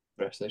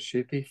Wrestling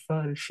should be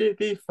fun, should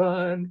be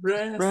fun.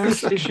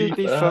 Wrestling should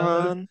be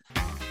fun.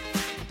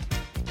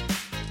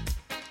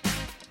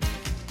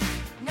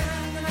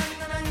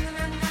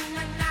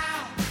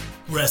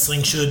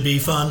 Wrestling should be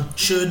fun,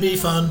 should be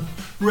fun.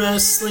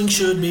 Wrestling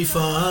should be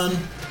fun.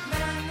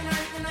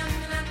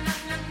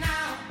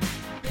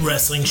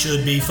 Wrestling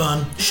should be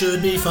fun,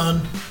 should be fun.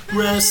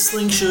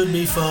 Wrestling should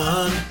be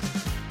fun.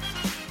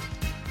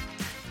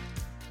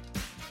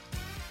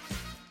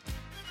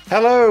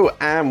 Hello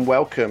and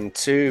welcome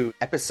to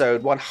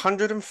episode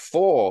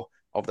 104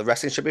 of the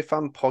Wrestling Should Be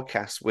Fun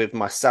podcast with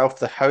myself,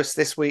 the host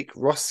this week,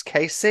 Ross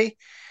Casey.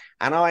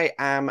 And I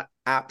am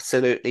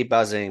absolutely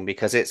buzzing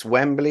because it's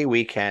Wembley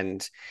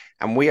weekend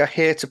and we are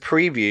here to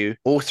preview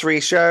all three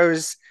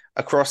shows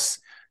across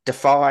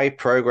Defy,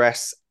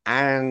 Progress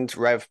and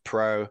Rev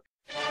Pro.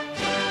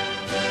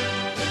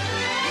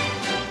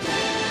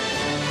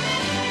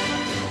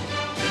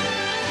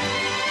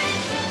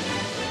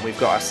 We've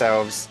got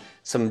ourselves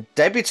some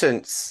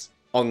debutants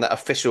on the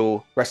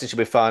official Wrestling Should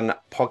Be Fun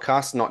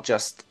podcast, not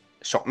just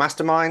Shock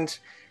Mastermind.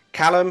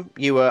 Callum,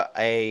 you were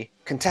a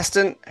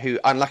contestant who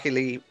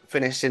unluckily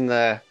finished in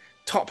the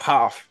top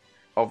half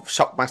of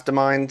Shock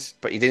Mastermind,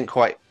 but you didn't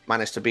quite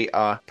manage to beat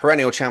our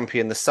perennial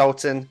champion, the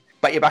Sultan.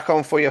 But you're back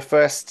on for your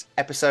first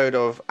episode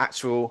of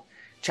actual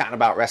chatting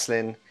about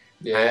wrestling.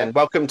 Yeah. And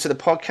welcome to the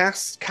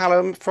podcast,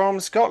 Callum from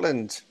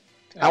Scotland.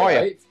 How are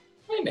you?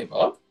 Hi, mate,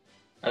 Bob.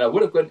 And I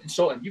would have gone to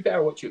Scotland. You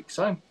better watch it because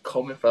I'm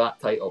coming for that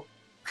title.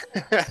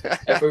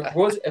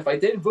 If I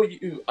didn't vote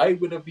you, I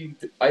would have been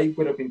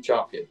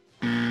champion.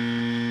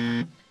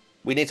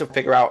 We need to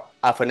figure out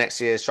for next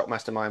year's Shock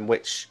Mastermind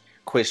which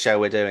quiz show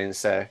we're doing,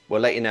 so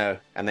we'll let you know,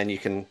 and then you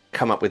can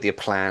come up with your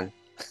plan.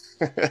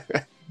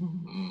 And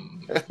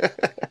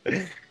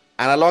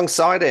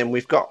alongside him,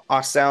 we've got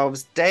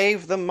ourselves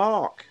Dave the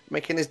Mark,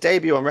 making his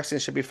debut on Wrestling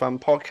Should Be Fun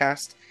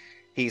podcast.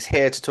 He's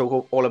here to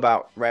talk all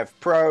about Rev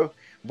Pro.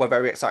 We're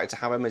very excited to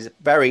have him. He's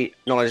very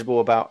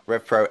knowledgeable about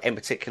Rev Pro in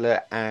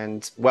particular,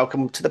 and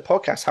welcome to the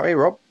podcast. How are you,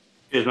 Rob?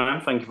 Cheers,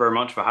 man. Thank you very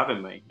much for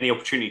having me. Any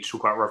opportunity to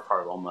talk about Rev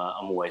Pro, I'm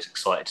always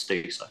excited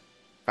to do so.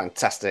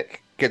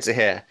 Fantastic. Good to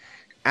hear.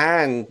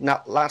 And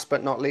not last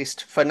but not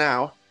least, for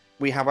now,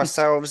 we have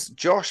ourselves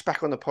Josh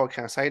back on the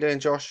podcast. How you doing,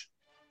 Josh?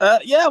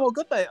 Yeah, well,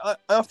 good, mate. I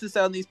often say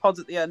on these pods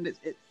at the end, it's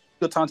a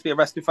good time to be a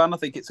wrestling fan. I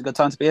think it's a good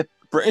time to be a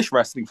British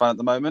wrestling fan at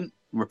the moment.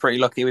 We're pretty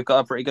lucky. We've got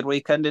a pretty good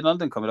weekend in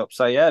London coming up.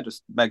 So, yeah,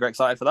 just mega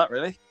excited for that,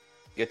 really.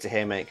 Good to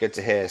hear, mate. Good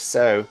to hear.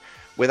 So,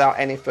 without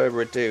any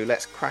further ado,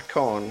 let's crack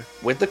on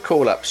with the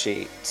call-up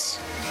sheets.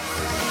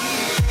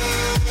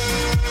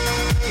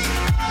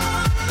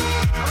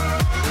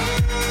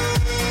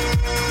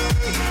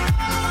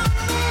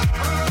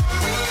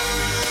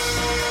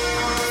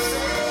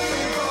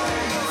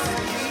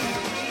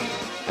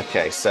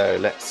 Okay, so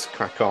let's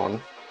crack on.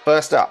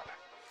 First up.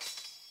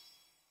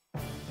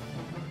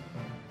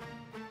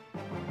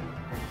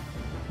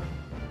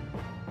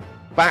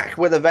 Back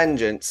with a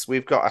vengeance,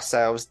 we've got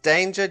ourselves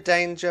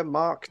Danger,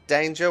 Mark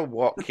Danger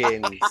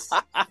Watkins.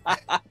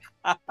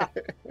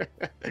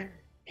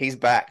 He's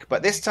back,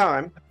 but this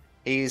time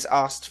he's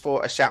asked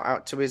for a shout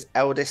out to his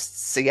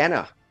eldest,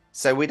 Sienna.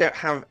 So we don't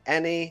have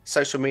any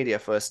social media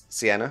for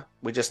Sienna.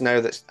 We just know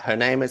that her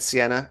name is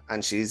Sienna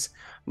and she's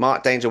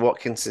Mark Danger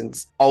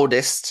Watkinson's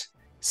oldest.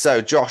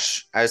 So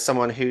Josh, as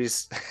someone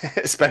who's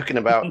spoken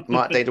about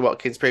Mark Danger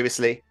Watkins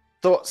previously,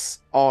 thoughts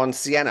on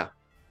Sienna?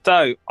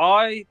 So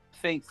I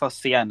think for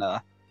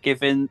Sienna,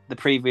 given the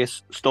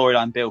previous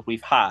storyline build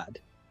we've had,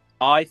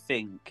 I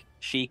think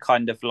she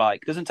kind of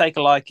doesn't take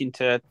a liking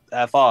to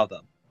her father.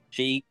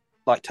 She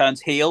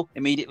turns heel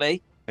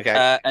immediately.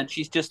 Okay. And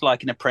she's just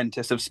like an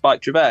apprentice of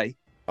Spike Trebay.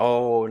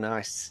 Oh,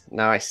 nice.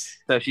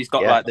 So she's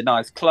got the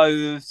nice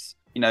clothes,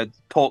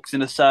 talks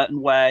in a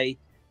certain way,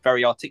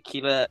 very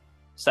articulate,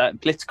 certain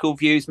political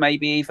views,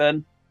 maybe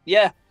even.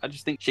 Yeah, I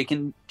just think she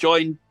can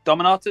join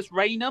Dominatus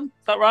Regnum.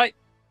 Is that right?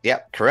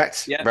 Yep,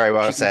 correct. Yeah, very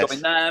well she said.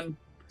 Can join them.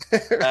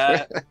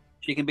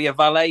 She can be a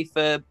valet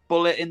for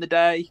Bullet in the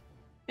day.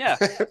 Yeah.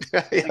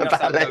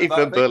 Valet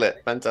for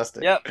Bullet.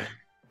 Fantastic. Yep.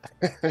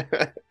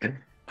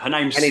 Her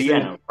name's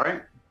Sienna,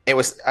 right? It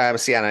was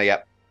Sienna,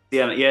 yep.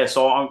 Sienna, yeah.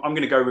 So I'm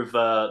going to go with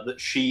that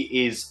she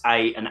is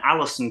an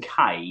Alison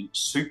Kay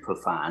super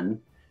fan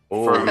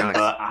from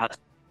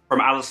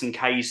Alison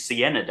Kay's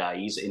Sienna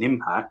days in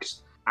Impact,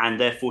 and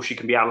therefore she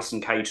can be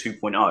Alison Kay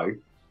 2.0.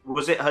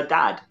 Was it her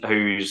dad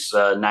whose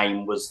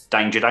name was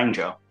Danger?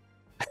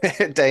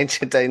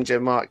 Danger,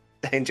 Mark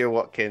Danger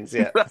Watkins,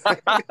 yeah.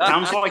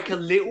 Sounds like a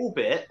little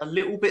bit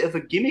of a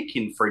gimmick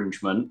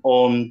infringement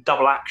on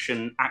Double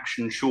Action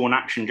Sean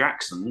Action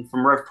Jackson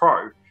from Rev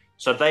Pro.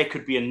 So there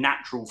could be a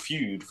natural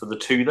feud for the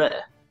two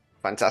there.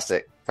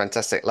 Fantastic.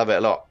 Love it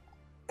a lot.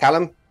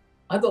 Callum?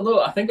 I don't know.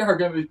 I think her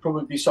game would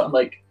probably be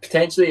something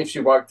potentially if she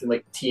worked in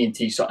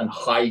TNT, something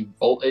high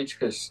voltage,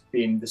 because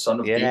being the son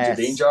of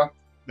Danger.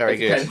 Very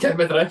good. Get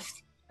me the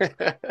drift.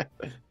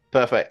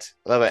 Perfect.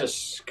 Love it.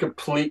 Just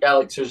complete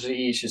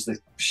electricity. She's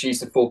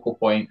the focal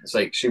point.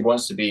 It's she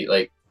wants to be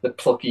the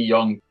plucky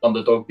young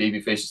underdog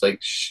babyface is like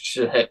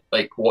should hit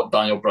like what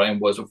Daniel Bryan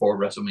was before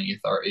WrestleMania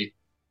 30.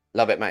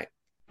 Love it, mate.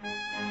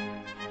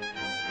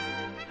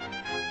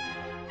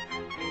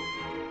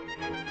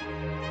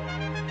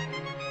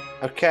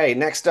 Okay,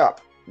 next up,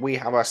 we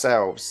have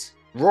ourselves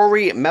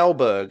Rory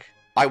Melberg.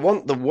 I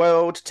want the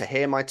world to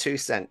hear my 2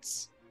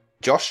 cents.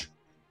 Josh?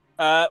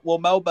 Well,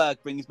 Melberg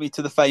brings me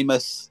to the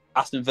famous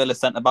Aston Villa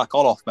centre-back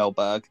Olof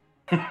Melberg.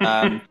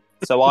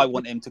 So I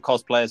want him to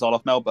cosplay as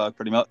Olof Melberg,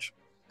 pretty much.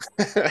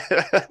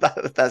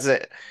 That's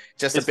it.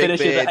 Just His a big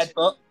finisher beard. is a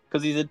headbutt,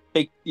 because he's a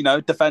big,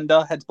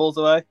 defender, heads balls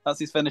away. That's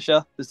his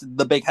finisher. This is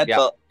the big headbutt.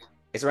 Yep.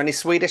 Is there any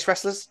Swedish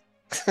wrestlers?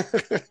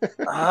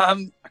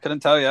 I couldn't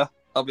tell you.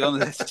 I'll be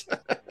honest.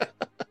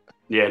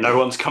 Yeah, no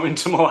one's coming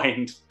to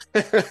mind.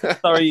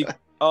 Sorry,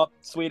 our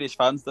Swedish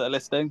fans that are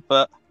listening,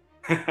 but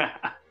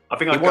I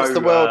think he wants the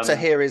world to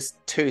hear his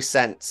 2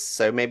 cents,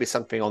 so maybe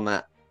something on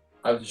that.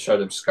 I've just heard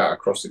him scatter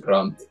across the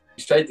ground.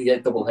 He's tried to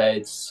get double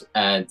heads,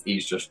 and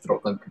he's just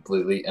dropped them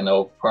completely. And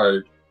all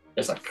heard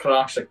is a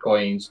crash of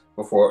coins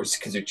before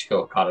Kazuchika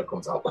Okada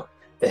comes out.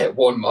 They hit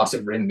one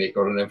massive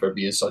rainmaker on him for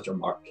being such a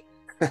mark.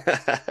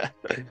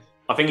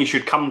 I think he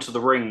should come to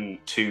the ring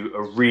to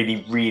a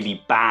really,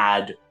 really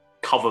bad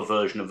cover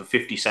version of the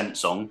 50 Cent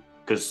song,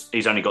 because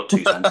he's only got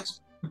 2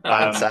 cents.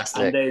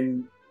 Fantastic. And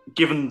then,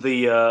 given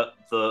the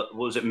what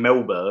was it,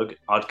 Melberg,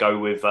 I'd go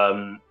with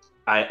an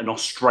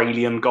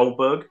Australian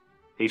Goldberg.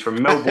 He's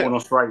from Melbourne,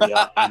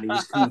 Australia, and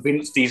he's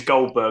convinced he's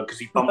Goldberg because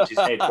he bumped his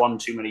head one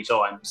too many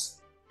times.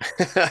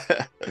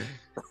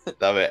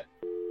 Love it.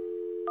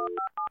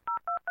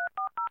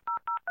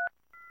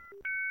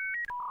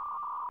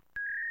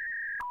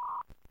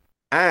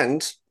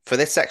 And for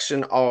this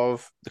section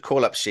of the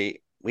call-up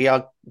sheet, we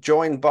are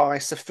joined by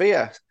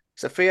Sophia.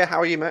 Sophia, how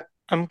are you, mate?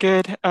 I'm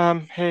good.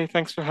 Hey,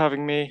 thanks for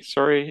having me.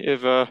 Sorry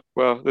if,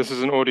 well, this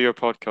is an audio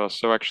podcast,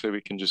 so actually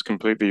we can just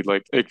completely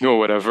ignore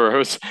whatever I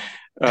was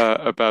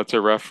about to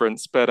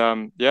reference. But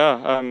yeah,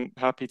 I'm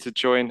happy to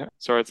join.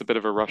 Sorry, it's a bit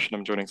of a rush and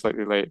I'm joining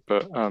slightly late,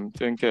 but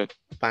doing good.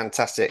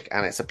 Fantastic,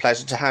 and it's a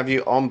pleasure to have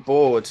you on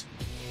board.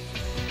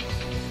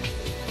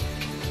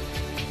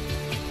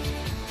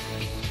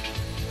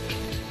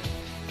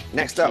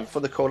 Next up for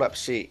the call-up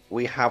sheet,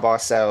 we have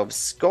ourselves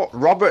Scott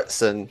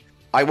Robertson.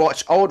 I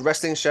watch old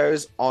wrestling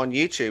shows on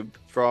YouTube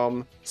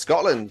from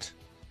Scotland.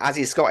 As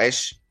he's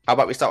Scottish, how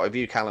about we start with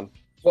you, Callum?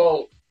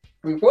 Well,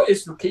 what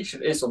his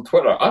location is on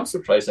Twitter, I'm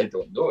surprised I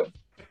don't know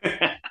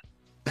it.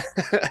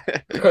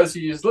 Because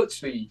he is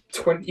literally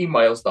 20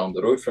 miles down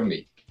the road from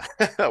me.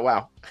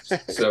 Wow.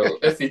 So,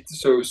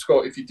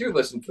 Scott, if you do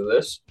listen to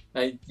this,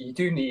 and you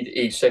do need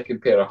a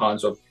second pair of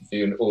hands up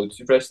doing old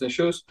wrestling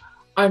shows,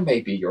 I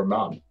may be your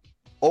man.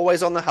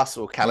 Always on the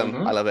hustle, Callum.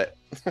 Mm-hmm. I love it.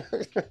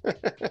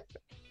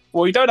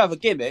 Well, we don't have a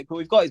gimmick, but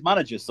we've got his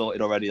manager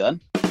sorted already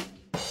then.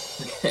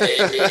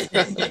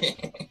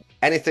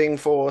 Anything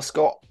for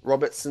Scott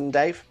Robertson,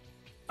 Dave?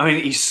 I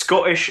mean, he's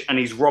Scottish and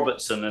he's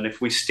Robertson, and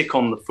if we stick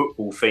on the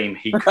football theme,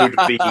 he could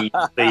be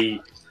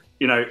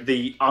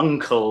the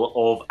uncle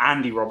of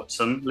Andy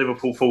Robertson,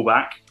 Liverpool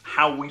fullback.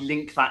 How we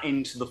link that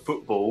into the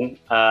football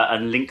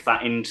and link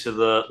that into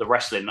the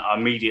wrestling, I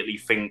immediately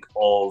think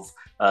of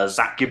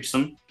Zach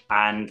Gibson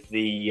and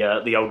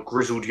the old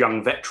grizzled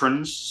young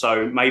veterans.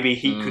 So maybe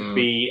he could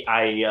be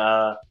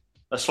a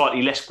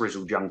slightly less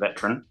grizzled young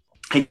veteran.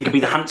 He could be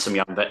the handsome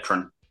young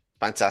veteran.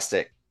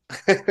 Fantastic.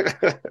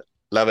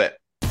 Love it.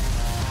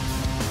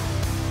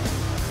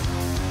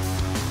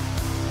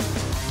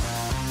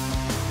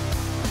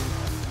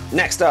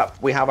 Next up,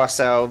 we have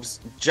ourselves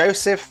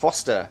Joseph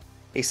Foster.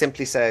 He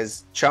simply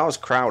says, Charles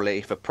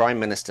Crowley for Prime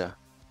Minister.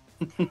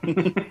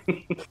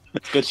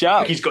 Good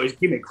shout. He's got his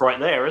gimmick right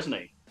there, isn't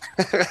he?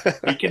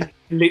 He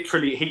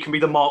can be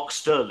the Mark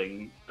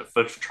Sterling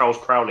for Charles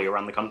Crowley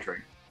around the country.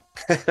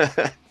 I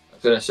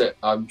was going to say,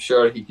 I'm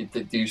sure he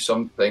could do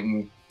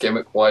something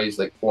gimmick-wise,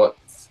 like what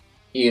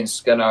Ian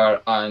Skinner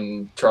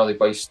and Charlie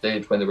Bice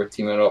did when they were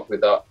teaming up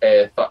with that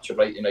Thatcher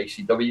Wright in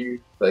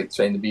ICW, like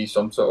trying to be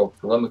some sort of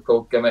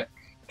polemical gimmick,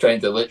 trying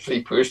to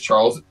literally push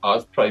Charles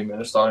as Prime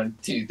Minister and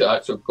to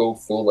actually go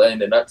full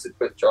end and actually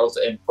put Charles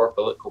in for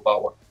political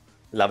power.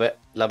 Love it,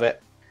 love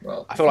it.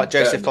 Well, I feel like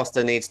Joseph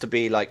Foster needs to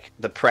be like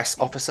the press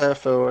officer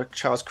for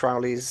Charles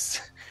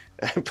Crowley's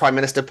Prime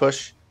Minister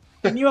push.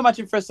 Can you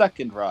imagine for a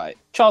second, right?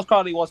 Charles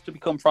Crowley wants to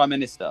become Prime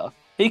Minister.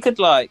 He could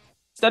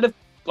instead of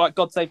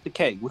God Save the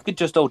King, we could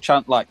just all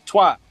chant twat,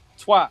 twat,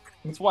 twat.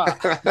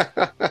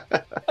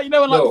 You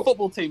know when the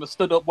football team are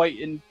stood up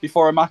waiting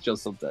before a match or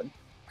something?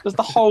 There's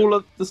the whole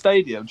of the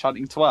stadium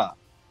chanting twat.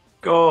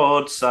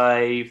 God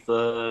save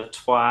the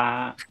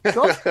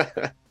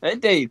twat.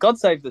 Indeed, God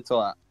save the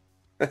twat.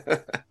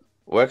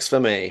 Works for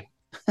me.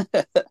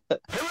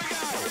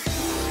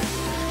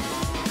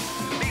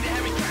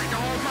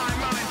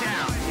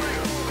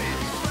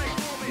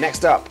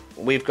 Next up,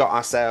 we've got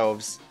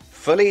ourselves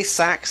Fully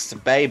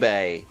Saxed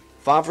Bebe,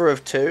 father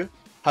of two,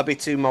 hubby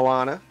to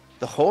Moana,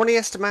 the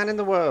horniest man in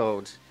the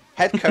world,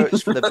 head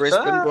coach for the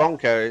Brisbane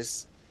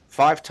Broncos,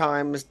 5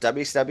 times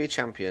WCW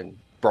champion,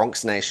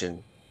 Bronx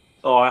Nation.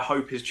 Oh, I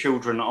hope his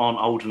children aren't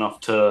old enough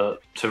to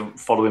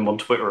follow him on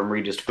Twitter and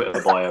read his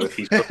Twitter bio if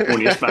he's the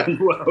corniest man in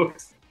the world.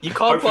 You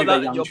can't Hopefully put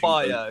that they're in your young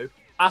children. bio.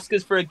 Ask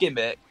us for a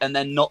gimmick and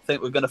then not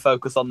think we're going to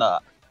focus on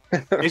that.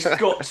 It's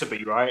got to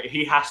be, right?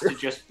 He has to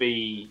just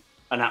be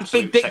an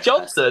absolute Big Dick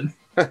sex pest.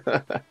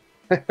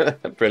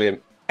 Johnson.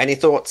 Brilliant. Any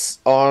thoughts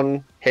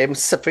on him,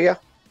 Sophia,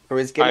 for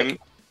his gimmick?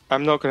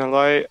 I'm not gonna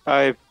lie.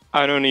 I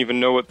don't even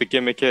know what the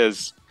gimmick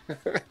is.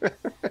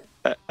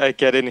 I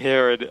get in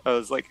here and I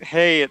was like,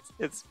 "Hey,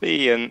 it's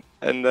me," and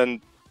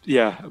then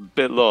a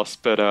bit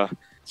lost. But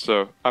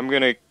so I'm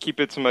gonna keep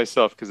it to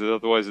myself because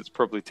otherwise it's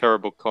probably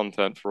terrible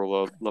content for all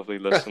our lovely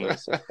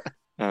listeners.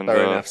 And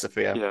Fair enough,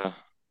 Sophia. Yeah.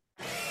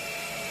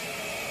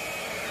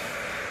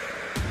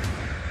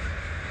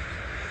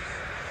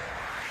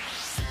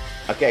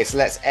 Okay, so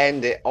let's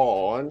end it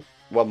on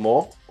one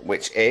more,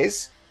 which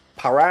is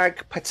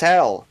Parag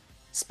Patel,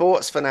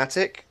 sports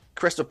fanatic,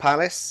 Crystal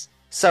Palace,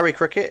 Surrey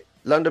Cricket,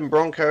 London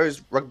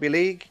Broncos Rugby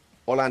League,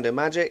 Orlando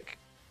Magic,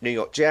 New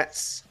York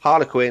Jets,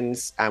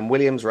 Harlequins, and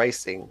Williams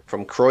Racing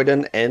from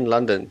Croydon in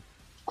London.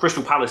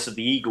 Crystal Palace are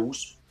the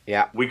Eagles.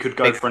 Yeah. We could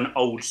go for an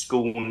old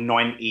school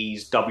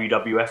 90s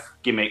WWF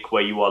gimmick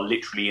where you are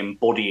literally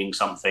embodying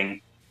something.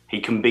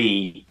 He can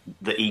be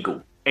the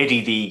Eagle,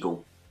 Eddie the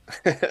Eagle.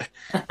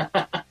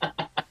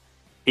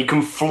 He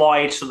can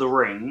fly to the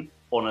ring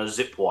on a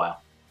zip wire.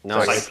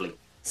 Nice.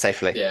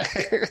 Safely. Yeah.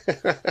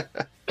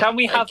 Can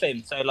we have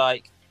him? So,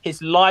 like,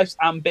 his life's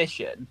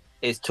ambition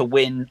is to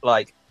win,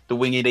 like, the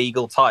Winged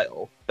Eagle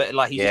title, but,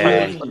 like, he's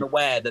totally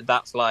unaware that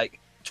that's, like,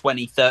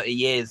 20, 30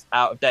 years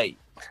out of date.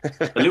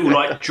 A little,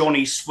 like,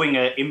 Johnny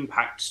Swinger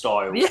Impact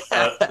style. Yeah.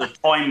 The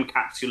time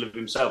capsule of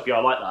himself. Yeah,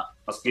 I like that.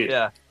 That's good.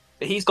 Yeah.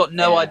 But he's got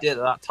no idea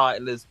that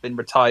title has been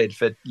retired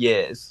for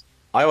years.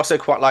 I also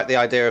quite like the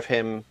idea of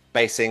him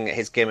basing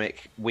his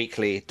gimmick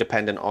weekly,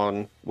 dependent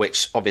on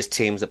which of his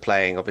teams are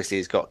playing. Obviously,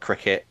 he's got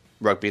cricket,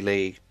 rugby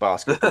league,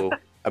 basketball,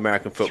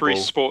 American football. 3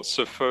 sports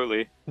of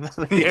Foley.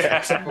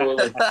 Yeah.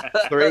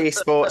 3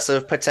 sports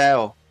of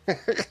Patel.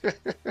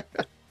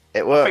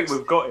 It works. I think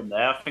we've got him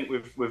there. I think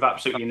we've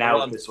absolutely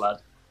nailed this lad.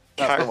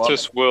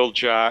 Cactus Will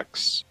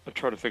Jacks. I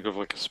try to think of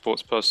like a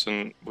sports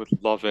person with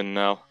love in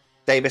now.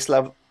 Davis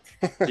Love.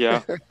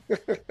 Yeah.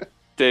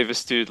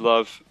 Davis Dude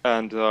Love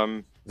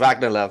and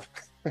Wagner Love.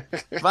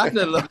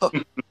 Wagner Love.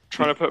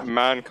 Trying to put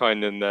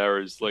Mankind in there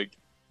is like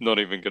not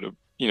even gonna,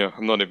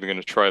 I'm not even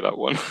gonna try that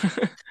one.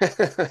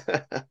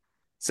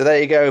 So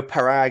there you go,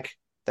 Parag.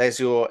 There's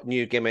your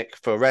new gimmick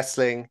for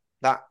wrestling.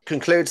 That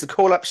concludes the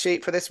call-up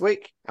sheet for this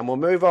week, and we'll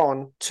move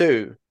on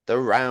to the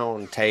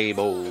round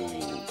table.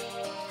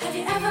 Have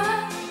you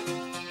ever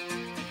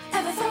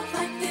felt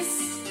like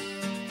this?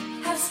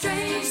 How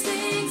strange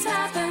things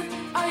happen?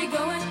 Are you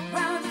going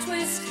round a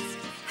twist?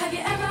 Have you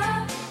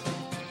ever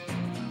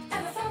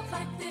felt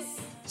like this?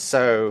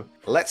 So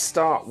let's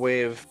start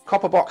with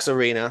Copper Box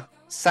Arena,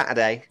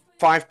 Saturday,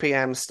 5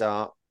 p.m.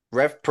 start,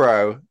 Rev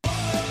Pro.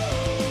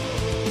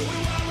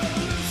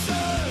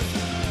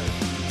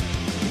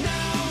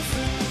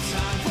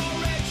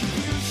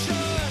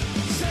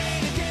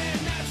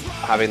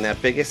 Having their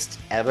biggest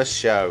ever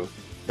show.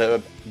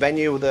 The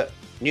venue that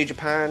New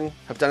Japan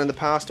have done in the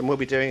past and will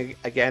be doing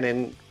again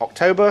in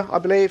October, I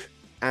believe.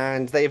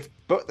 And they've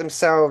booked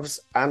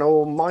themselves an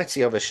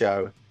almighty of a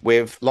show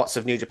with lots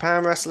of New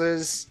Japan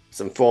wrestlers,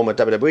 some former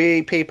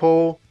WWE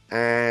people,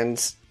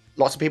 and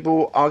lots of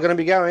people are going to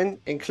be going,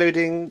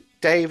 including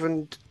Dave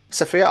and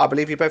Sophia. I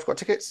believe you both got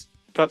tickets.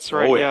 That's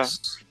right, yes.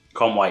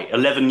 Can't wait.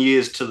 11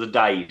 years to the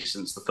day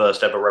since the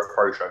first ever Rev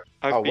Pro show.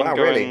 I've been going,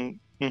 really?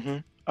 Mm-hmm.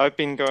 I've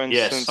been going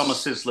since... Summer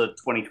Sizzler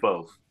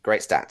 2012.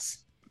 Great stats.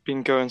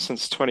 Been going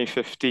since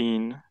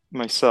 2015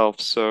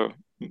 myself, so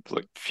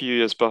like a few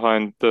years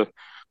behind the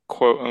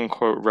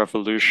quote-unquote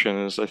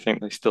revolution, as I think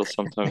they still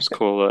sometimes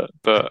call it.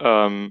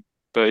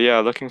 But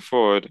yeah, looking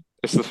forward.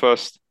 It's the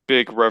first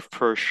big Rev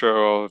Pro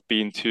show I've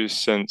been to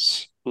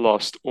since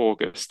last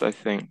August, I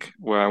think,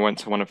 where I went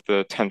to one of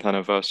the 10th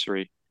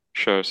anniversary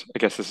shows. I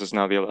guess this is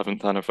now the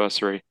 11th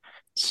anniversary.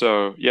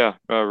 So yeah,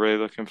 really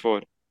looking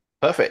forward.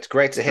 Perfect.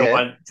 Great to hear. Do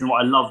you know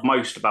what I love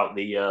most about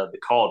the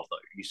card, though?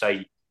 You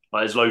say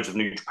like, there's loads of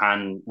New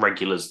Japan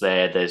regulars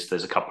there. There's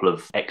a couple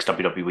of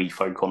ex-WWE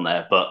folk on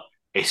there, but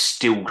it's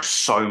still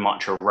so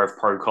much a Rev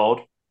Pro card.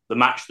 The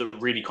match that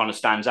really kind of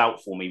stands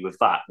out for me with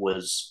that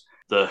was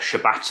the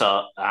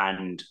Shibata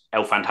and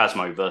El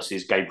Phantasmo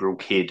versus Gabriel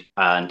Kidd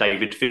and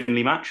David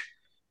Finlay match.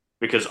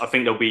 Because I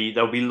think there'll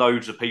be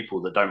loads of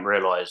people that don't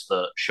realise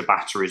that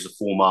Shibata is a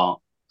former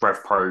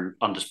Rev Pro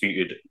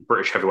undisputed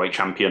British heavyweight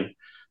champion,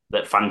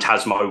 that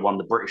Phantasmo won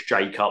the British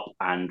J Cup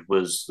and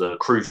was the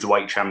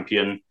Cruiserweight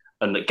champion,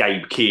 and that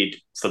Gabe Kidd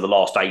for the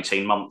last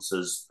 18 months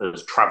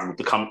has travelled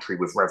the country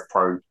with Rev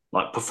Pro,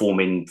 like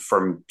performing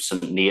from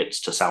St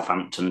Neots to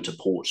Southampton to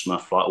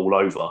Portsmouth, like all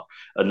over.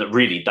 And that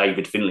really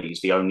David Finlay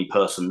is the only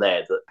person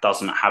there that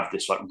doesn't have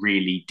this like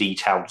really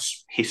detailed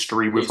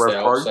history with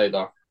Rev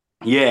Pro.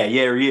 Yeah,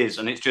 he is.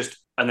 And it's just,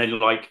 and then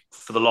like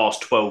for the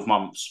last 12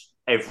 months,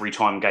 every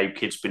time Gabe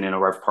Kidd's been in a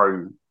Rev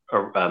Pro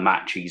a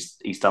match,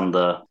 he's done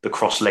the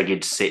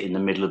cross-legged sit in the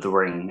middle of the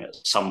ring at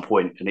some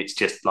point, and it's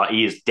just like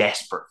he is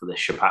desperate for this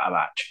Shibata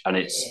match, and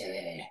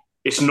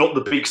it's not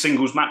the big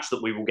singles match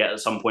that we will get at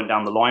some point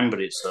down the line,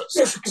 but it's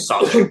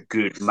such a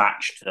good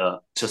match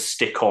to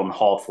stick on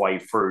halfway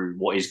through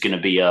what is going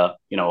to be a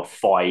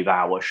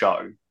 5-hour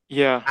show.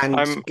 Yeah,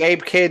 And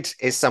Gabe Kidd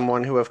is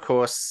someone who, of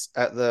course,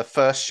 at the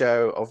first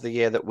show of the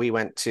year that we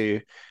went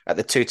to at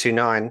the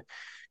 229,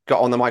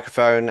 got on the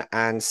microphone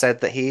and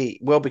said that he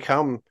will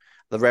become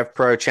the Rev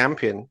Pro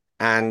champion.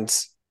 And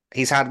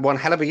he's had one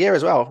hell of a year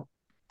as well,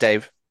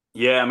 Dave.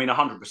 Yeah, I mean,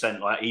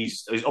 100%. Like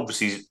he's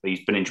obviously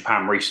he's been in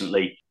Japan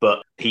recently,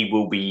 but he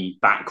will be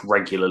back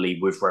regularly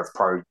with Rev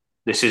Pro.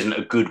 This isn't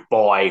a good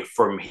buy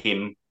from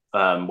him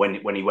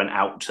when he went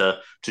out to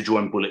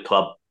join Bullet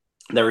Club.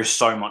 There is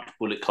so much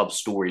Bullet Club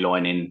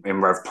storyline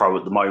in Rev Pro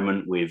at the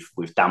moment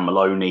with Dan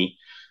Maloney,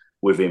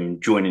 with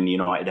him joining the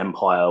United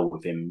Empire,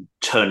 with him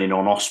turning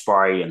on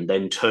Ospreay and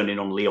then turning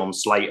on Leon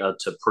Slater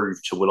to prove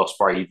to Will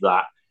Ospreay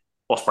that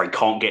Ospreay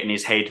can't get in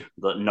his head,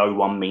 that no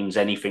one means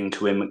anything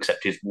to him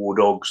except his War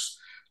Dogs.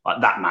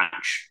 Like that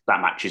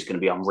match is going to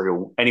be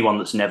unreal. Anyone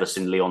that's never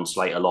seen Leon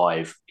Slater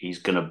live, he's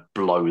going to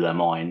blow their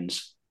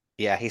minds.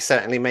 Yeah, he's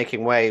certainly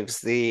making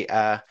waves. The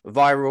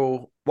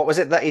viral, what was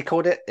it that he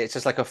called it? It's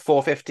just like a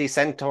 450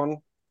 senton,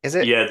 is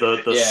it? Yeah,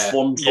 the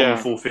Swanton Yeah.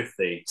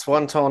 450.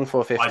 Swanton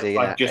 450,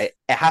 I yeah. just-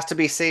 It has to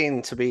be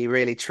seen to be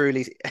really,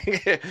 truly...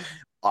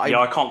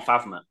 I can't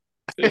fathom it.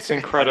 it's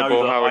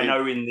incredible I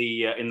know in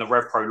the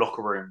Rev Pro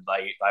locker room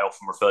they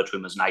often refer to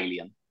him as an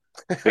alien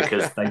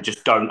because they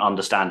just don't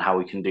understand how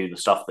he can do the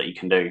stuff that he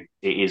can do.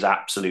 It is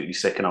absolutely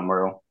sick and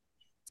unreal.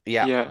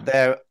 Yeah.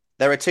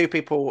 There are two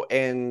people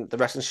in the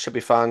Wrestling Should Be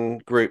Fun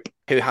group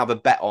who have a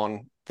bet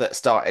on that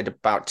started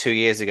about 2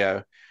 years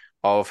ago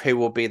of who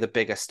will be the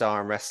biggest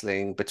star in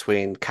wrestling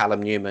between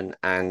Callum Newman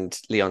and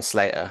Leon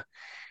Slater.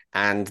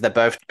 And they're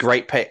both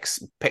great picks,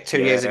 picked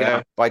 2 years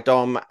ago by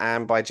Dom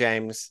and by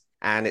James.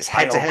 And it's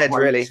head to head,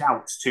 really.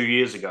 Shouts 2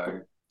 years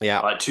ago.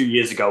 Yeah. Like 2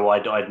 years ago,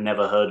 I'd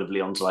never heard of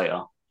Leon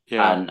Slater.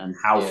 Yeah. And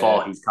how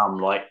far he's come.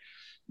 Like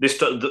this,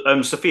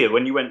 Sophia,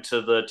 when you went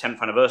to the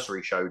 10th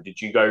anniversary show,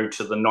 did you go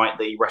to the night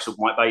that he wrestled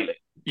Mike Bailey?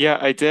 Yeah,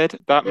 I did.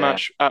 That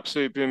match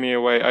absolutely blew me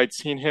away. I'd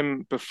seen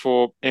him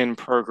before in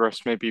Progress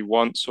maybe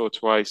once or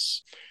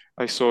twice.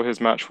 I saw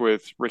his match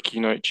with Ricky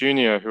Knight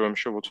Jr., who I'm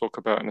sure we'll talk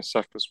about in a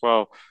sec as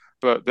well.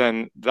 But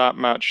then that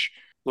match,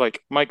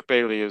 like Mike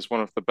Bailey is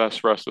one of the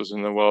best wrestlers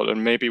in the world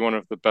and maybe one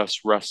of the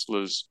best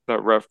wrestlers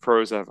that Rev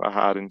Pro's ever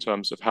had in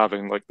terms of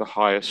having like the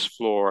highest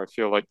floor. I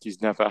feel like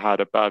he's never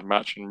had a bad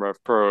match in Rev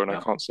Pro, and I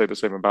can't say the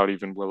same about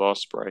even Will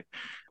Ospreay.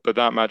 But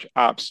that match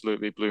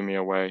absolutely blew me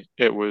away.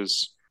 It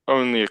was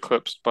only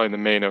eclipsed by the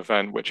main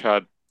event, which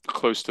had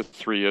close to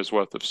 3 years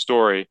worth of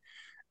story.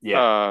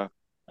 Yeah.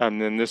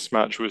 And then this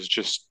match was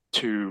just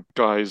two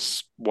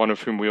guys, one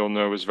of whom we all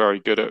know is very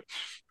good at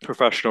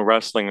professional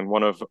wrestling and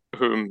one of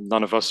whom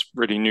none of us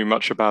really knew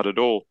much about at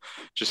all,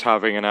 just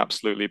having an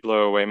absolutely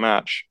blow away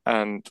match.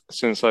 And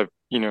since I've,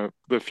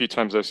 the few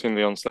times I've seen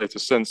Leon Slater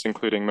since,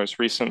 including most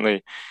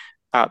recently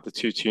at the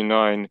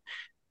 229,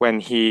 when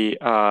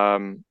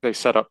they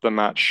set up the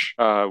match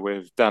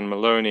with Dan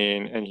Maloney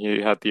and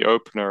he had the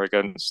opener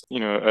against,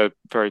 a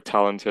very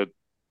talented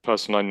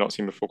person I'd not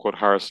seen before called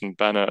Harrison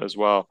Bennett as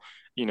well.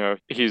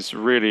 He's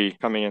really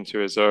coming into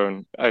his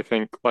own. I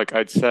think, like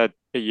I'd said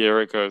a year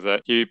ago,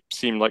 that he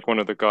seemed like one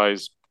of the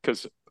guys,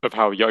 because of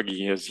how young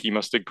he is, he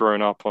must have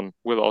grown up on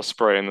Will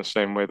Ospreay in the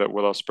same way that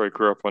Will Ospreay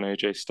grew up on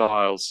AJ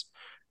Styles.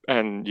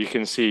 And you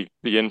can see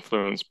the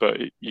influence, but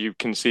you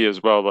can see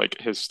as well, like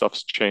his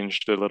stuff's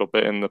changed a little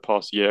bit in the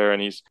past year and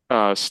he's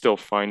still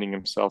finding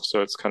himself.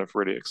 So it's kind of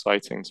really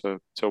exciting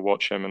to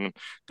watch him. And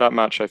that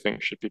match, I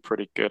think, should be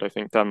pretty good. I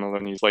think Dan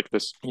Maloney's like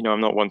this, I'm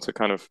not one to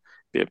kind of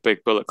be a big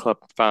Bullet Club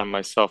fan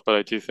myself, but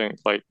I do think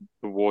like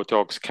the War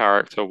Dogs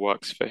character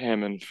works for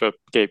him and for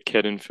Gabe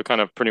Kidd and for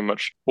kind of pretty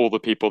much all the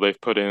people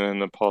they've put in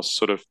the past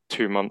sort of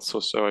 2 months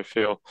or so, I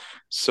feel.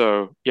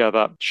 So yeah,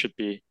 that should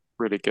be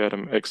really good.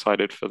 I'm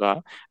excited for that.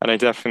 And I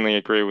definitely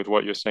agree with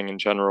what you're saying in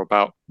general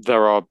about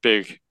there are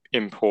big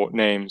import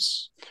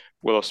names,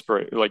 Will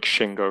Ospreay, like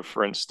Shingo,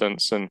 for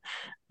instance, and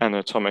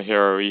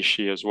Tomohiro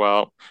Ishii as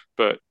well.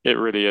 But it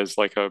really is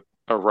like a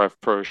Rev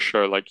Pro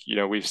show. Like,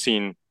 we've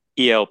seen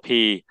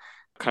ELP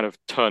kind of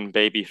turn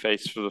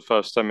babyface for the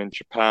first time in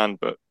Japan,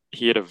 but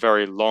he had a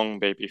very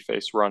long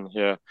babyface run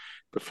here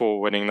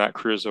before winning that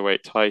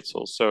cruiserweight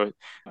title. So,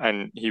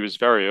 and he was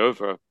very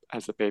over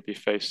as a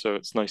babyface. So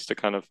it's nice to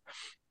kind of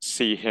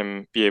see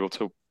him be able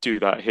to do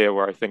that here,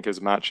 where I think his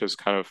matches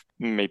kind of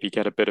maybe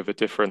get a bit of a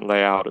different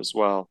layout as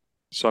well.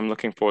 So I'm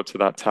looking forward to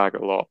that tag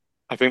a lot.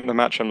 I think the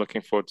match I'm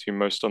looking forward to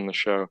most on the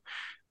show,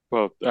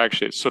 well,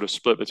 actually, it's sort of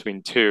split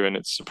between two, and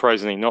it's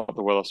surprisingly not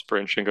the Will Ospreay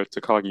and Shingo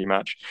Takagi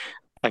match.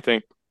 I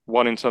think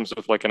one in terms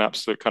of like an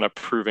absolute kind of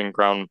proving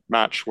ground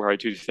match where I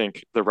do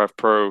think the Rev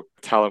Pro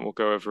talent will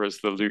go over is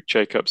the Luke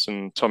Jacobs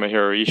and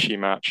Tomohiro Ishii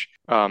match.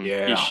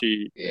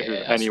 Ishii,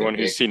 anyone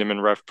who's seen him in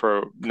Rev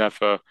Pro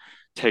never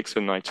takes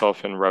a night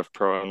off in Rev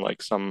Pro,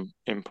 unlike some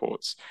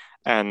imports.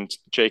 And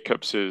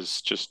Jacobs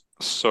is just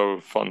so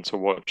fun to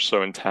watch,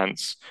 so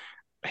intense,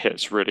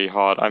 hits really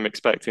hard. I'm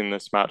expecting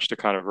this match to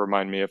kind of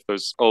remind me of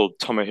those old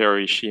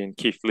Tomohiro Ishii and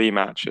Keith Lee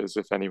matches,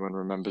 if anyone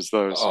remembers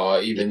those.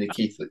 Oh, even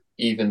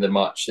the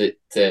match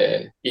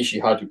that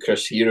Ishii had with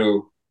Chris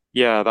Hero.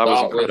 Yeah, that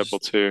was incredible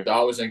too. That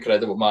was an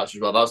incredible match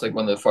as well. That's like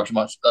one of the first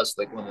matches. That's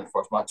like one of the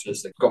first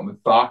matches that got me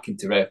back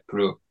into Rev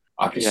Pro.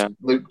 I could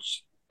look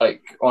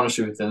like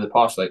honestly within the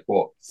past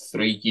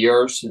 3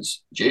 years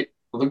since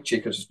Luke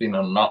Jacobs has been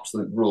on an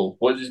absolute roll.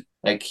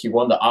 He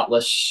won the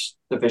Atlas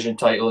division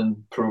title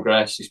in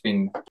Progress.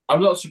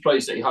 I'm not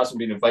surprised that he hasn't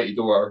been invited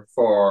over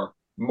for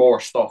more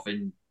stuff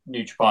in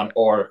New Japan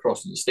or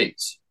across the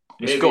States.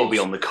 It's got to be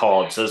on the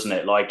cards, hasn't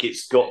it?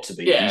 It's got to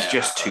be. Yeah. He's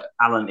just too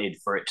talented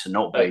for it to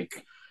not be.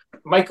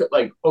 Michael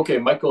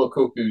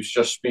Okoku's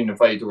just been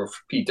invited over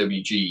for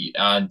PWG,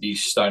 and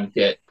he's starting to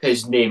get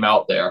his name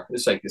out there.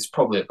 It's going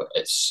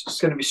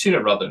to be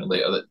sooner rather than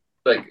later.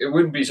 That it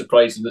wouldn't be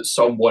surprising that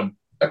someone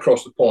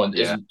across the pond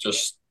isn't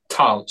just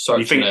talent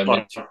searching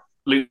him.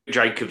 Luke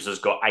Jacobs has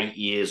got 8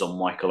 years on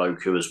Michael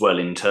Oku as well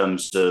in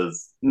terms of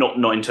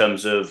not in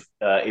terms of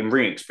in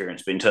ring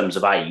experience, but in terms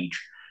of age.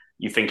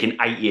 You think in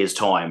 8 years'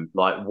 time,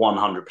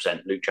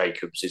 100% Luke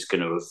Jacobs is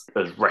going to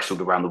have wrestled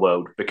around the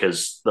world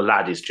because the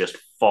lad is just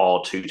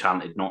far too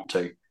talented not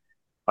to.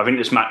 I think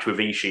this match with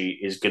Ishii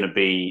is going to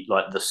be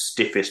the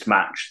stiffest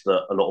match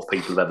that a lot of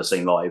people have ever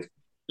seen live.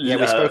 Yeah,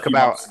 we spoke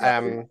about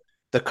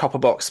the Copper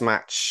Box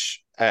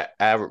match at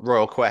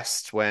Royal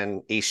Quest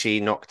when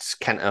Ishii knocked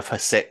Kenta for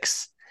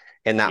 6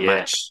 in that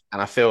match, and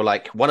I feel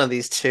like one of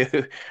these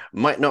two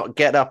might not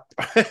get up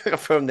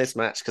from this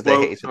match because they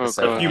hit each other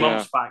so hard. A few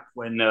months back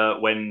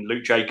when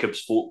Luke Jacobs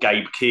fought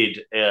Gabe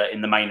Kidd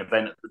in the main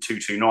event at the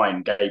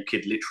 229, Gabe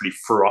Kidd literally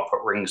threw up at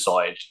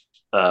ringside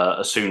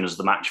as soon as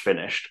the match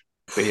finished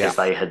because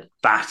they had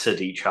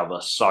battered each other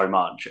so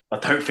much. I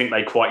don't think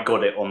they quite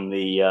got it on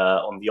the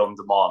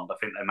on-demand. I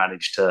think they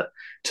managed to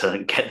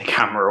get the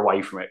camera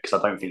away from it because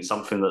I don't think it's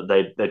something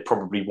that they'd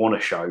probably want to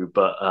show.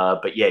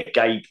 But yeah,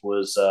 Gabe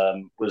was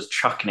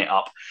chucking it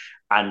up,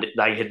 and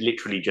they had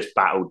literally just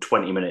battled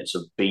 20 minutes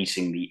of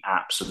beating the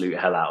absolute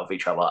hell out of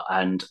each other.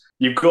 And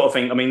you've got to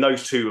think,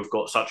 those two have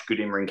got such good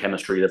in-ring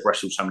chemistry. They've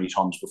wrestled so many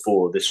times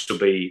before. This will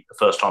be the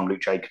first time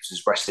Luke Jacobs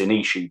is wrestling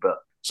Ishii, but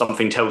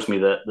something tells me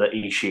that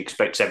Ishii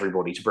expects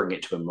everybody to bring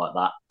it to him like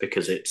that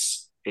because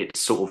it's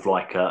sort of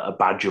like a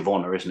badge of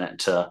honor, isn't it,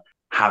 to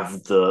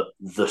have the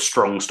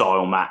strong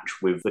style match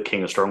with the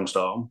king of strong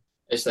style.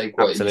 It's like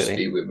what it used to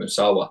be with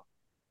Musawa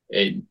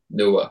in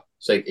Noah.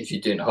 It's like if you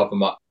didn't have a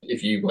match,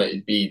 if you wanted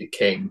to be the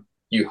king,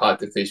 you had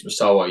to face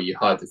Musawa, you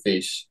had to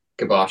face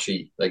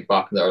Kabashi,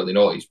 back in the early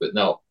 90s. But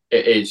now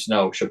it is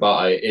now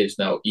Shibata, it is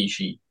now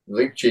Ishii.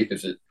 Luke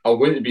Jacobs, I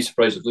wouldn't be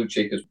surprised if Luke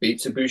Jacobs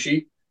beats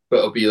Ibushi, but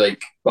it'll be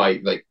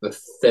by the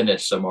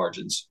thinnest of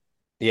margins.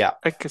 Yeah,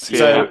 I can see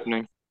it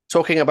happening.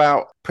 Talking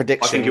about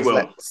predictions, I think it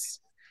will.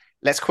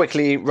 Let's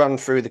quickly run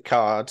through the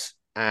card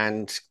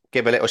and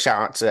give a little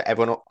shout out to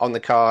everyone on the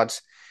card,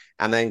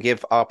 and then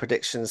give our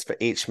predictions for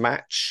each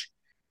match.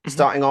 Mm-hmm.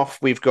 Starting off,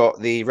 we've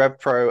got the Rev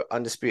Pro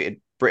Undisputed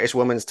British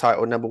Women's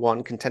Title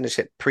 #1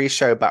 Contendership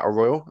Pre-Show Battle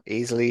Royal,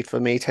 easily for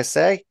me to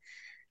say.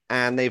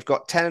 And they've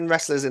got 10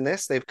 wrestlers in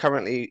this. They've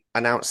currently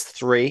announced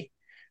 3.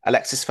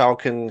 Alexis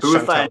Falcon. Who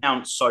have they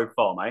announced so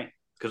far, mate?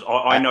 Because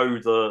I know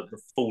the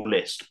full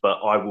list, but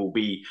I will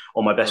be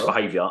on my best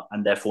behaviour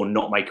and therefore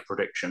not make a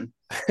prediction.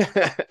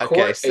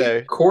 Okay, so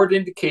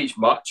according to Cage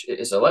Match, it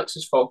is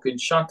Alexis Falcon,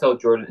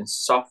 Chantel Jordan, and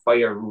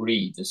Sapphire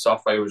Reed. And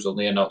Sapphire was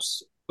only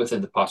announced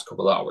within the past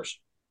couple of hours.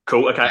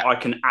 Cool. Okay, I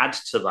can add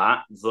to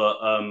that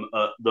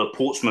the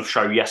Portsmouth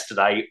show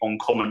yesterday on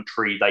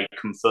commentary. They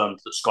confirmed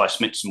that Sky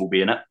Smithson will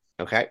be in it.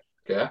 Okay.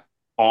 Yeah.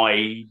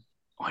 I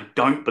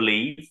don't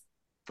believe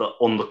that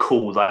on the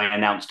call they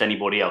announced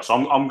anybody else.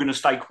 I'm going to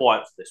stay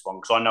quiet for this one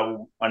because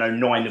I know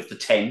 9 of the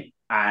 10,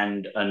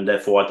 and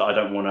therefore I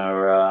don't want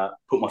to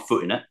put my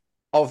foot in it.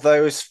 Of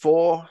those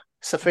 4,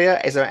 Sophia,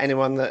 is there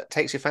anyone that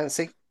takes your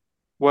fancy?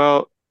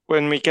 Well,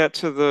 when we get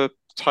to the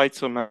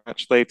title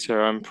match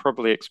later, I'm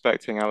probably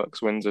expecting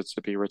Alex Windsor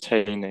to be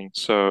retaining.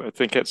 So I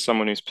think it's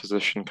someone who's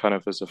positioned kind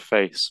of as a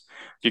face.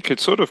 You could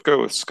sort of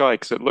go with Sky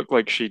because it looked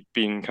like she'd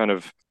been kind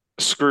of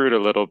screwed a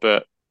little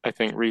bit, I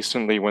think,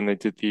 recently when they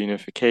did the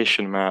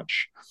unification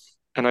match.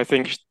 And I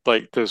think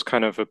there's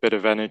kind of a bit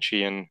of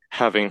energy in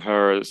having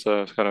her as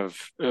a kind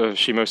of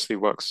she mostly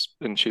works,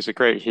 and she's a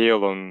great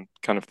heel on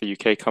kind of the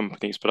UK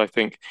companies, but I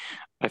think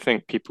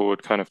people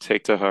would kind of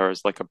take to her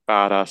as a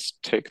badass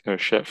take no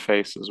shit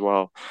face as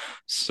well.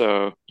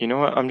 So you know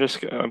what, I'm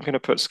going to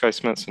put Sky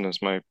Smithson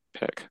as my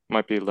pick.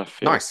 Might be left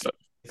field. Nice. But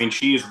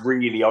She is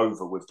really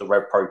over with the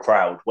Rev Pro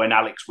crowd. When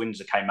Alex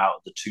Windsor came out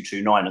at the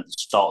 229 at the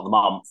start of the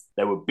month,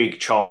 there were big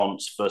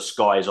chants for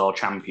Sky as our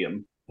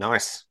champion.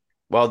 Nice.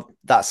 Well,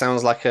 that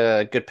sounds like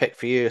a good pick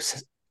for you,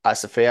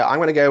 Sophia. I'm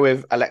going to go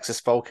with Alexis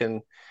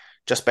Falcon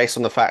just based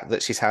on the fact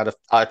that she's had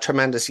a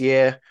tremendous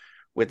year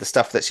with the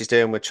stuff that she's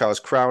doing with Charles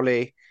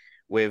Crowley,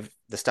 with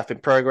the stuff in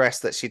progress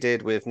that she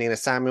did with Nina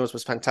Samuels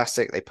was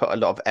fantastic. They put a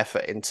lot of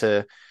effort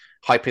into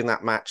hyping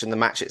that match, and the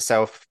match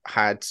itself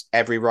had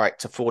every right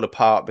to fall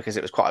apart because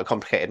it was quite a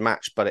complicated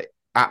match, but it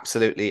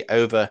absolutely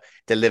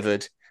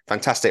over-delivered.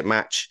 Fantastic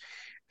match.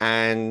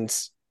 And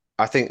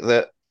I think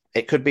that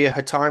it could be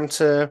her time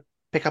to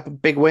pick up a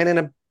big win in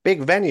a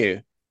big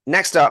venue.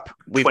 Next up,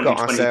 we've got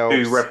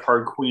ourselves Rev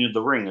Pro Queen of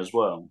the Ring as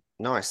well.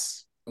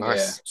 Nice. Yeah.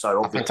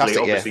 So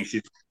obviously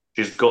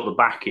she's got the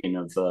backing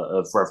of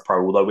Rev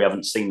Pro, although we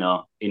haven't seen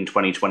her in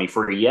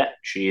 2023 yet.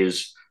 She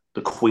is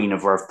the Queen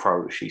of Rev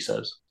Pro, she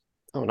says.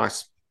 Oh,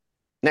 nice.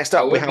 Next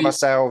up, we have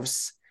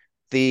ourselves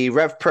the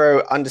Rev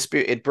Pro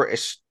Undisputed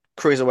British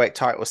Cruiserweight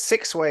title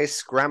 6-way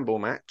scramble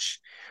match,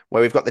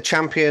 where we've got the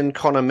champion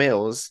Connor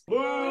Mills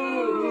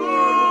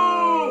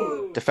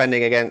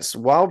defending against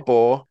Wild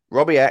Boar,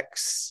 Robbie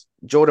X,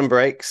 Jordan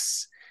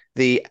Breaks,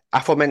 the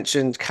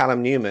aforementioned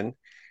Callum Newman,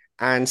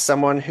 and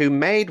someone who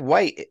made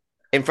weight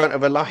in front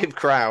of a live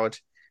crowd,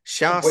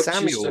 Shah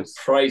Samuels. Which is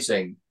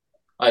surprising.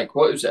 Like,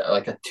 what was it?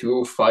 Like a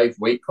 205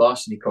 weight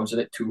class, and he comes in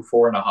at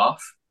 204.5.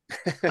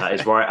 That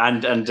is right,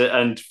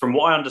 and from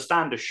what I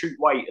understand, a shoot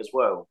weight as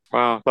well.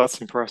 Wow, that's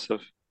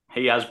impressive.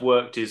 He has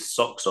worked his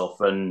socks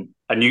off, and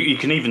you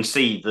can even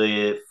see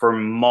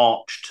from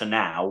March to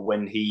now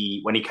when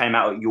he came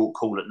out at York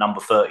Hall at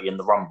number 30 in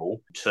the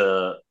Rumble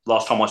to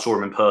last time I saw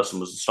him in person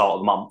was the start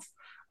of the month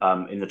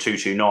in the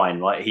 229.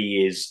 Like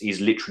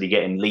he's literally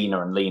getting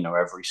leaner and leaner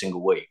every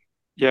single week.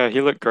 Yeah,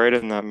 he looked great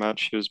in that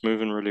match. He was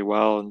moving really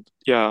well, and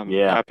I'm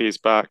happy he's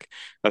back.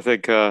 I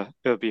think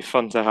it'll be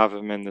fun to have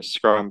him in the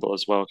scramble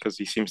as well because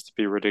he seems to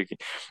be really.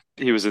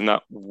 He was in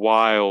that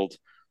wild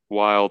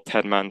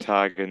 10-man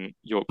tag in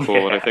York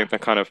Hall, and I think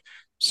that kind of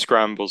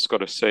scramble's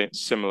got a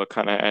similar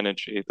kind of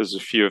energy. There's a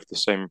few of the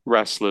same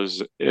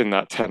wrestlers in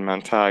that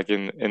 10-man tag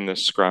in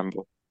this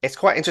scramble. It's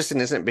quite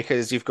interesting, isn't it?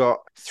 Because you've got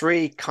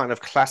three kind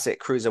of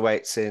classic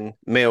cruiserweights in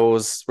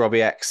Mills,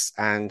 Robbie X,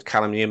 and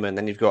Callum Newman.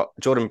 Then you've got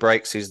Jordan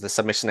Breaks, who's the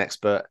submission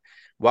expert,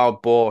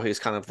 Wild Boar, who's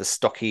kind of the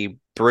stocky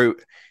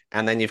brute,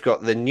 and then you've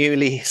got the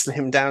newly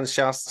slimmed down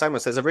Shah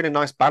Samuels. There's a really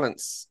nice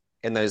balance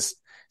in those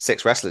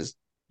 6 wrestlers.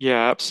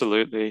 Yeah,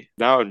 absolutely.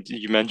 Now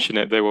you mention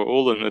it, they were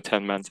all in the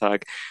 10-man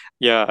tag.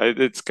 Yeah, I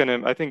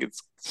think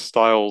it's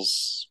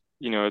styles.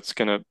 It's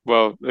gonna.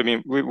 Well, I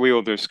mean, we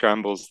all do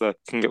scrambles that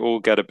can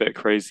all get a bit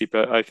crazy,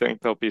 but I think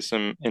there'll be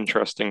some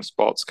interesting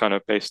spots, kind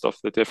of based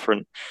off the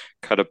different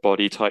kind of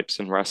body types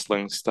and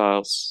wrestling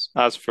styles.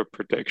 As for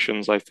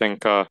predictions, I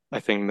think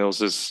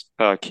Mills is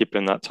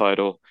keeping that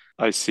title.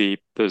 I see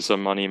there's a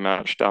money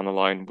match down the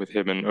line with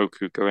him and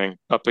Oku going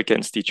up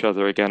against each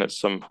other again at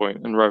some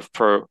point. And Rev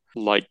Pro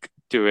like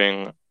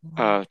doing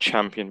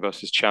champion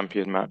versus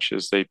champion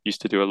matches. They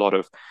used to do a lot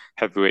of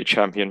heavyweight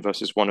champion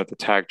versus one of the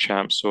tag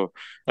champs,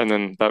 and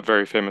then that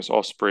very famous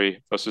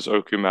Osprey versus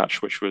Oku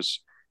match, which was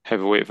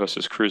heavyweight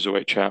versus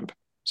cruiserweight champ.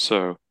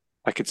 So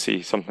I could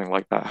see something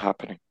like that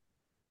happening.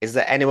 Is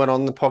there anyone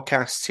on the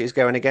podcast who's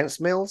going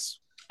against Mills?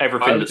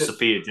 Everything that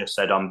Sophia just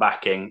said, I'm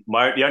backing.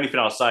 The only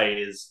thing I'll say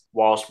is,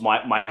 whilst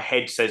my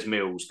head says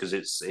Mills because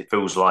it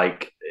feels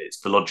like it's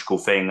the logical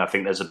thing. I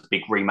think there's a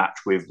big rematch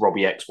with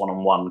Robbie X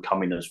 1-on-1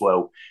 coming as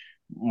well.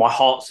 My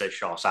heart says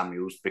Shah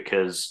Samuels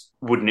because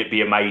wouldn't it be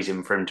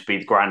amazing for him to be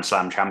the Grand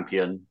Slam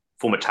champion,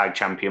 former tag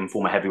champion,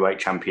 former heavyweight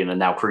champion, and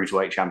now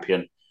cruiserweight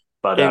champion?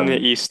 But in the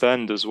East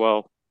End as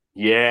well.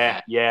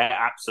 Yeah,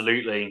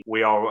 absolutely.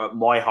 We are at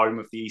my home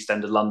of the East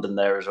End of London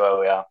there as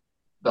well. Yeah,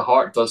 the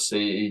heart does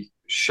say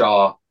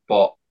Shah,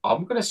 but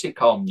I'm going to say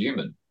Callum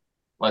Newman.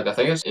 Like, I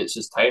think it's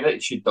his time that he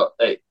should.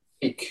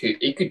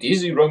 He could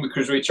easily run with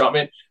cruiserweight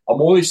champion.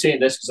 I'm only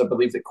saying this because I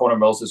believe that Connor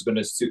Mills is going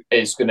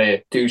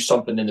to do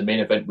something in the main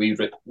event.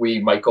 We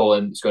Michael,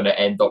 and it's going to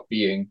end up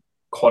being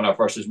Connor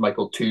versus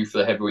Michael 2 for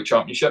the heavyweight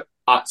championship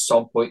at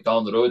some point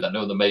down the road. I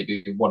know there might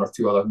be 1 or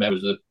 2 other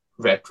members of the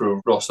Red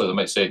Pro roster that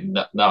might say,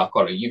 "Nah,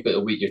 Connor, you've got to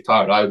wait your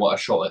turn. I want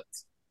a shot at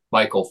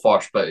Michael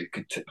first." But it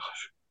could.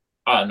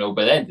 I don't know,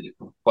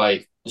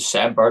 by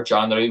December,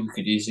 January, we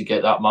could easily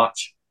get that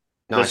match.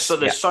 Nice.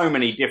 There's so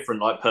many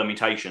different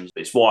permutations.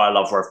 It's why I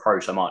love Rev Pro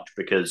so much,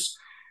 because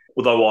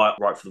although I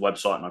write for the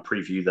website and I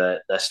preview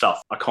their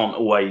stuff, I can't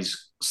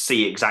always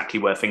see exactly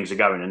where things are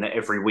going. And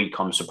every week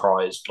I'm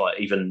surprised. Like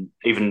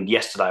even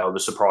yesterday, I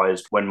was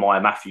surprised when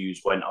Maya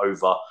Matthews went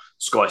over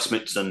Sky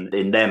Smithson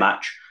in their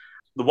match.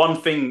 The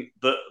one thing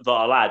that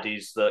I'll add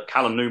is that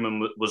Callum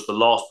Newman was the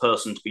last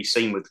person to be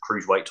seen with the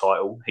cruiserweight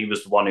title. He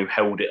was the one who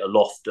held it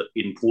aloft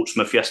in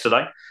Portsmouth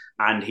yesterday.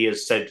 And he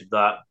has said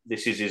that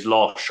this is his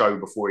last show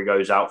before he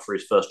goes out for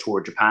his first tour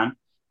of Japan,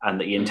 and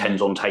that he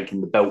intends on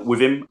taking the belt with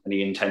him, and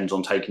he intends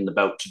on taking the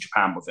belt to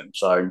Japan with him.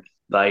 So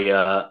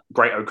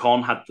Great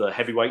O'Khan had the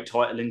heavyweight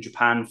title in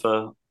Japan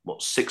for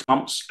 6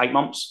 months, 8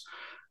 months.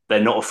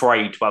 They're not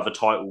afraid to have a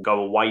title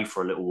go away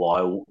for a little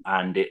while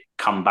and it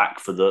come back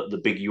for the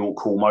big York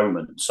Hall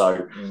moment.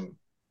 So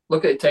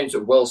look at the times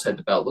that Wells had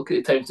the belt. Look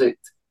at the times that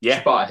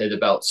Shibata had the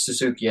belt,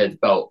 Suzuki had the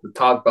belt. The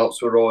tag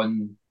belts were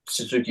on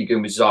Suzuki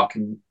going with Zack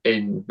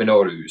in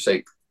Minoru. It's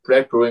like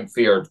Red Pro ain't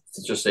feared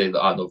to just say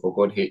that I know we're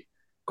going to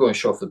go and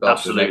show off the belt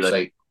for the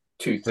next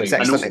 2-3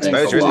 excellent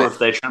exposure,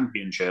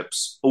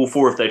 all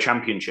 4 of their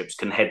championships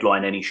can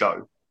headline any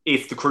show.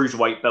 if the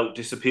cruiserweight belt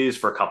disappears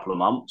for a couple of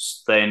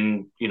months,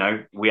 then,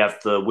 we have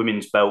the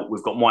women's belt.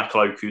 We've got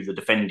Michael Oku, the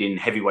defending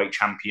heavyweight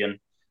champion.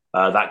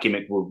 That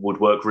gimmick would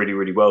work really,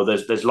 really well.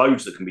 There's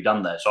loads that can be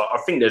done there. So I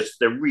think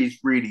there is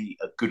really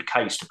a good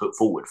case to put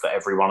forward for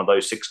every one of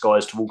those 6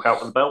 guys to walk out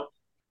with the belt.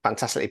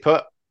 Fantastically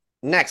put.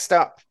 Next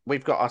up,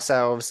 we've got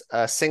ourselves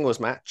a singles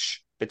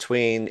match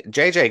between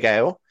JJ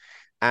Gale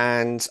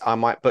and, I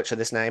might butcher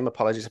this name,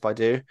 apologies if I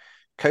do,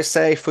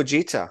 Kosei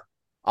Fujita.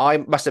 I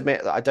must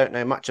admit that I don't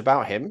know much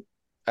about him.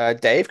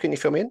 Dave, can you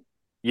fill me in?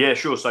 Yeah,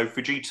 sure. So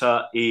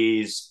Fujita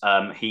is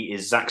he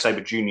is Zack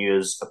Sabre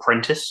Jr.'s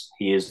apprentice.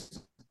 He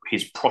is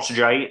his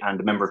protege and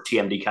a member of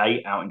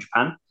TMDK out in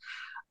Japan.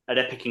 At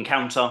Epic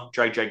Encounter,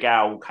 JJ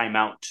Gale came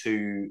out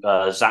to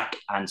Zack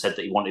and said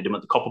that he wanted him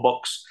at the Copper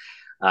Box.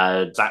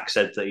 Zack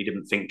said that he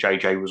didn't think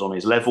JJ was on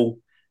his level,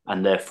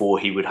 and therefore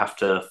he would have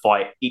to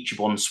fight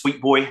Ichiban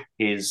Sweetboy,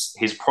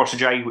 his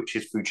protege, which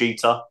is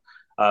Fujita.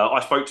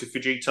 I spoke to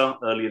Fujita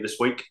earlier this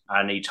week,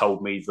 and he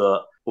told me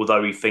that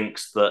although he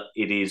thinks that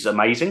it is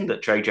amazing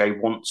that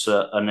JJ wants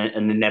an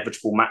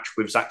inevitable match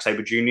with Zack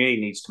Sabre Jr., he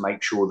needs to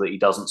make sure that he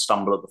doesn't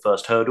stumble at the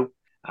first hurdle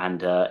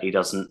and he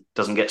doesn't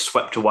get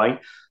swept away.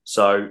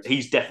 So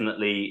he's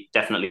definitely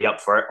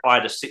up for it. I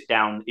had a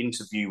sit-down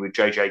interview with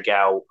JJ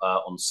Gale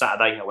on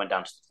Saturday. I went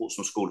down to the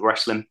Portsmouth School of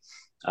Wrestling.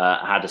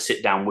 I had a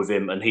sit-down with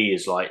him, and he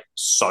is like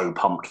so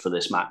pumped for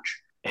this match.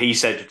 He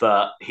said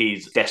that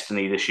his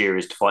destiny this year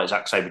is to fight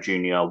Zack Sabre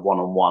Jr.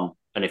 one-on-one,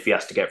 and if he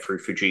has to get through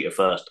Fujita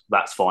first,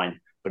 that's fine.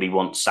 But he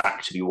wants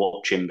Zack to be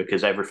watching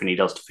because everything he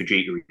does to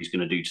Fujita, he's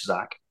going to do to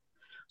Zack.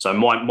 So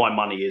my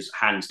money is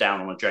hands down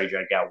on a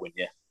JJ Gale win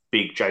here.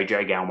 Big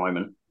JJ Gale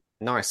moment.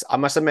 Nice. I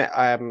must admit,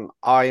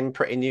 I'm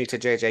pretty new to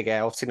JJ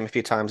Gale. I've seen him a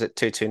few times at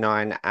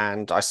 229,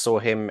 and I saw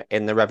him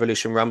in the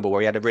Revolution Rumble where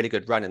he had a really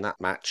good run in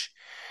that match.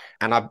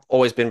 And I've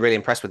always been really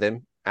impressed with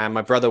him. And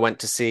my brother went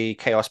to see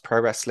Chaos Pro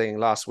Wrestling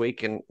last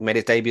week and made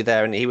his debut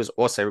there, and he was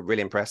also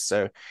really impressed.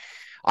 So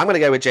I'm going to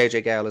go with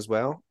JJ Gale as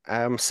well.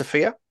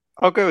 Sophia?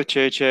 I'll go with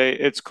JJ.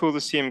 It's cool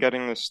to see him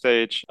getting this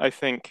stage. I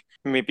think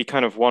maybe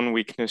kind of one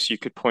weakness you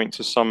could point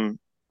to some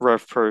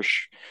Rev Pro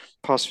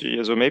past few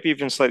years, or maybe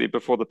even slightly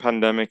before the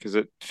pandemic, is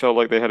it felt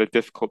like they had a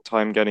difficult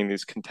time getting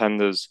these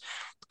contenders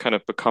kind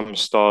of become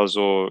stars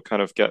or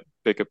kind of get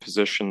bigger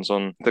positions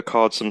on the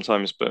card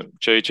sometimes. But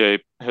JJ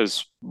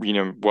has,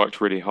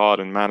 worked really hard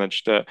and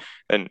managed it.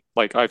 And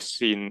like I've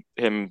seen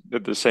him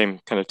at the same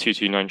kind of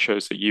 229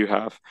 shows that you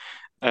have,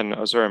 and I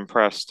was very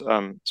impressed,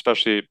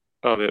 especially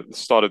early at the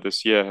start of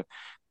this year.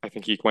 I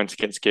think he went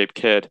against Gabe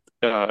Kidd,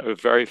 a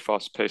very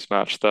fast-paced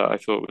match that I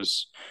thought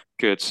was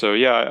good. So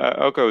yeah,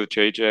 I'll go with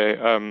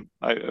JJ. I'm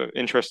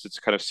interested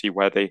to kind of see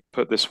where they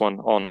put this one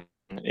on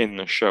in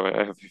the show.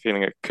 I have a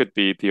feeling it could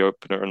be the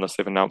opener unless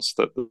they've announced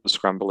that the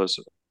Scramble is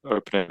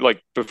opening.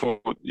 Like before,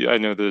 I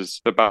know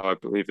there's the bout, I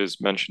believe,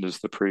 is mentioned as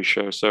the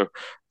pre-show. So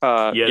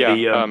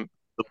the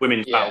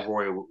women's battle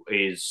royal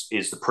is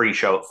the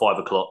pre-show at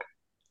 5:00.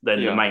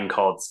 Then the main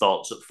card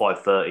starts at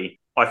 5:30.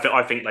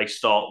 I think they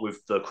start with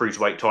the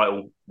cruiserweight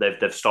title.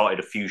 They've started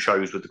a few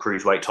shows with the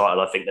cruiserweight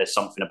title. I think there's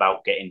something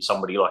about getting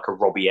somebody like a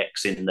Robbie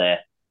X in there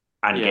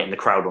and getting the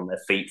crowd on their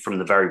feet from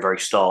the very, very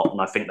start. And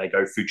I think they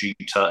go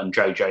Fujita and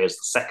JJ as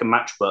the second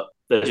match, but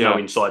there's no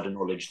insider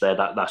knowledge there.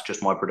 That's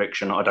just my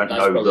prediction. I don't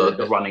know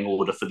the running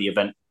order for the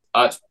event.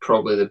 That's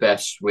probably the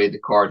best way the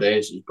card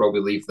is. You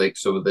probably leave like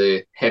some of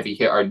the heavy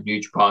hitter New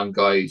Japan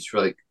guys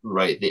for like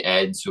right at the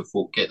end so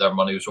folk get their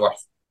money's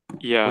worth.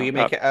 Yeah. Will you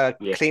make it a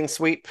clean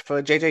sweep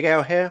for JJ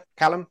Gale here,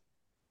 Callum?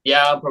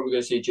 Yeah, I'm probably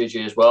going to say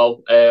JJ as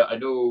well. I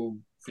know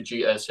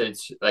Fujita said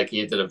like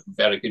he did a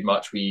very good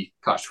match with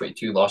Catch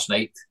 22 last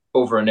night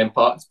over an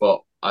Impact,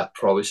 but I'd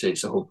probably say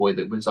it's the whole boy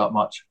that wins that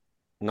match.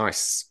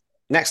 Nice.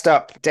 Next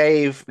up,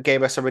 Dave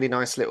gave us a really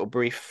nice little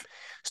brief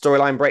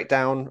storyline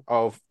breakdown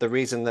of the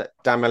reason that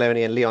Dan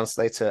Maloney and Leon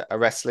Slater are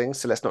wrestling.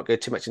 So let's not go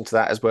too much into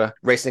that as we're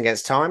racing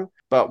against time.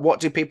 But what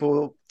do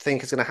people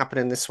think is going to happen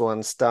in this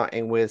one,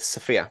 starting with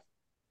Sophia?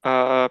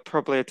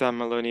 Probably a Dan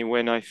Maloney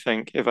win, I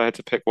think, if I had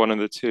to pick one of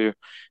the two.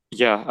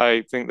 Yeah,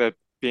 I think they're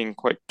being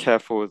quite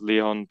careful with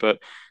Leon, but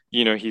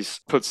he's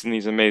puts in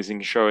these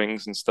amazing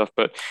showings and stuff,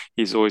 but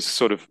he's always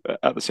sort of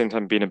at the same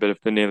time being a bit of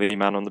the nearly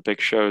man on the big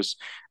shows.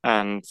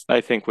 And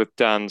I think with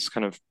Dan's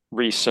kind of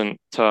recent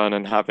turn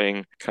and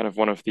having kind of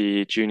one of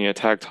the junior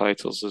tag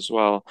titles as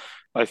well,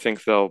 I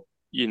think they'll,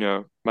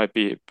 might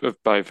be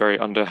by very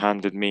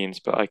underhanded means,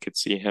 but I could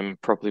see him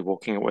probably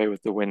walking away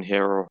with the win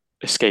here or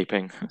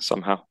escaping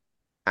somehow.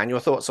 And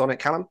your thoughts on it,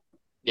 Callum?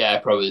 Yeah,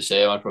 probably the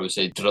same. I'd probably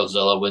say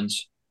Drillzilla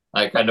wins.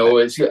 Like I know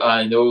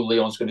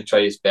Leon's going to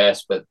try his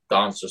best, but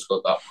Dan's just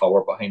got that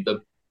power behind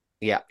him.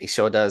 Yeah, he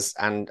sure does,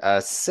 and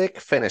a sick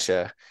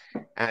finisher.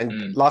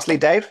 And lastly,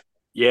 Dave.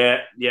 Yeah,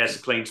 it's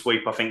a clean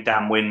sweep. I think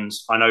Dan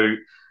wins. I know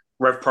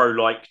Rev Pro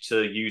like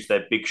to use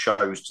their big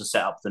shows to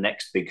set up the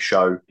next big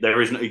show.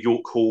 There isn't a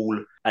York Hall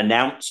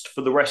announced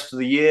for the rest of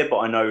the year, but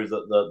I know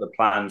that the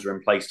plans are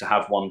in place to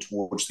have one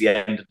towards the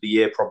end of the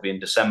year, probably in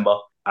December.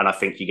 And I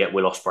think you get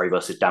Will Ospreay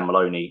versus Dan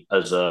Maloney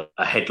as a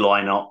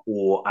headliner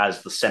or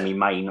as the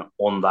semi-main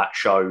on that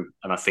show.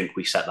 And I think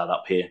we set that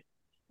up here.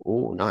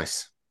 Oh,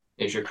 nice.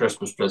 Here's your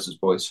Christmas presents,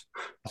 boys.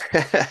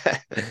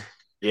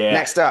 Yeah.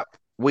 Next up,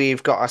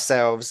 we've got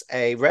ourselves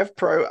a Rev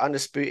Pro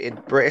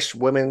Undisputed British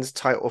Women's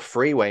Title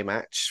three-way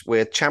match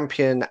with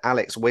champion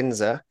Alex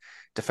Windsor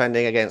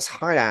defending against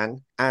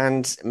Hyan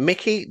and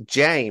Mickey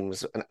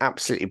James, an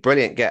absolutely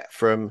brilliant get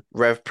from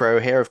Rev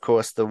Pro here. Of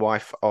course, the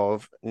wife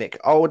of Nick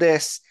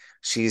Aldis.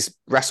 She's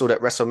wrestled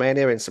at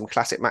WrestleMania in some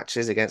classic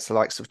matches against the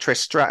likes of Trish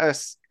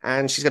Stratus,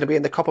 and she's going to be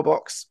in the Copper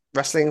Box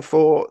wrestling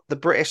for the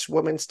British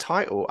Women's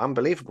Title.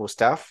 Unbelievable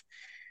stuff.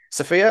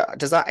 Sophia,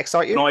 does that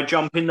excite you? Can I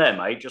jump in there,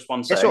 mate? Just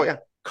one Yeah, sec. sure, yeah.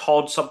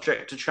 Card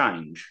subject to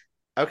change.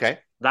 Okay.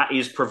 That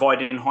is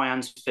providing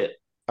Hyan's fit.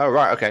 Oh,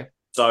 right, okay.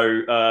 So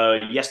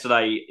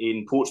yesterday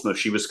in Portsmouth,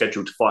 she was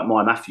scheduled to fight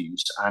Maya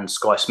Matthews, and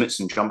Sky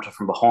Smithson jumped her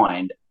from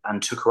behind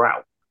and took her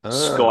out.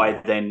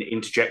 Sky then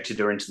interjected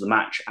her into the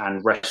match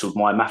and wrestled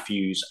Maya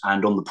Matthews,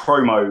 and on the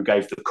promo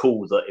gave the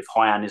call that if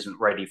Hyan isn't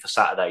ready for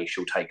Saturday,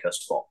 she'll take her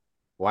spot.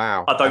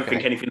 Wow. I don't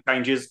think anything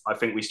changes. I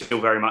think we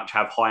still very much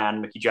have Hyan,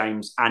 Mickey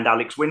James, and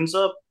Alex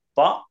Windsor,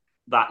 but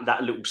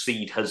that little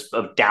seed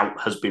of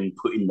doubt has been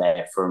put in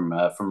there from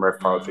Rev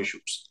Pro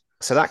officials.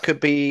 So that could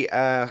be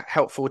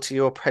helpful to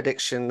your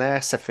prediction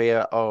there,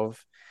 Sophia,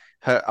 of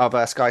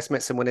Sky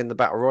Smithson winning the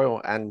Battle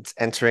Royal and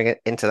entering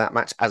it into that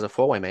match as a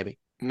four-way, maybe.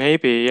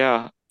 Maybe,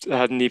 yeah. I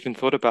hadn't even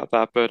thought about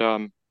that, but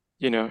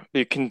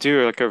you can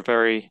do like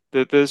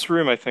there's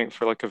room, I think,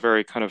 for like a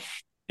very kind of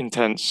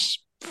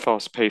intense,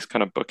 fast-paced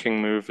kind of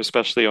booking move,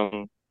 especially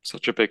on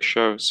such a big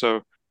show.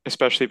 So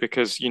especially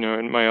because,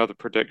 in my other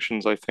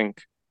predictions, I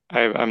think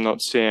I'm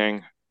not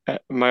seeing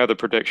my other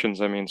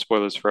predictions, I mean,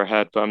 spoilers for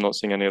ahead, but I'm not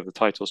seeing any of the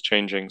titles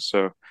changing.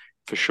 So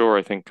for sure,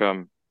 I think,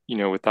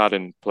 with that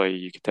in play,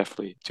 you could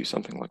definitely do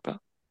something like that.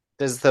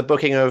 Does the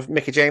booking of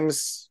Mickey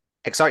James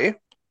excite you?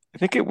 I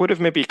think it would have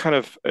maybe kind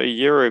of a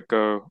year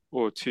ago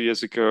or 2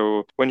 years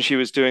ago when she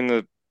was doing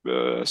the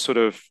sort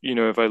of,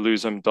 if I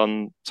lose, I'm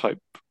done type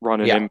run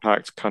in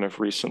Impact kind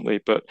of recently.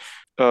 But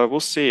we'll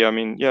see. I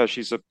mean, yeah,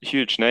 she's a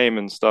huge name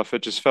and stuff.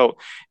 It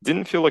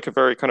didn't feel like a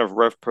very kind of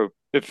Rev Pro.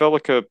 It felt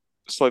like a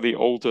slightly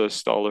older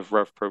style of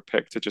Rev Pro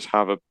pick to just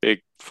have a big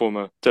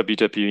former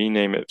WWE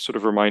name. It sort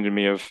of reminded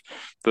me of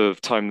the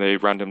time they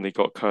randomly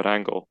got Kurt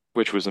Angle,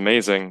 which was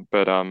amazing,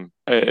 but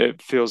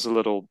it feels a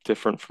little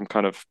different from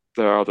kind of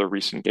their other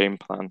recent game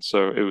plan.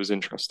 So it was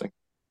interesting.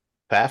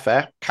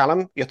 Fair.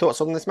 Callum, your thoughts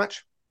on this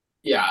match?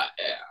 Yeah,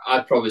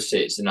 I'd probably say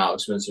it's an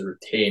Alex Windsor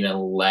retain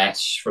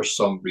unless for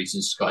some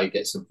reason Sky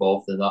gets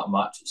involved in that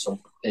match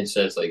and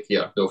says like,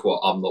 "Here, know what?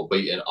 I'm not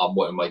waiting. I'm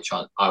wanting my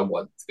chance. I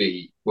want to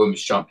be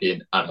women's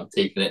champion, and I'm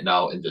taking it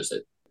now." And just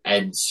it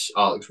ends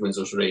Alex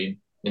Windsor's reign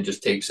and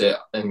just takes it,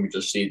 and we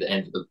just see the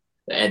end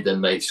of the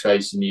night.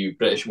 Sky's the new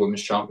British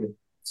women's champion.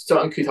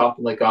 Something could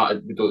happen like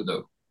that. We don't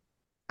know.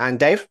 And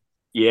Dave?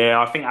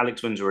 Yeah, I think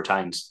Alex Windsor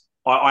retains.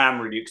 I am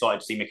really excited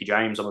to see Mickey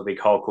James. I'm a big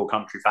hardcore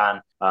country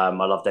fan. I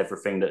loved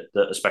everything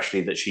that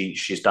especially that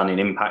she's done in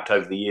Impact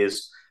over the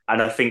years,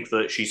 and I think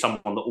that she's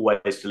someone that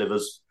always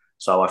delivers.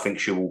 So I think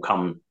she will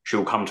come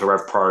to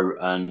Rev Pro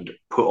and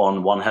put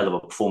on one hell of a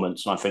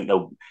performance. And I think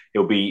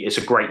it's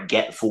a great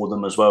get for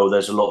them as well.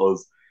 There's a lot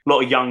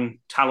of young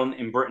talent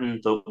in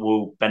Britain that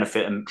will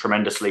benefit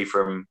tremendously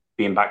from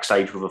being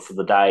backstage with her for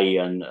the day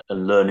and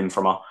learning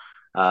from her.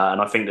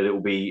 And I think that it will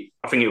be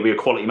a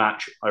quality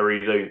match. I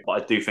really do.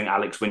 But I do think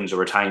Alex Windsor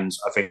retains.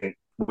 I think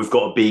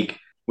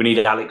we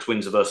need Alex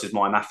Windsor versus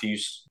Maya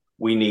Matthews.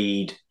 We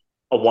need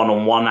a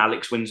one-on-one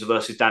Alex Windsor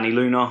versus Danny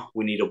Luna.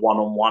 We need a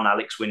one-on-one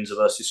Alex Windsor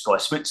versus Sky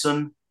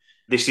Smithson.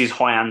 This is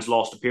Hyan's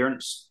last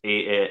appearance.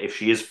 If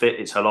she is fit,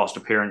 it's her last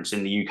appearance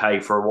in the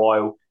UK for a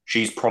while.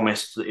 She's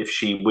promised that if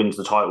she wins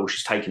the title,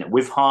 she's taking it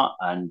with her.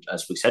 And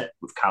as we said,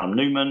 with Callum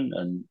Newman,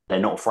 and they're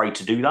not afraid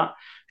to do that.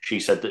 She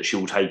said that she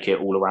will take it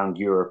all around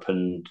Europe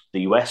and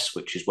the US,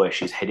 which is where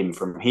she's heading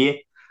from here.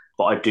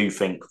 But I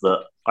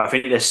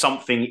think there's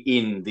something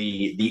in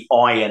the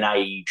iron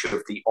age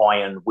of the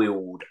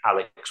iron-willed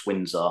Alex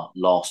Windsor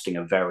lasting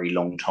a very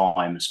long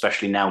time,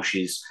 especially now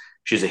she's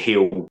a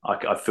heel.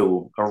 I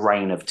feel a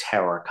reign of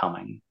terror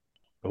coming.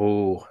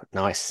 Oh,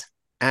 nice.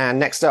 And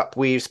next up,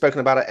 we've spoken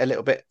about it a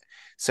little bit,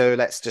 so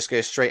let's just go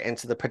straight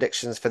into the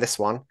predictions for this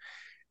one.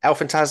 El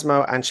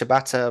Fantasmo and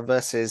Shibata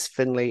versus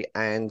Finlay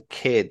and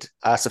Kidd.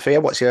 Sophia,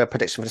 what's your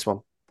prediction for this one?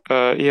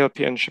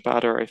 ELP and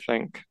Shibata, I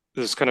think.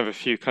 There's kind of a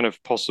few kind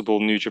of possible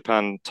New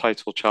Japan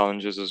title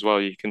challenges as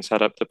well you can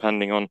set up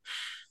depending on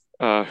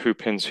who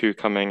pins who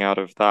coming out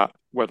of that,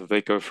 whether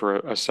they go for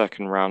a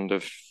second round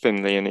of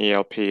Finlay and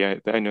ELP.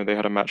 I know they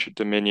had a match at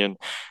Dominion,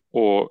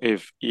 or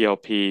if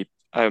ELP,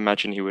 I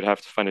imagine he would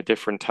have to find a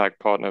different tag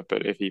partner,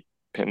 but if he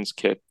pins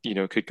Kidd,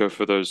 could go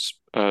for those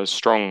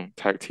strong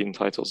tag team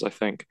titles, I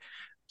think.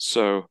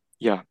 So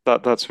yeah,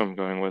 that's who I'm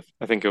going with.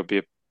 I think it'll be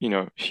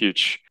a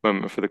huge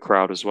moment for the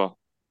crowd as well.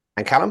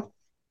 And Callum?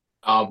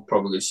 I'll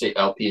probably say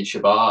LP and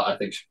Shibata. I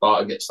think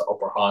Shibata gets the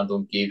upper hand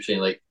on Gabe, saying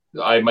like,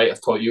 I might have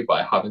taught you, but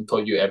I haven't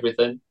taught you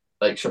everything.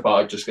 Like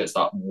Shibata just gets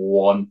that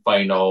one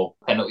final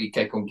penalty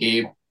kick on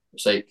Gabe.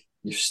 It's like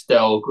you're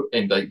still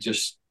and like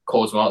just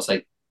calls him out. It's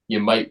like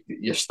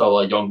you're still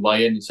a young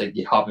lion. It's like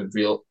you haven't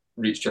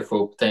reached your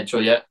full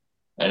potential yet.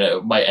 And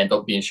it might end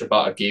up being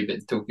Shibata Gabe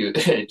at Tokyo.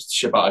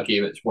 Shibata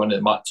Gabe, it's one of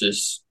the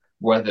matches,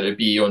 whether it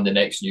be on the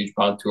next New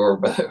Japan tour,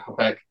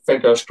 but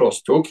fingers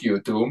crossed Tokyo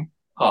Dome.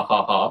 Ha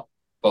ha ha.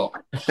 But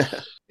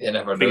you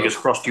never know. Fingers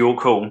crossed you're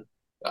cool.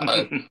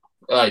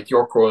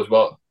 York Roll as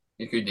well.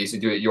 You could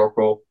easily do it York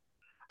Roll.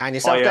 And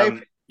yourself,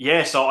 Dave?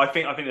 Yeah, so I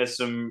think there's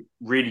some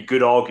really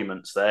good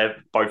arguments there,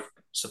 both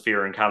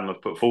Sophia and Callum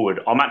have put forward.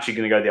 I'm actually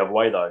going to go the other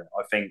way, though.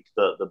 I think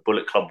that the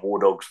Bullet Club War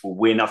Dogs will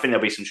win. I think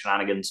there'll be some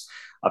shenanigans.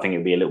 I think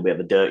it'll be a little bit of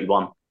a dirty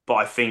one. But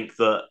I think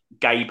that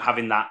Gabe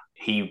having that,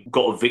 he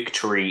got a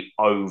victory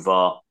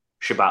over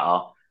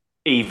Shibata,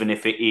 even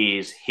if it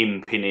is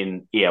him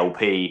pinning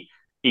ELP,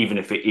 even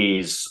if it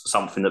is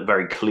something that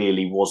very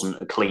clearly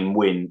wasn't a clean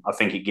win, I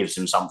think it gives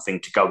him something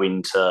to go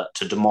into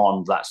to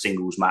demand that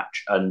singles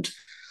match. And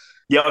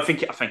yeah, I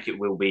think it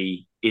will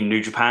be in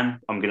New Japan.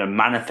 I'm going to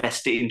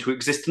manifest it into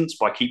existence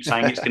by keep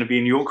saying it's going to be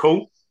in York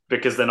Hall,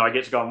 because then I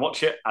get to go and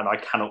watch it, and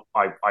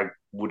I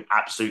would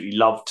absolutely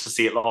love to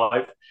see it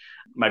live.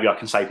 Maybe I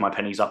can save my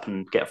pennies up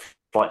and get a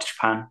flight to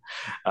Japan.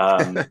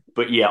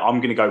 But yeah,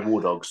 I'm going to go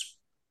War Dogs.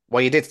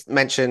 Well, you did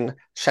mention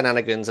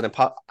shenanigans, and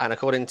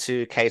according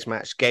to Cage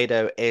Match,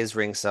 Gato is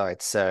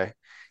ringside, so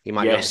you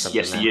might know something.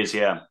 Yes, he is.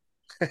 Yeah.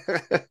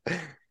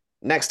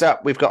 Next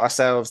up, we've got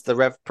ourselves the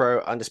Rev Pro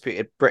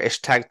Undisputed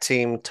British Tag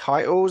Team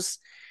titles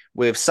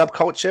with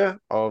Subculture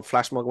of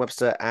Flash Morgan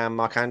Webster and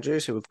Mark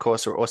Andrews, who of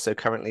course are also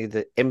currently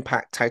the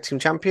Impact Tag Team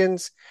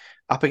champions,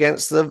 up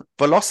against the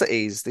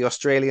Velocities, the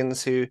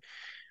Australians who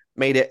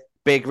made it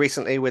big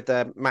recently with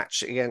their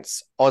match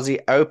against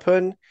Aussie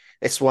Open.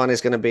 This one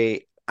is going to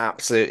be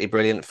absolutely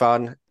brilliant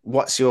fun.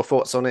 What's your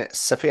thoughts on it,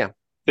 Sophia?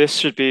 This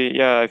should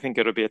be, I think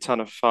it'll be a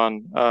ton of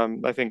fun.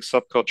 I think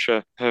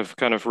Subculture have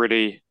kind of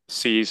really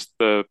seized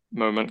the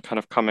moment kind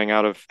of coming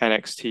out of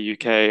NXT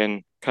UK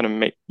and kind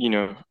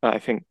of I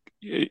think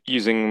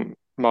using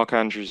Mark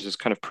Andrews'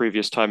 kind of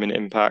previous time in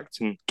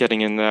Impact and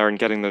getting in there and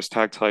getting those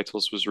tag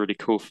titles was really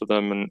cool for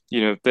them. And,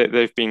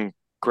 they've been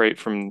great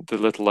from the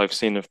little I've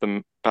seen of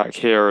them back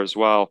here as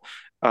well.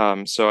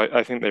 So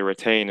I think they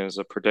retain as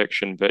a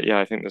prediction. But yeah,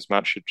 I think this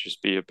match should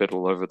just be a bit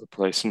all over the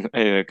place in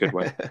a good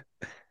way.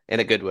 In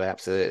a good way,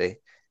 absolutely.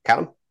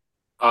 Callum?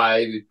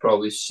 I would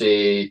probably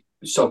say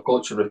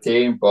Subculture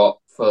retain, but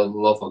for the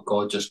love of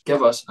God, just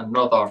give us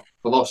another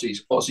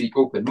Velocities Aussie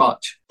Open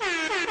match.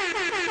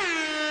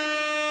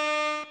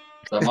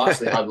 The match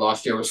they had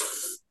last year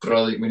was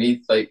brilliant. We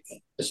need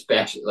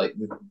especially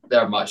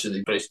their match in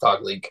the British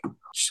Tag League.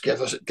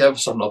 Just give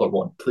us another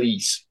one,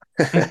 please.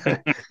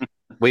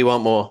 We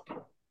want more.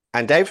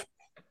 And Dave?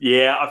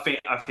 Yeah, I think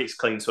it's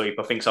clean sweep.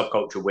 I think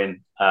Subculture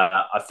win.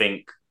 I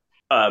think,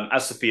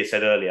 as Sophia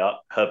said earlier,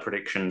 her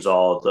predictions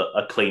are that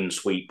a clean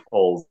sweep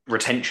of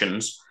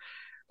retentions.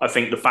 I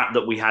think the fact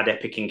that we had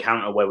Epic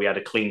Encounter where we had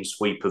a clean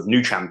sweep of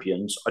new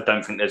champions, I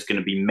don't think there's going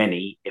to be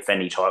many, if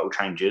any, title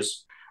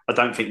changes. I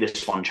don't think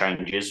this one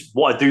changes.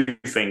 What I do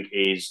think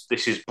is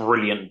this is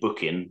brilliant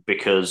booking,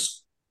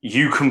 because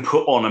you can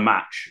put on a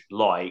match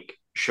like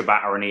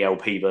Shibata and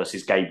ELP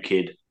versus Gabe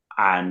Kidd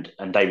and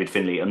David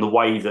Finlay, and the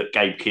way that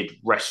Gabe Kidd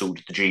wrestled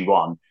the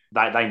G1,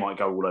 they might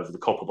go all over the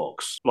copper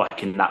box,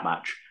 like in that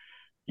match.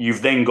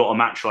 You've then got a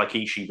match like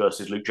Ishii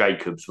versus Luke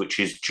Jacobs, which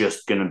is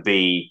just going to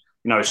be,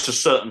 it's a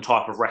certain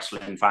type of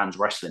wrestling fans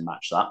wrestling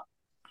match that.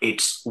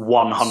 It's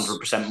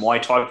 100% my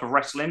type of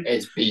wrestling.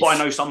 But I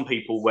know some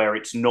people where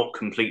it's not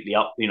completely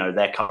up,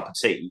 their cup of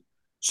tea.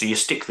 So you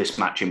stick this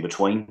match in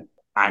between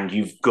and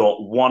you've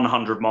got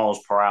 100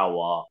 miles per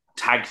hour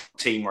tag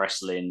team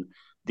wrestling,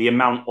 the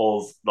amount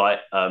of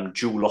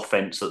dual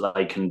offense that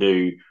they can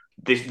do.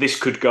 This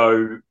could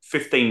go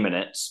 15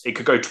 minutes. It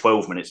could go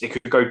 12 minutes. It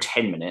could go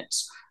 10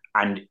 minutes.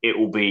 And it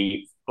will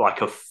be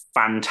like a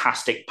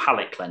fantastic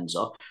palate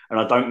cleanser. And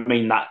I don't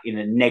mean that in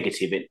a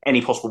negative in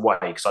any possible way,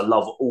 because I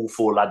love all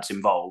four lads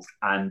involved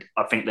and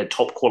I think they're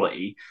top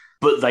quality,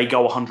 but they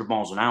go 100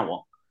 miles an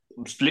hour.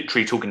 I was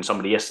literally talking to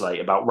somebody yesterday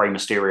about Rey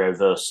Mysterio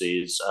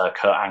versus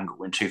Kurt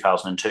Angle in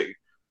 2002.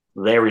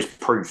 There is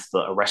proof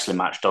that a wrestling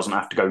match doesn't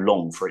have to go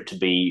long for it to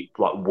be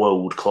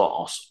world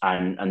class.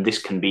 And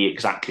this can be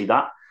exactly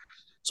that.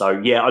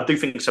 So yeah, I do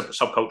think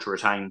Subculture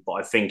retain, but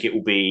I think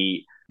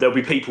there'll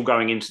be people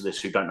going into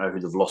this who don't know who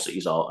the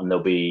Velocities are, and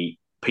there'll be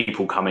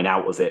people coming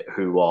out of it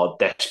who are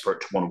desperate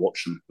to want to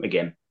watch them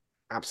again.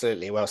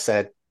 Absolutely. Well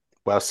said.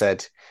 Well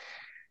said.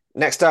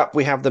 Next up,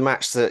 we have the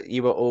match that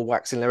you were all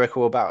waxing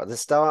lyrical about at the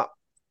start.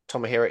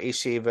 Tomohiro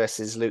Ishii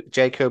versus Luke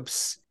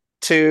Jacobs.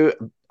 Two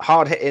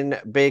hard-hitting,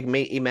 big,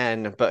 meaty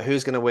men, but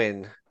who's going to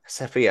win?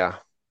 Sophia?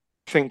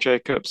 I think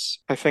Jacobs.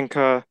 I think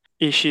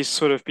Ishii's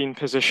sort of been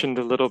positioned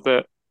a little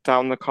bit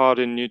down the card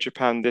in New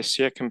Japan this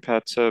year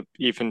compared to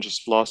even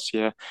just last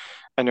year.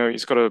 I know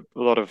he's got a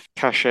lot of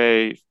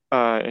cachet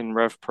in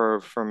Rev Pro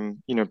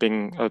from,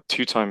 being a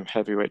two-time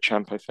heavyweight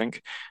champ, I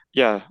think.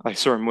 Yeah, I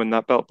saw him win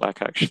that belt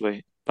back,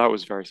 actually. That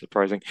was very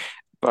surprising.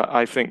 But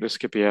I think this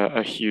could be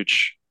a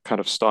huge kind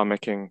of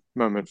star-making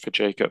moment for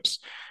Jacobs.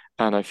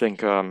 And I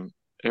think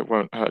it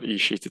won't hurt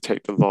Ishii to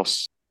take the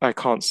loss. I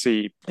can't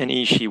see an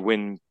Ishii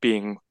win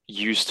being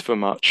used for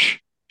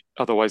much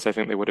Otherwise, I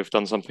think they would have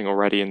done something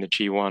already in the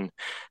G1.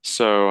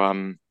 So,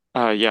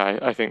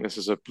 I think this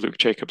is a Luke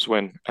Jacobs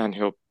win, and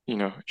he'll,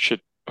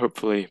 should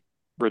hopefully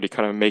really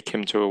kind of make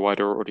him to a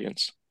wider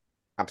audience.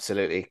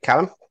 Absolutely.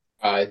 Callum?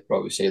 I'd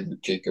probably say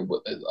Luke Jacob,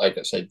 like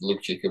I said,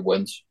 Luke Jacob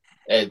wins.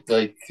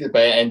 Like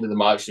by the end of the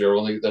match,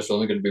 there's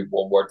only going to be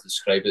one word to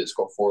describe it. It's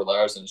got 4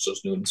 letters, and it's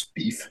just known as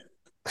beef.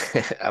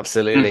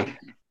 Absolutely.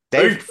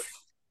 Dave?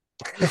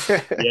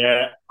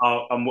 Yeah,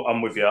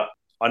 I'm with you.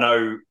 I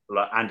know,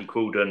 like Andy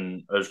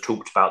Quilden has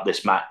talked about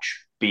this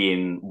match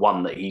being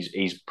one that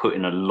he's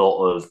putting a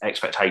lot of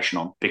expectation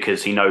on,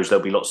 because he knows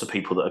there'll be lots of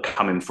people that are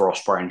coming for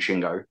Ospreay and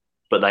Shingo,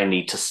 but they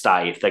need to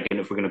stay. If we're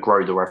going to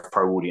grow the Rev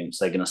Pro audience,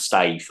 they're going to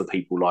stay for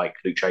people like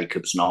Luke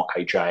Jacobs and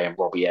RKJ and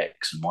Robbie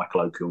X and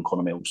Michael Oku and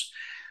Connor Mills.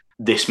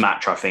 This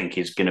match, I think,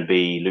 is going to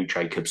be Luke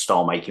Jacobs'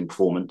 star-making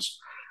performance.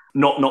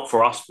 Not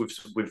for us,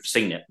 we've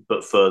seen it,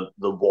 but for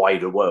the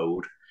wider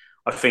world.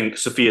 I think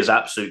Sophia's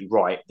absolutely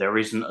right. There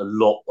isn't a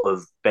lot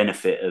of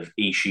benefit of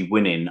Ishii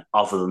winning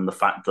other than the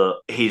fact that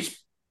his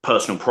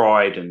personal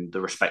pride and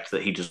the respect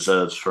that he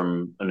deserves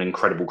from an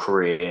incredible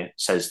career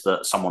says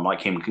that someone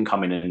like him can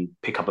come in and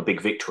pick up a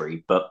big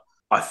victory. But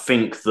I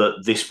think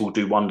that this will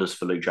do wonders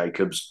for Luke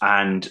Jacobs.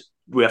 And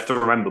we have to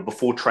remember,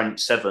 before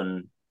Trent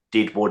Seven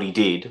did what he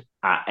did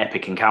at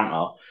Epic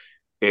Encounter,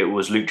 it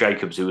was Luke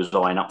Jacobs who was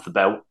eyeing up the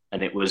belt.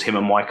 And it was him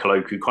and Michael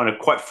Oku kind of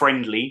quite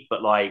friendly,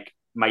 but like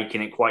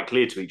making it quite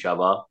clear to each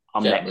other,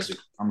 I'm next.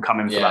 I'm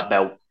coming for that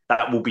belt.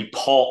 That will be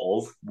part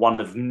of one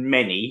of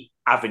many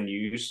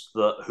avenues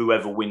that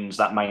whoever wins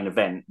that main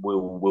event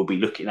will be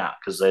looking at,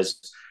 because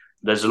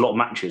there's a lot of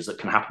matches that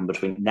can happen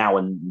between now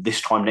and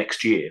this time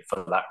next year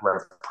for that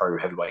Rev Pro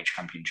Heavyweight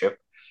Championship.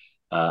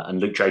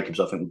 And Luke Jacobs,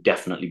 I think, will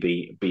definitely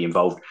be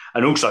involved.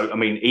 And also, I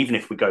mean, even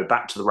if we go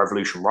back to the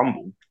Revolution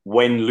Rumble,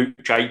 when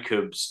Luke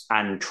Jacobs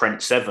and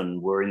Trent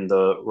Seven were in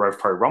the Rev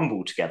Pro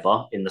Rumble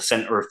together in the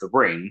center of the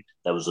ring,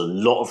 there was a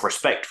lot of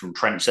respect from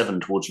Trent Seven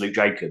towards Luke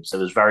Jacobs. There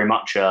was very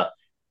much a,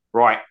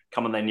 right,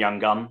 come on then, young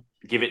gun,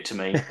 give it to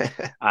me.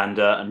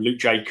 and Luke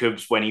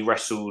Jacobs, when he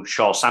wrestled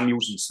Charles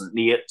Samuels in St.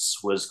 Neots,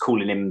 was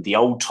calling him the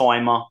old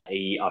timer.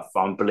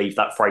 I believe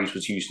that phrase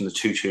was used in the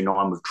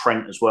 229 with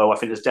Trent as well. I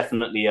think there's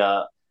definitely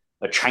a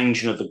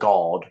changing of the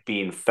guard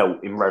being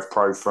felt in Rev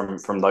Pro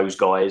from those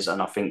guys.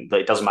 And I think that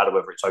it doesn't matter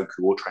whether it's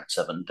Oku or Trent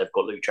Seven, they've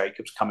got Luke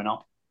Jacobs coming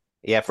up.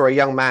 Yeah, for a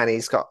young man,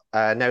 he's got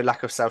no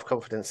lack of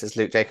self-confidence as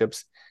Luke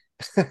Jacobs.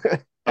 I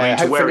mean,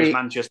 to wear his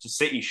Manchester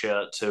City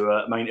shirt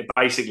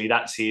basically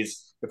that's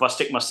his, if I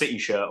stick my City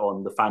shirt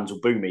on, the fans will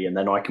boo me and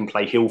then I can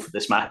play heel for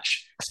this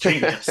match. It's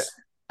genius.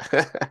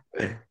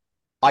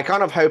 I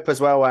kind of hope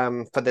as well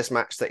for this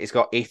match that he's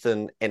got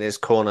Ethan in his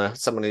corner,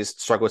 someone who's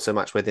struggled so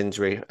much with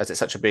injury, as it's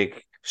such a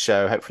big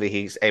show. Hopefully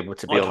he's able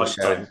to be on the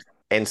show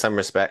in some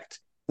respect.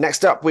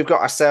 Next up, we've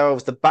got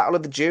ourselves the Battle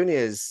of the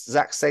Juniors,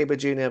 Zack Sabre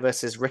Jr.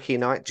 versus Ricky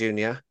Knight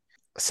Jr.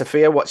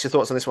 Sophia, what's your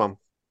thoughts on this one?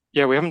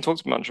 Yeah, we haven't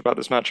talked much about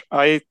this match.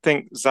 I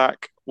think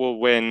Zack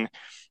will win.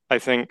 I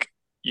think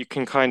you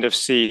can kind of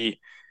see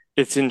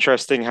it's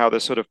interesting how they're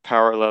sort of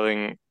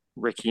paralleling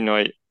Ricky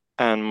Knight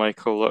and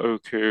Michael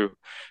Oku.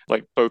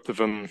 Like both of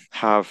them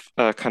have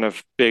kind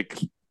of big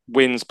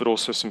wins, but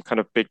also some kind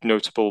of big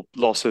notable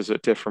losses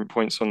at different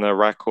points on their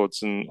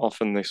records. And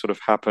often they sort of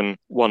happen,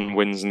 one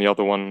wins and the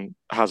other one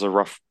has a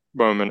rough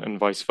moment and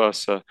vice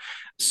versa.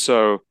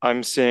 So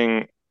I'm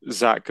seeing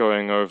Zack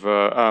going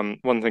over.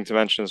 One thing to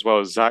mention as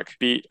well is Zack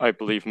beat, I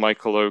believe,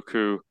 Michael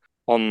Oku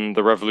on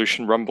the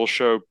Revolution Rumble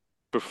show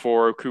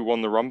before Oku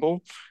won the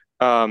Rumble.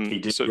 He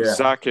did, so yeah.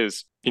 Zack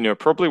is,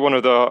 probably one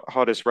of the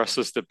hardest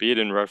wrestlers to beat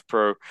in Rev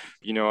Pro.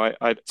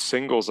 I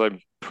singles, I'm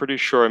pretty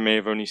sure I may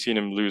have only seen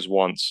him lose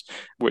once,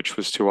 which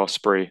was to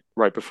Ospreay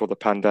right before the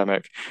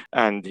pandemic.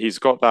 And he's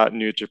got that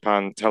New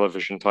Japan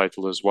television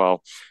title as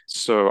well.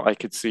 So I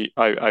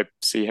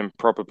see him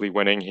probably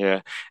winning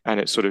here, and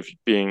it's sort of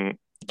being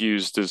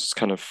used as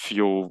kind of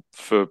fuel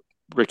for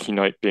Ricky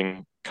Knight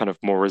being kind of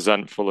more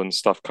resentful and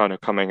stuff, kind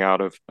of coming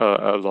out of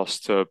a loss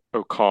to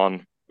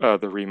Okan, the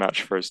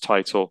rematch for his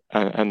title,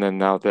 and then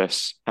now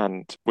this,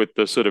 and with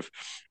the sort of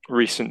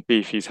recent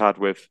beef he's had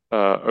with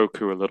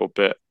Oku a little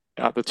bit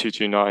at the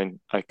 229,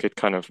 I could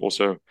kind of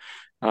also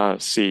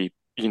see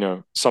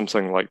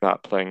something like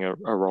that playing a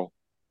role.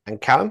 And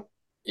Callum?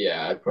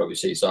 Yeah, I'd probably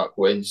say Zack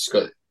wins.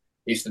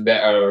 He's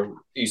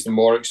the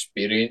more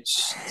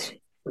experienced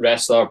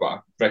wrestler,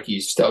 but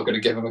Ricky's still going to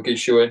give him a good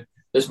showing.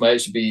 This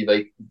might be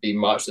like the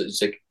match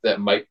that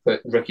might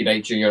put Ricky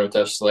Knight Jr. onto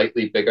a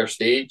slightly bigger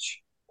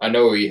stage. I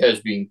know he's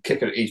been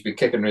kicking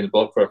around the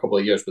block for a couple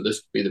of years, but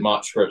this could be the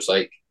match where it's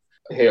like,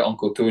 hey,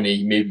 Uncle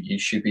Tony, maybe you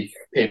should be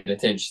paying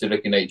attention to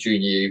Ricky Knight Jr.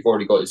 You've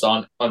already got his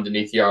aunt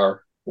underneath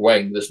your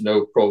wing. There's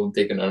no problem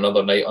taking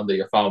another night under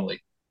your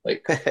family.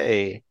 Like,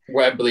 hey.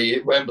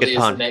 Wembley is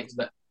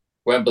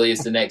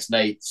the next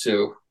night.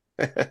 So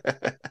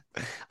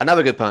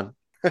another good pun.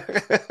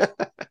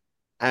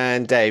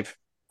 And Dave.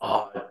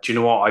 Do you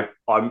know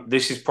what?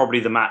 This is probably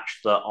the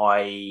match that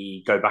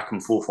I go back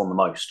and forth on the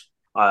most.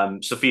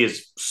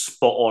 Sophia's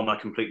spot on. I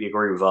completely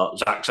agree with her.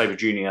 Zack Sabre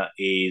Jr.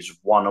 is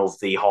one of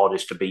the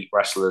hardest to beat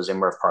wrestlers in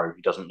Rev Pro.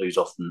 He doesn't lose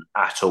often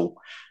at all.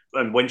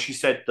 And when she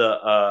said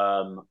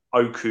that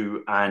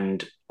Oku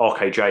and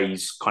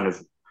RKJ's kind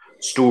of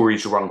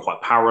stories run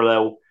quite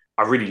parallel,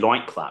 I really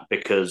like that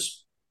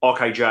because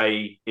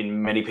RKJ,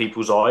 in many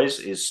people's eyes,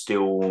 is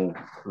still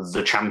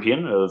the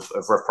champion of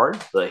Rev Pro.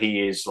 That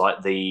he is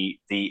like the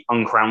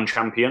uncrowned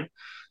champion.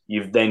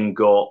 You've then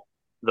got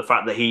the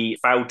fact that he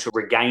failed to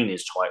regain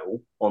his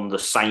title on the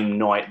same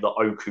night that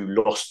Oku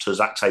lost to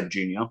Zack Sabre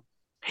Jr.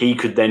 He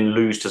could then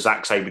lose to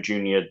Zack Sabre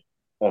Jr.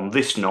 on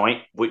this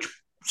night, which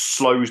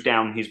slows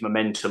down his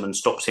momentum and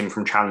stops him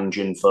from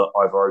challenging for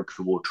either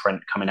Oku or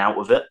Trent coming out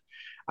of it.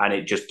 And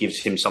it just gives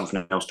him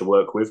something else to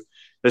work with.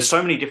 There's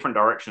so many different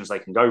directions they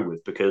can go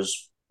with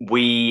because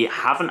we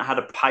haven't had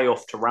a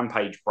payoff to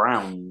Rampage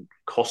Brown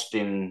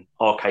costing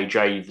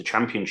RKJ the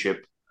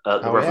championship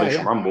at the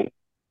Revolution Rumble.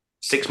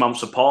 6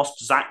 months have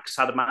passed. Zach's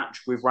had a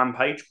match with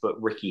Rampage,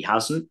 but Ricky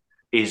hasn't.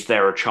 Is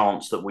there a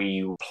chance that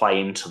we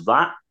play into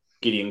that?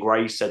 Gideon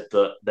Gray said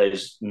that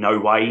there's no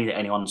way that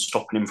anyone's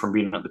stopping him from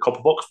being at the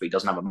Copper Box, but he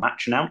doesn't have a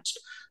match announced.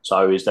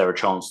 So is there a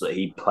chance that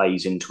he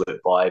plays into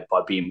it by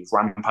being with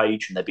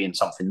Rampage and there being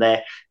something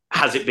there?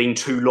 Has it been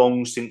too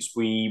long since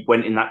we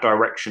went in that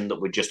direction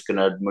that we're just going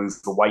to move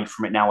away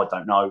from it now? I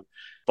don't know.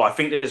 But I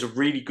think there's a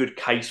really good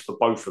case for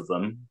both of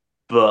them.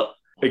 But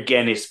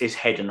again, it's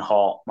head and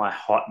heart.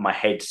 My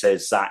head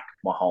says Zach.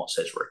 My heart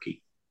says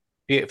Ricky.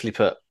 Beautifully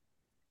put.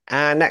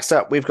 And next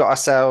up, we've got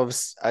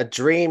ourselves a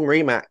dream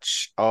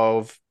rematch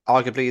of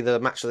arguably the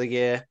match of the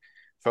year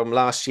from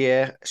last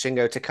year,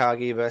 Shingo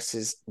Takagi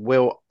versus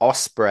Will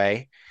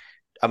Ospreay.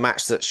 A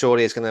match that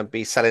surely is going to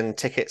be selling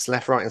tickets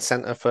left, right, and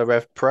centre for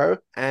Rev Pro.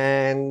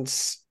 And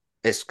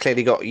it's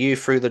clearly got you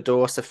through the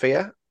door,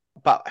 Sophia.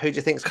 But who do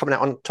you think is coming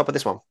out on top of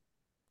this one?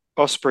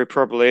 Ospreay,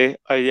 probably.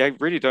 I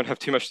really don't have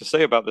too much to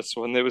say about this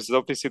one. It was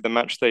obviously the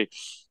match they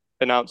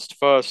announced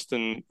first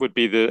and would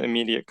be the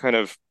immediate kind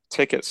of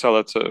ticket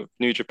seller to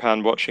New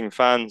Japan watching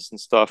fans and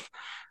stuff.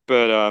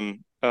 But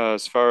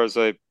as far as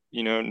I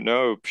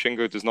no,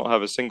 Shingo does not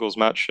have a singles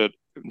match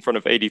in front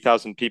of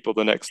 80,000 people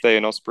the next day,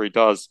 and Ospreay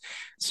does.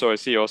 So I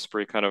see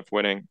Ospreay kind of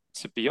winning.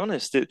 To be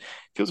honest, it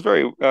feels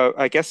very.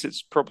 I guess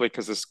it's probably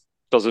because this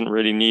doesn't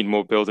really need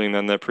more building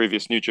than their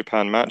previous New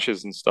Japan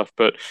matches and stuff.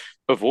 But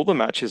of all the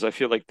matches, I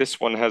feel like this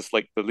one has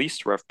like the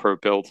least Rev Pro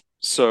build.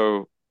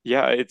 So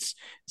yeah, it's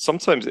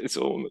sometimes it's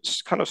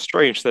almost kind of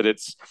strange that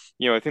it's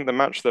I think the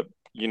match that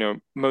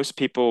most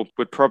people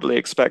would probably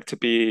expect to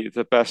be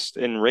the best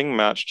in-ring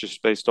match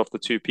just based off the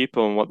two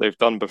people and what they've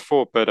done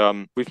before. But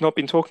we've not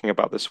been talking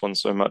about this one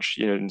so much,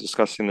 in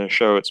discussing the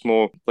show. It's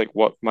more like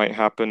what might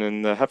happen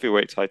in the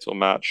heavyweight title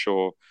match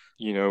or,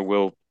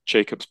 will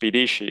Jacobs beat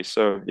Ishii?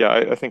 So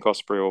yeah, I think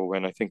Ospreay will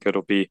win. I think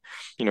it'll be,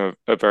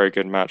 a very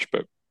good match,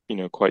 but,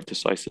 quite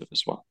decisive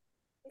as well.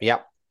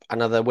 Yep.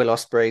 Another Will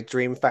Ospreay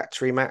Dream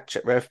Factory match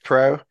at Rev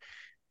Pro.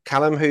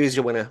 Callum, who's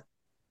your winner?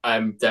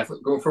 I'm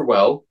definitely going for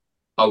Will.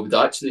 I would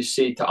actually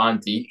say to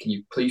Andy, can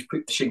you please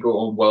put Shingo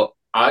on Will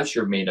as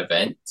your main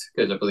event?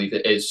 Because I believe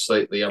it is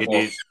slightly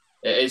It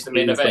is the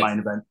main event. The main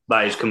event.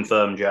 That is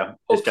confirmed, yeah.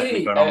 It's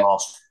definitely going on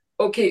last.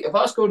 Okay, if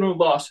that's going on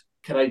last,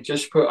 can I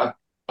just put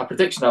a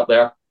prediction up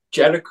there?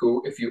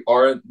 Jericho, if you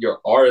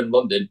are in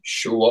London,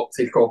 show up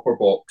to the Copper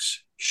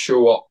Box.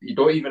 Show up. You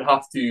don't even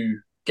have to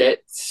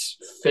get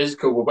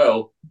physical with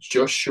Will.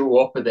 Just show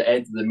up at the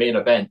end of the main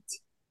event.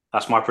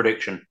 That's my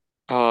prediction.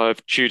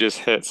 If Judas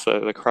hits,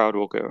 the crowd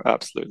will go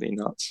absolutely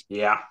nuts.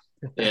 Yeah.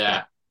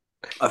 Yeah.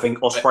 I think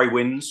Ospreay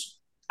wins,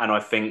 and I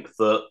think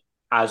that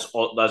as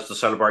the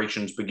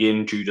celebrations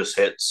begin, Judas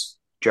hits,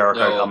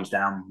 Jericho comes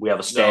down, we have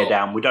a stare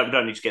down. We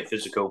don't need to get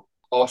physical.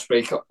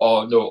 Ospreay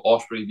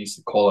needs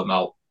to call him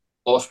out.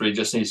 Ospreay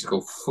just needs to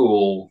go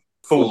full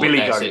Billy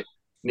Goat.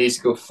 Needs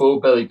to go full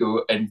Billy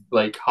Goat, and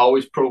like how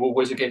his promo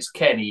was against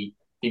Kenny,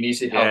 he needs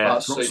to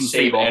have that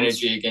same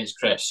energy against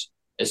Chris.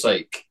 It's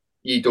like,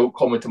 you don't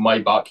come into my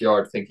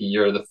backyard thinking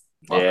you're the...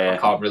 I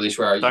can't really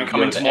swear. Don't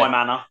come into my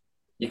manor.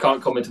 You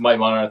can't come into my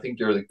manor. I think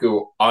you're the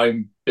GOAT.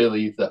 I'm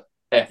Billy the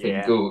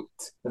effing GOAT.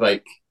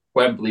 Like,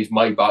 Wembley's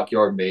my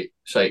backyard, mate.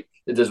 It's like,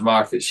 it doesn't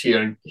matter if it's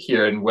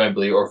here in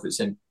Wembley or if it's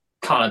in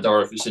Canada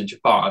or if it's in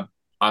Japan.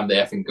 I'm the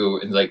effing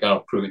GOAT, and like,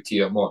 I'll prove it to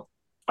you more.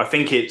 I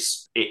think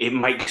it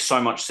makes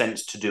so much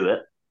sense to do it.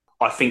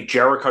 I think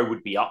Jericho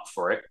would be up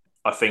for it.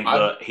 I think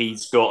that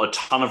he's got a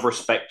ton of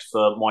respect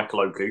for Michael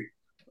Oku.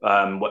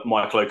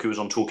 Michael Oku was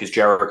on Talk is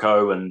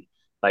Jericho, and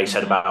they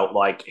said about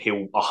like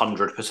he'll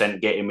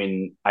 100% get him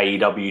in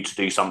AEW to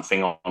do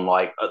something on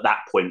like at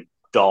that point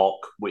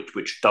Dark,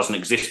 which doesn't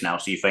exist now.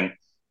 So you think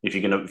if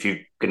you're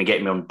gonna get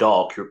him on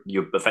Dark,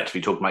 you're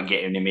effectively talking about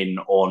getting him in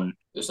on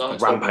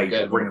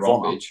Rampage, Ring of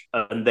Honor.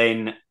 And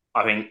then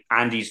I think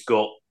Andy's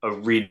got a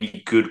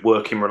really good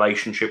working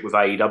relationship with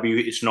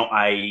AEW. It's not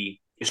a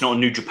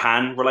New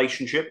Japan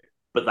relationship,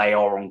 but they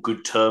are on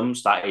good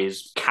terms. That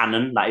is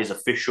canon. That is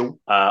official.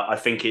 I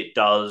think it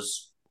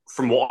does,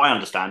 from what I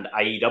understand,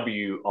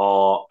 AEW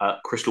are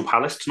at Crystal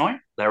Palace tonight.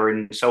 They're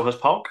in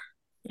Selhurst Park.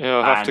 Yeah,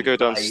 I'll have to And go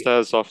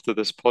downstairs after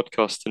this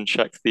podcast and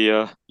check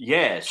the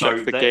game.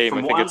 I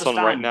from what think I it's on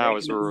right understand, now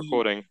as we're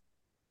recording.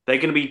 they're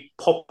going to be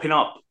popping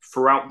up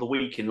throughout the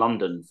week in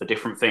London for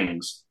different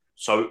things.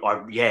 So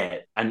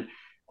and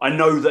I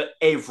know that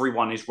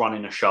everyone is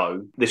running a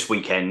show this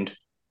weekend,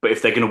 but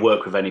if they're going to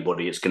work with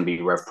anybody, it's going to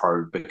be Rev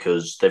Pro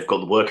because they've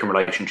got the working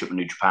relationship with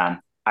New Japan.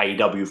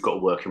 AEW have got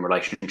a working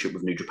relationship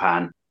with New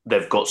Japan.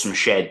 They've got some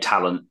shared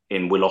talent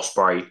in Will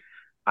Ospreay.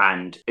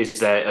 And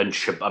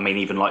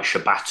even like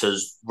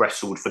Shibata's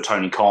wrestled for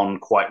Tony Khan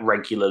quite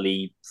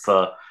regularly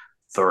for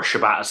a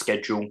Shibata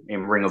schedule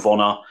in Ring of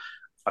Honor.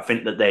 I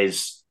think that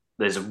there's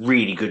a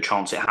really good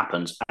chance it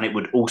happens, and it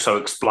would also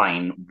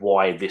explain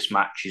why this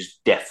match is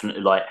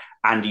definitely like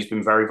Andy's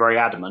been very, very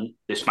adamant.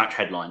 This match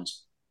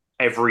headlines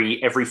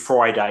every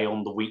Friday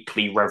on the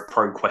weekly Rev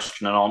Pro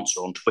question and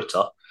answer on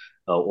Twitter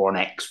or on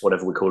X,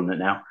 whatever we're calling it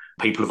now.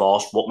 People have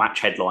asked what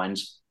match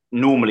headlines.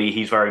 Normally,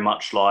 he's very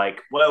much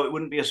like, well, it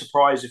wouldn't be a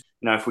surprise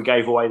if we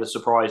gave away the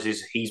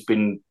surprises. He's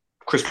been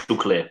crystal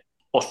clear.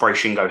 Ospreay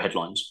Shingo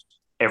headlines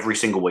every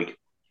single week.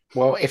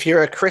 Well, if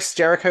you're a Chris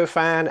Jericho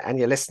fan and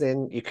you're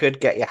listening, you could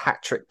get your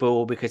hat trick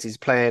ball because he's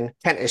playing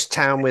Kentish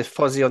Town with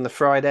Fozzy on the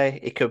Friday.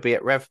 It could be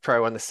at Rev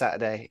Pro on the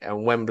Saturday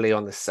and Wembley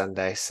on the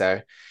Sunday. So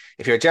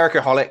if you're a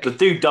Jericho-holic... The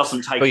dude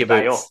doesn't take a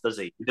day off, does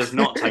he? He does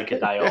not take a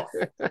day off.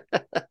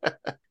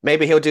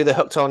 Maybe he'll do the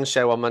Hooked On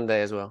show on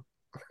Monday as well.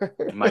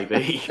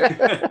 Maybe.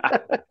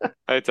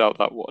 I doubt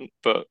that one,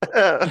 but...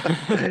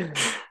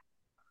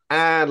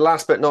 And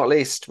last but not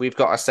least, we've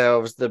got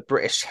ourselves the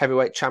British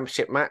Heavyweight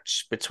Championship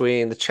match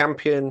between the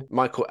champion,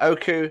 Michael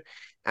Oku,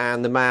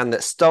 and the man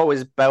that stole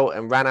his belt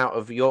and ran out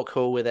of York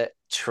Hall with it,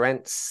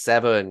 Trent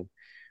Seven.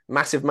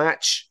 Massive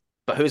match,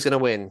 but who's going to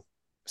win?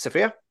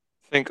 Sophia?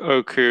 I think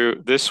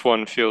Oku, this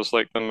one feels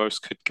like the most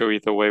could go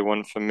either way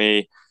one for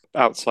me,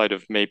 outside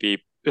of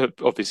maybe,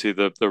 obviously,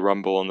 the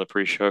Rumble on the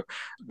pre-show.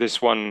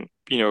 This one,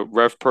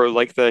 Rev Pro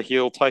like their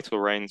heel title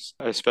reigns,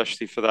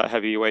 especially for that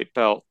heavyweight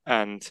belt,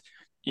 and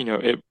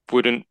it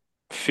wouldn't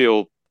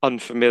feel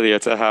unfamiliar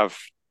to have,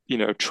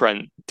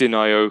 Trent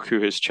deny Oku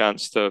his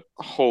chance to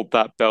hold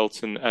that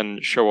belt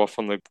and show off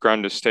on the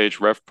grandest stage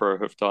Rev Pro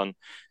have done.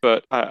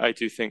 But I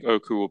do think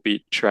Oku will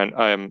beat Trent.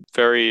 I am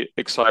very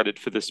excited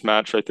for this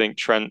match. I think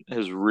Trent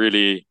has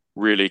really,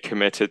 really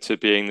committed to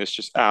being this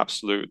just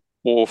absolute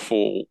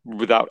awful,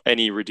 without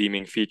any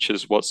redeeming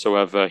features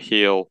whatsoever,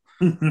 heel.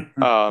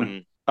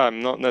 I'm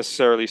not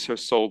necessarily so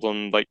sold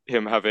on like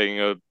him having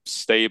a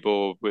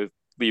stable with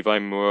Levi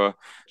Moore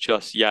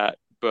just yet,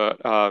 but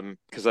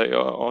because I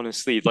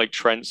honestly like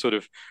Trent sort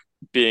of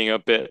being a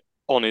bit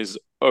on his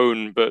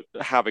own, but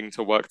having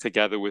to work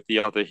together with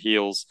the other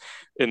heels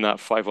in that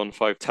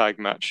 5-on-5 tag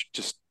match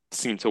just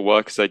seemed to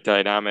work as a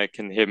dynamic,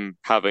 and him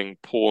having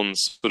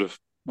pawns sort of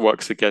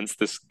works against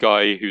this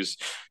guy who's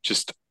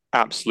just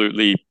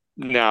absolutely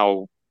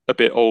now a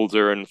bit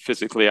older and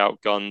physically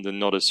outgunned and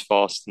not as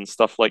fast and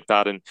stuff like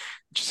that, and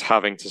just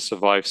having to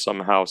survive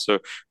somehow. So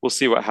we'll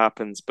see what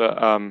happens,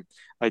 but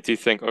I do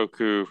think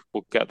Oku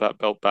will get that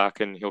belt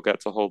back and he'll get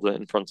to hold it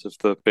in front of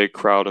the big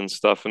crowd and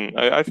stuff. And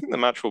I think the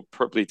match will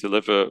probably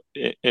deliver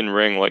in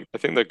ring. Like, I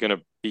think they're going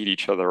to beat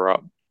each other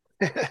up.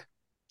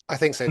 I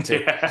think so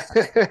too.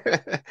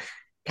 Yeah.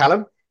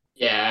 Callum?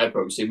 Yeah, I'd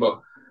probably say, but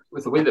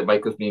with the way that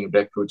Michael's being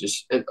Rev Pro,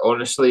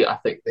 honestly, I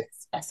think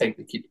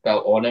they keep the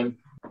belt on him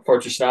for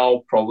just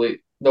now.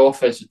 Probably no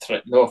offense to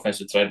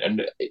Trent,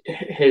 and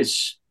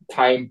his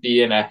time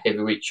being a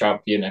heavyweight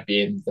champion and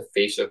being the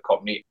face of the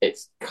company,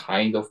 it's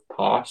kind of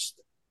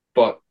past,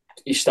 but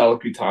he's still a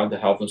good hand to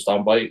have on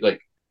standby. Like,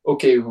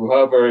 okay,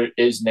 whoever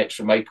is next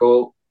for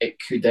Michael, it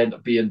could end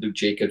up being Luke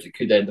Jacobs, it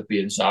could end up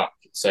being Zach.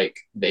 It's like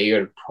they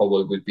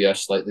probably would be a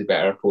slightly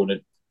better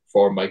opponent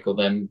for Michael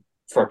than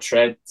for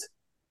Trent.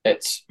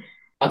 It's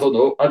I don't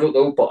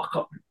know,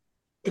 but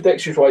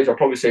predictions wise, I'll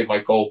probably say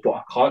Michael, but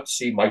I can't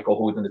see Michael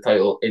holding the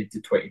title into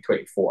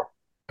 2024.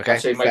 Okay, I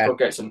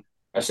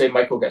say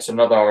Michael gets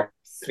another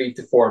 3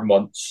 to 4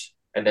 months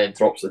and then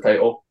drops the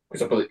title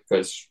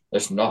because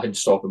there's nothing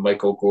stopping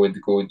Michael going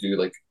to do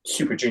like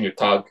Super Junior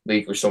Tag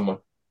League with someone.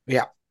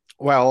 Yeah.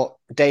 Well,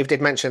 Dave did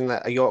mention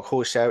that a York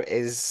Hall show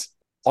is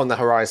on the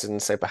horizon,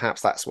 so perhaps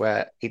that's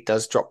where he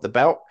does drop the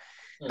belt.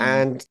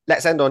 And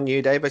let's end on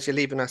you, Dave, as you're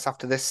leaving us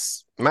after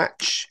this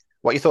match.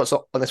 What are your thoughts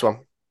on this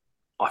one?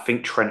 I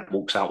think Trent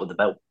walks out with the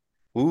belt.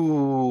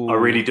 Ooh. I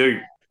really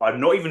do.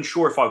 I'm not even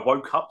sure if I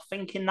woke up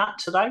thinking that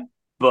today,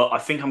 but I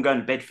think I'm going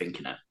to bed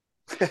thinking it.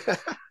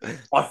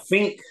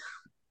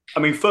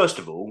 First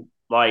of all,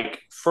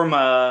 from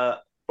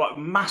a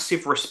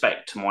massive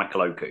respect to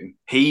Michael Oku,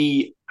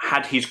 he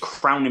had his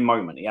crowning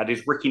moment. He had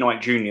his Ricky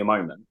Knight Jr.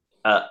 moment,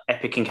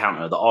 epic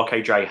encounter that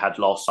RKJ had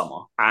last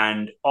summer,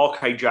 and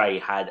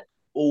RKJ had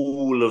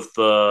all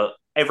of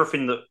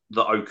everything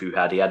that Oku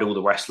had. He had all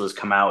the wrestlers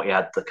come out, he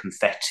had the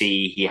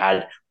confetti, he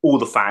had all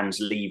the fans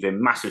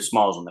leaving, massive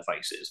smiles on their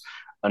faces,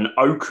 and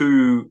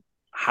Oku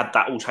had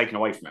that all taken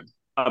away from him.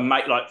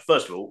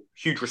 First of all,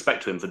 huge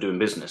respect to him for doing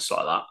business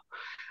like that,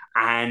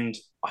 and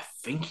I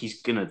think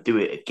he's gonna do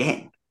it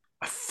again.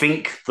 I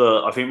think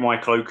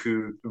Michael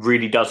Oku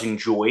really does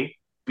enjoy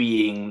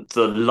being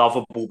the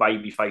lovable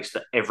babyface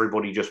that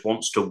everybody just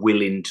wants to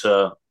will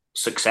into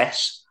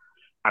success.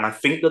 And I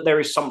think that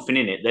there is something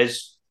in it.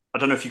 I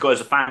don't know if you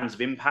guys are fans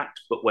of Impact,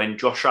 but when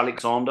Josh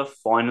Alexander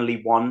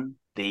finally won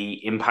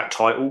the Impact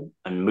title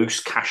and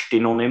Moose cashed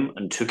in on him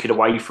and took it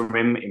away from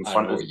him in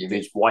front of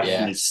his wife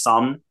and his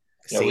son,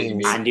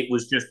 and it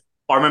was just,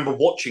 I remember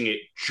watching it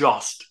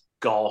just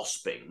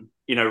gasping.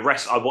 You know,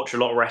 I watch a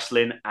lot of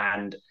wrestling,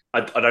 and I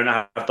don't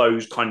have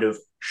those kind of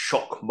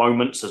shock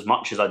moments as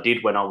much as I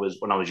did when I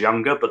was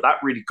younger, but that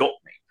really got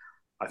me.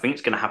 I think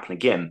it's going to happen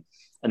again.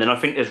 And then I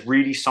think there's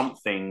really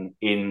something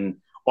in,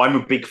 I'm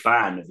a big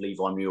fan of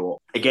Levi Muir.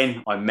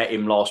 Again, I met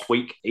him last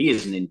week. He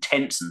is an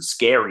intense and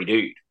scary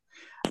dude.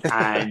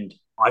 And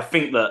I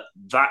think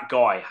that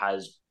guy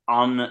has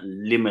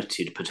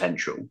unlimited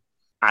potential.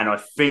 And I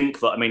think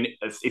that, I mean,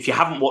 if you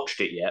haven't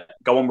watched it yet,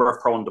 go on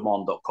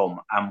RevProOnDemand.com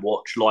and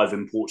watch Live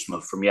in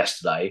Portsmouth from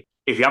yesterday.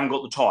 If you haven't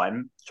got the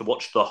time to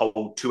watch the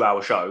whole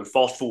 2-hour show,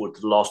 fast forward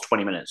to the last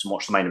 20 minutes and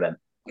watch the main event.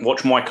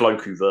 Watch Michael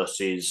Oku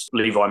versus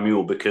Levi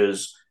Muir,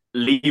 because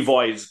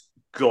Levi's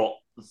got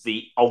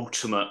the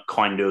ultimate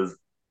kind of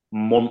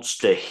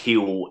monster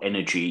heel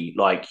energy.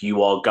 Like,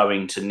 you are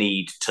going to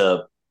need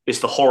to,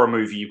 it's the horror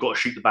movie, you've got to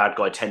shoot the bad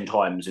guy 10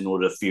 times in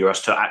order for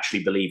us to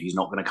actually believe he's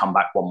not going to come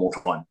back one more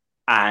time.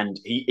 And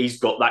he's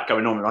got that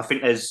going on. And I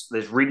think there's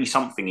really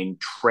something in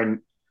Trent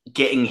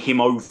getting him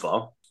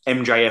over,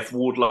 MJF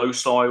Wardlow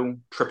style,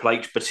 Triple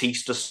H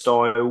Batista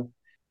style,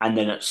 and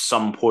then at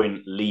some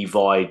point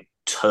Levi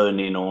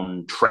turning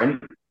on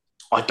Trent.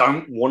 I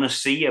don't want to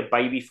see a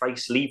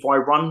babyface Levi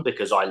run,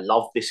 because I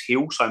love this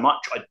heel so much.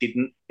 I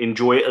didn't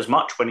enjoy it as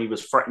much when he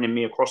was threatening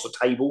me across a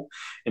table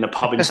in a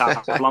pub in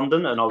South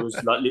London, and I was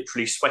like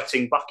literally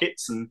sweating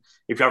buckets. And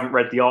if you haven't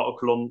read the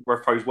article on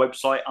RevPro's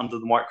website, Under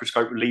the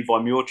Microscope with Levi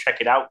Muir,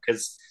 check it out,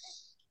 because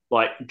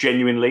like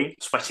genuinely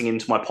sweating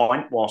into my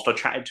pint whilst I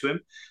chatted to him.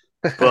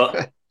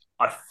 But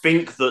I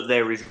think that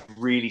there is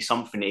really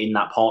something in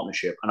that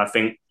partnership, and I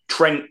think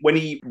Trent, when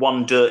he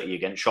won dirty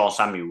against Sha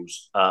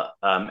Samuels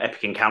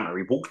Epic Encounter,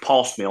 he walked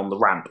past me on the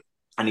ramp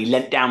and he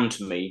leant down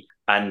to me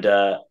and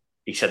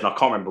he said, and I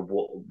can't remember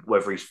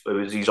whether he's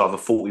either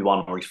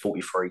 41 or he's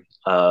 43.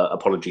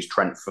 Apologies,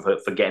 Trent,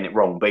 for getting it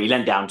wrong. But he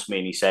leant down to me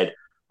and he said,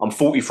 I'm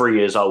 43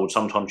 years old.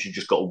 Sometimes you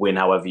just got to win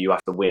however you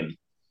have to win.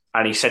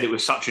 And he said it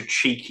with such a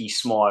cheeky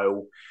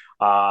smile.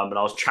 And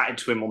I was chatting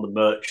to him on the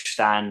merch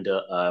stand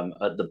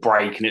at the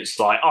break, and it's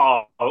like,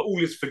 oh, all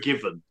is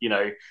forgiven. You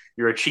know,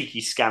 you're a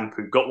cheeky scamp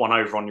who got one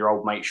over on your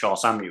old mate Sha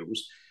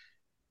Samuels.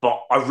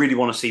 But I really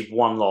want to see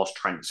one last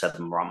Trent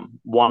Seven run,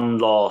 one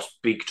last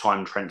big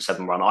time Trent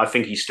Seven run. I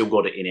think he's still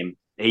got it in him.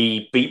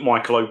 He beat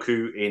Michael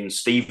Oku in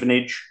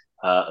Stevenage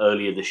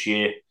earlier this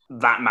year.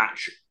 That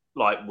match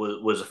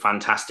was a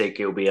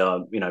fantastic. It'll be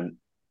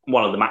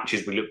one of the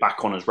matches we look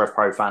back on as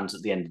RevPro fans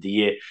at the end of the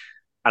year.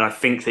 And I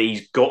think that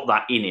he's got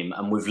that in him.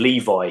 And with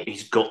Levi,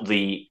 he's got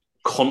the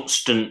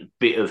constant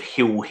bit of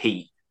heel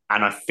heat.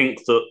 And I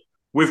think that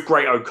with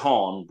Great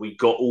O'Khan, we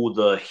got all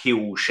the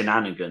heel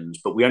shenanigans,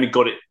 but we only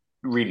got it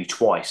really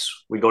twice.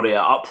 We got it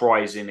at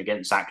Uprising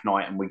against Zack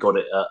Knight, and we got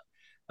it at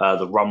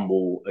the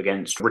Rumble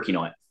against Ricky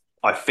Knight.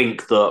 I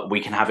think that we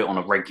can have it on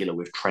a regular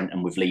with Trent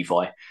and with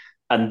Levi.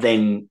 And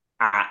then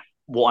at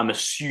what I'm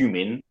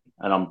assuming,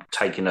 and I'm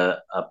taking a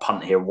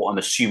punt here, what I'm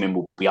assuming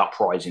will be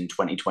Uprising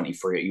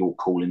 2023 at York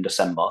Hall in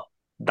December,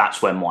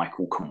 that's where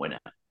Michael can win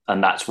it.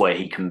 And that's where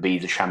he can be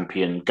the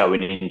champion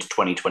going into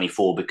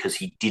 2024, because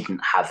he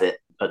didn't have it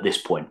at this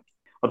point.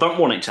 I don't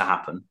want it to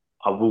happen.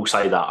 I will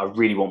say that. I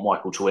really want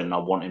Michael to win, and I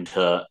want him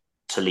to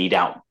lead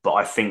out. But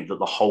I think that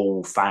the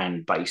whole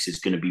fan base is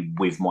going to be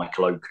with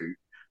Michael Oku,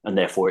 and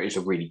therefore it is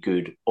a really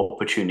good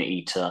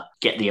opportunity to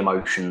get the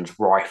emotions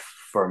rife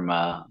from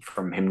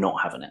him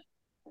not having it.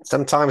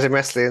 Sometimes in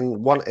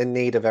wrestling, want and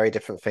need are very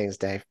different things,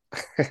 Dave.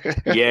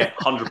 Yeah,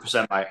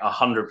 100%, mate.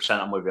 100%,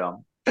 I'm with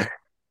you.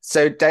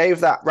 So, Dave,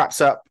 that wraps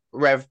up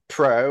Rev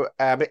Pro. Is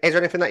there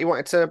anything that you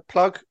wanted to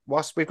plug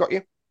whilst we've got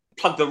you?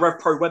 Plug the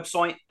RevPro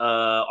website.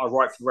 I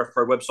write for the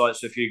RevPro website,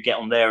 so if you get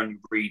on there and you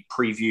read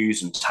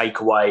previews and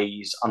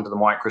takeaways, Under the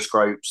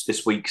Microscopes,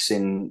 this week's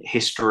in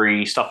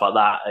history, stuff like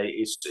that,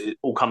 it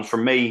all comes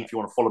from me. If you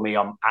want to follow me,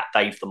 I'm at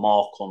Dave the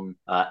Mark on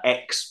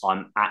X.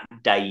 I'm at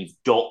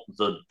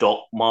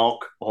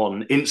Dave.the.mark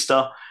on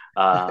Insta.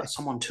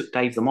 Someone took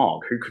Dave the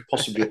Mark. Who could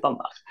possibly have done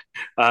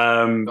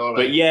that?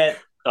 But yeah,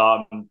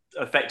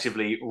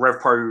 effectively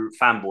RevPro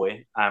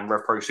fanboy and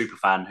RevPro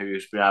superfan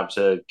who's been able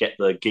to get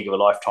the gig of a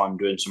lifetime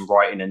doing some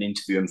writing and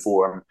interviewing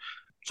for them.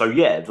 So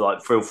yeah,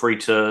 like, feel free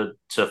to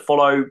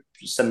follow,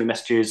 send me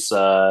messages,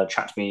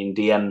 chat to me in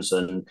DMs,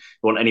 and if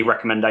you want any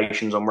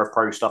recommendations on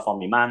RevPro stuff,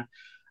 I'm your man.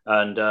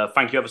 And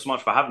thank you ever so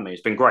much for having me.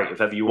 It's been great. If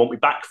ever you want me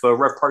back for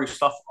RevPro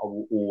stuff, I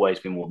will always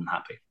be more than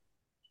happy.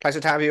 Pleasure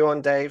to have you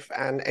on, Dave,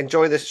 and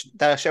enjoy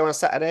the show on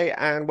Saturday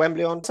and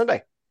Wembley on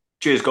Sunday.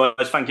 Cheers, guys.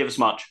 Thank you ever so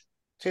much.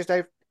 Cheers,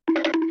 Dave.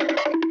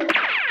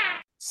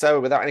 So,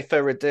 without any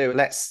further ado,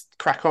 let's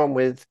crack on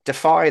with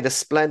Defy the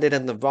Splendid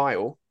and the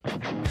Vile.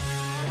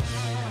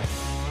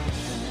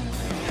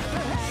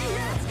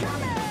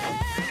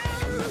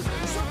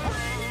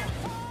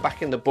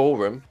 back in the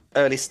ballroom.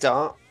 Early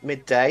start,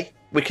 midday.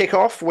 We kick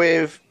off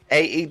with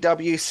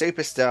AEW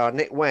superstar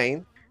Nick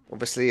Wayne.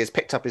 Obviously, has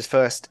picked up his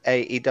first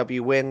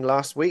AEW win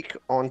last week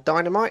on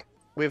Dynamite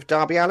with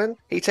Darby Allin.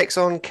 He takes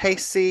on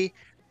Casey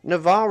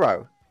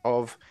Navarro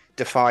of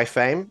Defy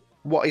fame.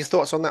 What are your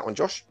thoughts on that one,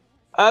 Josh?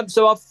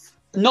 So I've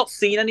not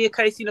seen any of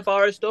Casey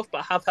Navarro stuff, but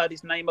I have heard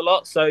his name a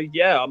lot. So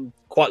yeah, I'm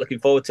quite looking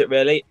forward to it,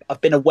 really.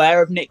 I've been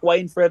aware of Nick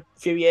Wayne for a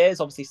few years,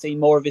 obviously seen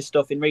more of his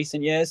stuff in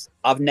recent years.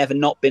 I've never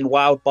not been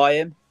wowed by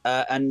him.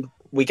 And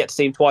we get to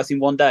see him twice in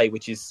one day,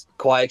 which is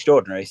quite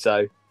extraordinary.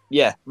 So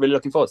yeah, really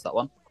looking forward to that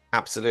one.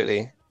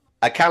 Absolutely.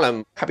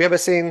 Callum, have you ever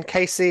seen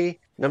Casey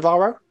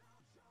Navarro?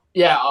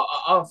 Yeah,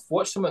 I've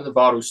watched some of the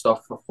Navarro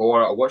stuff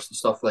before. I watched the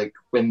stuff like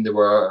when they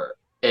were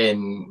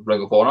in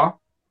Ring of Honor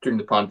during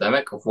the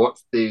pandemic. I've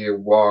watched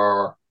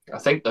I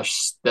think they're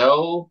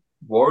still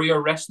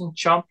Warrior Wrestling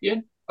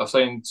Champion. I've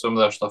seen some of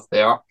their stuff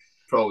there.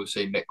 Probably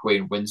say Nick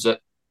Wayne wins it.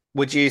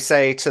 Would you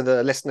say to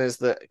the listeners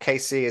that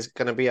Casey is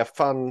going to be a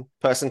fun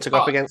person to go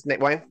up against Nick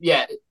Wayne?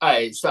 Yeah,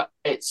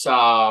 it's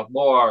a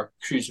more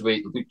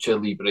cruiserweight lucha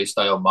libre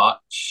style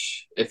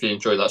match. If you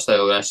enjoy that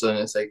style of wrestling,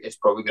 it's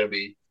probably going to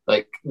be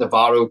like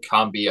Navarro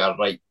can be a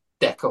right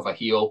dick of a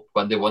heel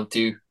when they want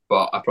to,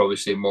 but I probably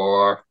say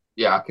more.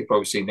 Yeah, I could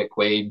probably say Nick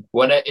Wayne.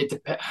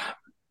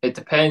 It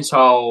depends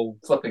how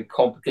flipping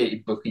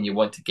complicated booking you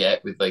want to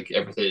get with like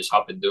everything that's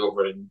happened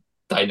over in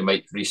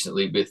Dynamite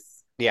recently with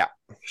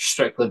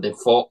Strickland and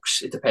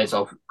Fox. It depends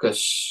on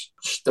because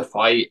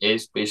Defy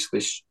is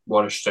basically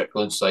one of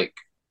Strickland's like.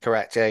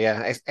 Correct.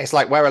 Yeah. It's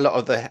like where a lot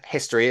of the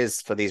history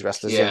is for these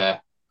wrestlers. Yeah.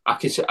 I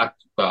could say.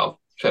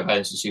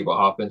 Depends to see what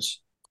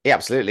happens. Yeah,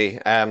 absolutely.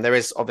 There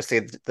is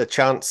obviously the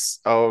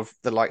chance of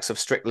the likes of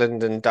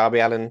Strickland and Darby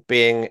Allin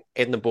being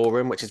in the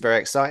ballroom, which is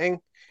very exciting.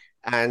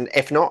 And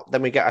if not,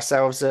 then we get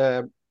ourselves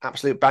a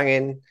absolute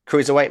banging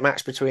cruiserweight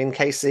match between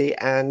Casey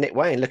and Nick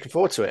Wayne. Looking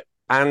forward to it.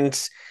 And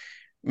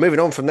moving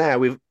on from there,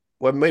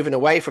 we're moving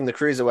away from the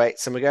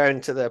cruiserweights and we're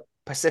going to the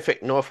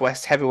Pacific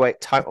Northwest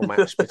heavyweight title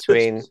match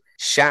between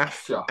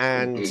Shaft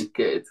and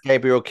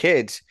Gabriel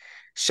Kidd.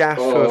 Shaft,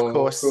 who of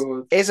course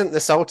isn't the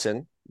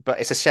Sultan, but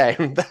it's a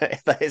shame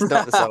that is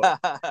not the Sultan.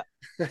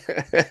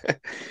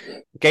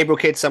 Gabriel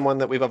Kidd, someone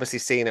that we've obviously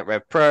seen at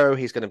Rev Pro.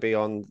 He's going to be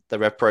on the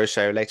Rev Pro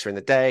show later in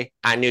the day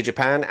and New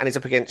Japan, and he's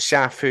up against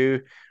Shaft,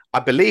 who I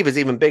believe is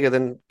even bigger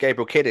than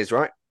Gabriel Kidd is,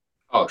 right?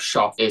 Oh,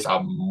 Shaft is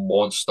a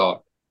monster.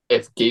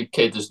 If Gabe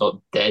Kidd is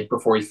not dead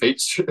before he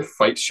fights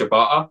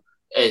Shibata,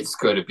 it's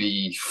going to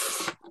be...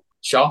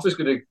 Shaft is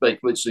going to like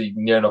literally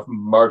near enough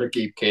murder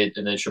Gabe Kidd,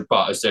 and then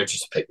Shibata's there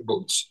just to pick the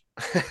bones.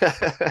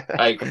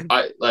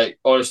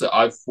 Honestly,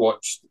 I've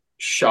watched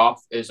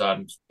Shaft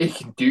he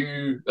can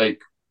do like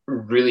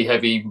really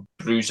heavy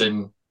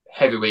bruising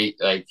heavyweight.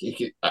 Like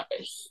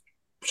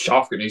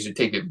Shaft can easily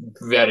take it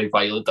very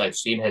violent. I've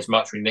seen his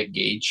match with Nick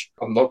Gage.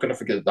 I'm not going to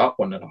forget that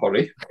one in a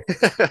hurry.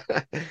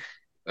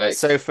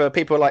 So for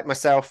people like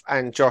myself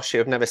and Josh who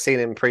have never seen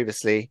him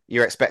previously,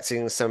 you're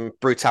expecting some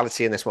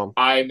brutality in this one?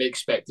 I'm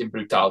expecting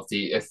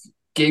brutality. If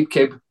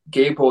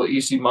Gabe will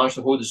easily manage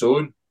to hold his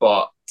own,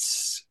 but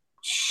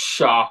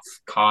Shaft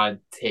can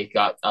take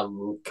that,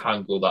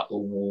 can go that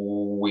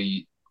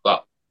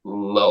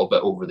little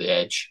bit over the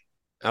edge.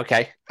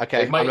 Okay.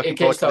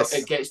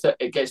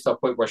 It gets to a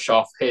point where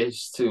Shaft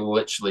has to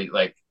literally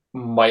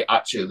might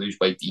actually lose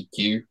by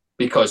DQ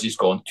because he's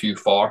gone too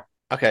far.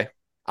 Okay,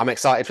 I'm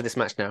excited for this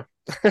match now.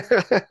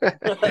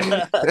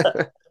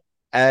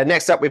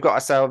 Next up, we've got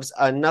ourselves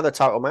another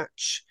title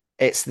match.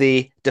 It's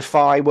the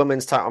Defy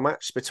Women's title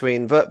match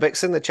between Vert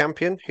Vixen, the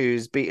champion,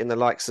 who's beaten the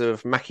likes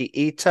of Maki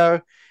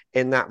Ito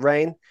in that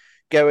reign,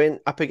 going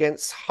up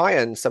against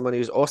Hyan, someone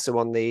who's also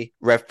on the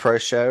Rev Pro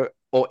show,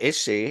 or is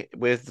she,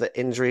 with the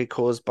injury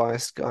caused by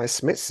Sky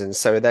Smithson.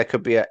 So there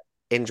could be an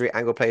injury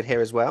angle played here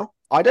as well.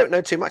 I don't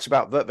know too much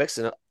about Vert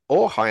Vixen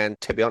or Hyan,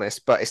 to be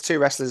honest, but it's two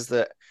wrestlers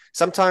that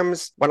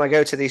sometimes when I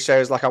go to these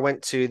shows, like I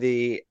went to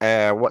the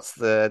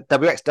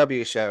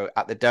WXW show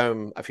at the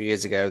Dome a few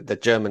years ago, the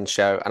German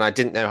show, and I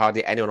didn't know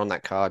hardly anyone on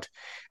that card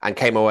and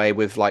came away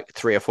with like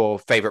 3 or 4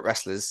 favorite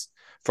wrestlers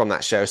from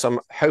that show. So I'm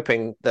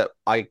hoping that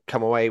I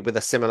come away with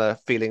a similar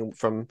feeling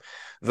from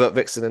Vert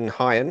Vixen and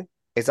Hyan.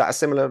 Is that a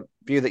similar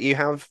view that you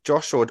have,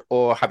 Josh,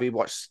 or have you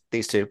watched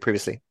these two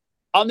previously?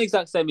 I'm the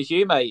exact same as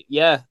you, mate.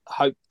 Yeah,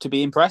 hope to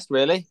be impressed,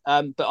 really.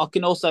 But I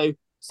can also,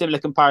 similar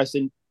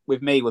comparison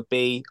with me would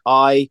be,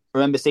 I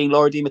remember seeing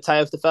Laura Di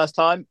Matteo for the first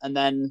time, and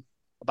then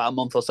about a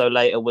month or so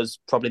later was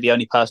probably the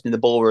only person in the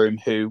ballroom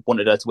who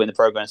wanted her to win the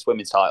Progress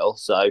Women's title.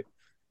 So,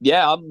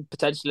 yeah, I'm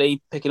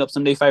potentially picking up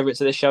some new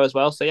favourites of this show as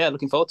well. So, yeah,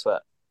 looking forward to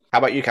it. How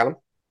about you, Callum?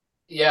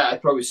 Yeah,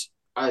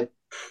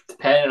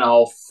 depending on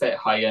how fit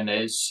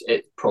Hyan is,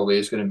 it probably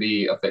is going to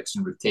be a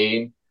Vixen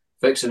retain.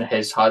 Vixen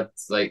has had,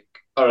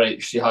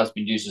 she has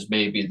been used as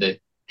maybe the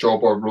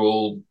jobber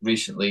role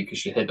recently because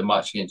she had the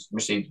match against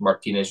Mercedes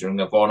Martinez in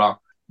Ring of Honor.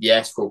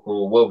 Yes, folk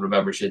will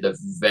remember she had a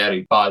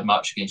very bad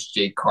match against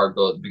Jade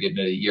Cargill at the beginning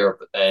of the year,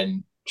 but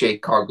then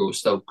Jade Cargill is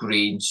still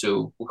green,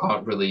 so we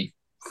can't really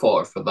fault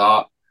her for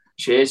that.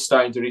 She is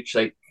starting to reach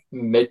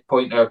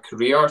midpoint in her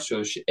career,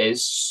 so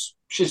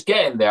she's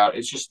getting there.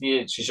 She's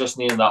just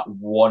needing that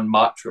one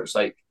match where it's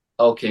like,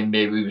 okay,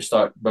 maybe we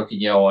start booking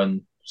you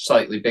on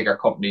slightly bigger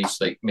companies,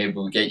 like maybe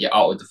we get you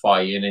out of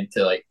Defy and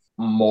into like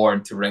more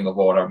into Ring of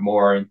Honor,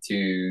 more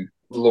into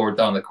lower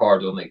down the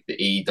card on like the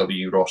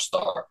AEW roster,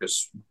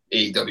 because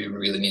AEW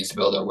really needs to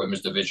build their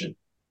women's division.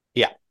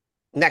 Yeah.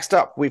 Next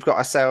up, we've got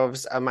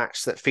ourselves a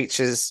match that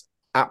features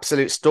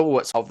absolute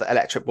stalwarts of the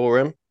Electric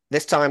Ballroom.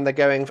 This time they're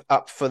going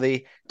up for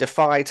the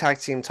Defy tag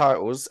team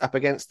titles up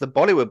against the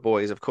Bollywood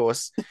Boys, of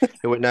course,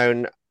 who were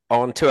known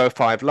on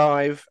 205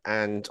 Live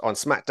and on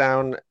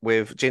SmackDown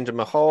with Jinder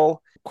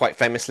Mahal. Quite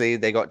famously,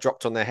 they got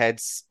dropped on their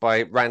heads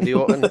by Randy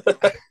Orton.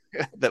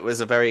 That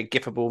was a very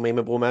gifable,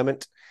 memeable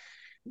moment.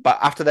 But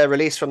after their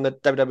release from the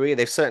WWE,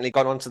 they've certainly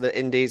gone on to the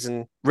indies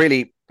and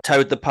really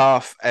towed the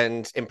path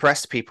and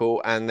impressed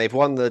people. And they've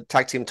won the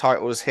tag team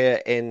titles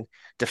here in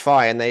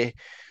Defy. And they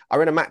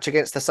are in a match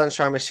against the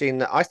Sunshine Machine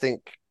that I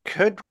think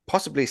could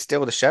possibly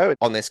steal the show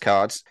on this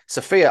card.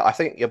 Sophia, I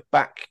think you're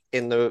back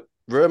in the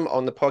room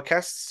on the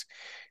podcasts.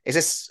 Is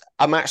this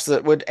a match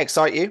that would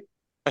excite you?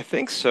 I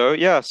think so.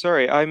 Yeah,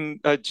 sorry. I'm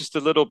just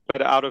a little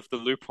bit out of the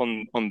loop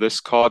on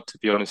this card, to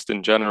be honest,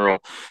 in general.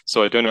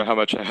 So I don't know how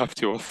much I have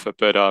to offer,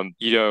 but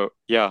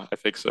yeah, I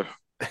think so.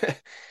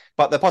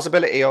 But the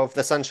possibility of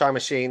the Sunshine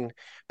Machine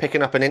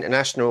picking up an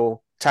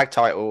international tag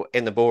title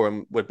in the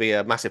Ballroom would be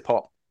a massive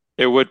pop.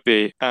 It would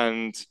be.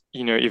 And,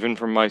 even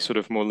from my sort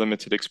of more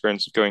limited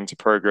experience of going to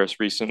Progress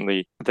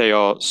recently, they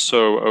are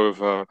so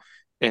over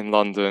in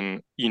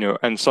London,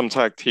 and some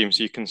tag teams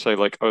you can say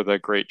like, oh, they're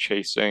great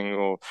chasing,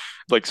 or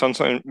like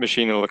Sunshine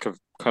Machine are like a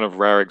kind of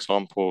rare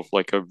example of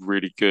like a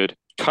really good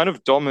kind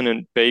of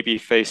dominant baby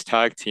face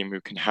tag team who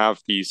can have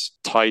these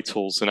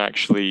titles and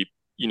actually,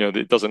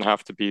 it doesn't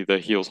have to be the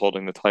heels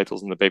holding the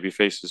titles and the baby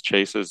faces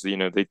chasers.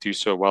 They do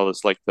so well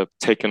as like the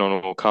taking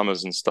on all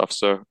comers and stuff.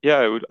 So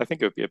yeah, I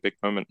think it would be a big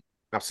moment.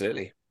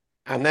 Absolutely.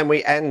 And then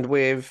we end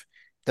with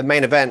the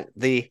main event,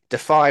 the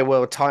Defy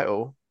World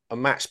title, a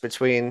match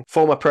between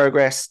former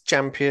Progress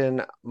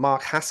champion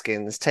Mark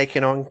Haskins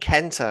taking on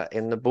Kenta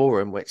in the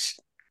Ballroom, which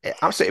it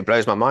absolutely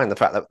blows my mind, the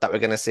fact that we're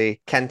going to see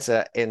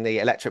Kenta in the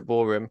Electric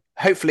Ballroom,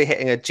 hopefully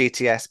hitting a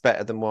GTS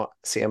better than what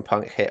CM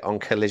Punk hit on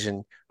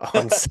Collision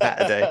on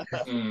Saturday.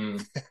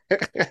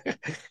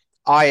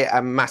 I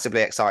am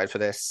massively excited for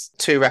this.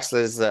 Two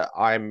wrestlers that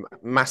I'm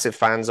massive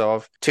fans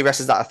of. Two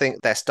wrestlers that I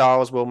think their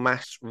styles will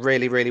match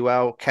really, really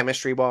well.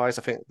 Chemistry-wise,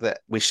 I think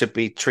that we should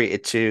be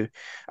treated to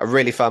a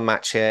really fun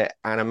match here,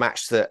 and a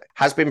match that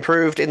has been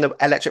proved in the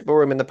Electric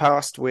Ballroom in the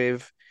past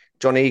with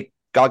Johnny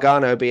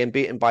Gargano being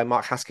beaten by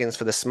Mark Haskins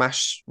for the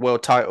Smash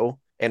World title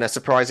in a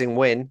surprising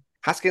win.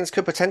 Haskins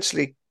could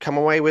potentially come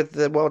away with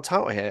the world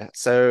title here.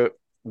 So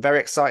very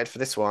excited for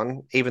this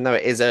one, even though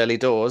it is early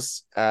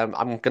doors. I'm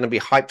going to be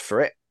hyped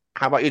for it.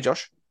 How about you,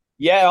 Josh?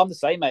 Yeah, I'm the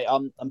same, mate.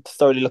 I'm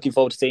thoroughly looking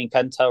forward to seeing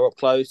Kenta up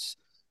close.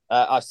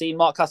 I've seen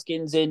Mark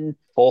Haskins in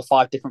 4 or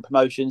 5 different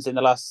promotions in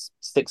the last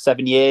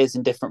 6-7 years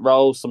in different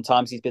roles.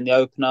 Sometimes he's been the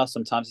opener,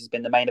 sometimes he's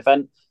been the main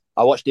event.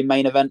 I watched him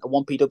main event a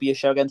 1PW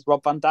show against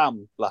Rob Van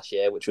Dam last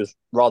year, which was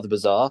rather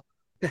bizarre.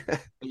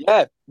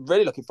 Yeah,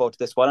 really looking forward to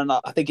this one. And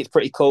I think it's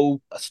pretty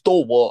cool. A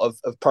stalwart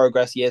of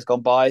Progress years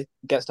gone by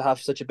gets to have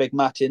such a big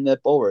match in the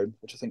Ballroom,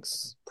 which I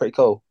think's pretty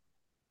cool.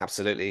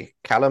 Absolutely.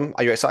 Callum,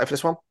 are you excited for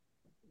this one?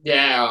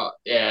 Yeah.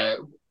 It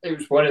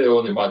was one of the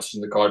only matches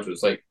in the card where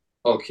it's like,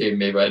 okay,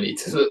 maybe I need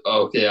to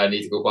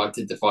go back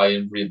to Defy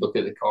and relook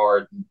at the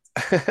card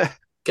and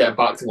get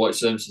back to watch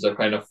them, since I've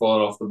kind of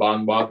fallen off the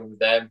bandwagon with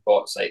them.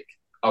 But it's like,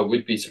 I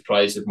would be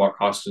surprised if Mark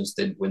Haskins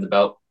didn't win the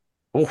belt.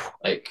 Oof.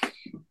 Like,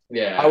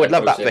 yeah, I would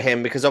love that for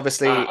him, because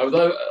obviously, I would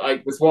love,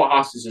 like, with what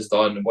Haskins has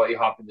done and what he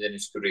happened in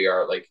his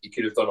career, like, he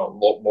could have done a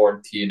lot more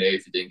in TNA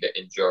if he didn't get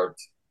injured.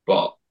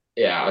 But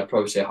yeah, I'd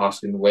probably say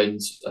Haskins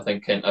wins. I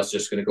think Kenta's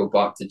just going to go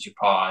back to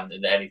Japan,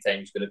 and anytime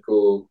he's going to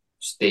go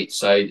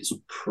stateside, it's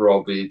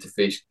probably to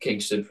face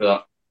Kingston for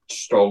that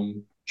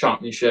strong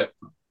championship.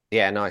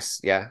 yeah, nice.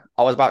 Yeah.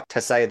 I was about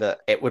to say that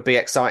it would be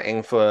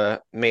exciting for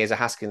me as a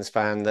Haskins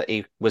fan that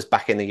he was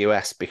back in the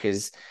US,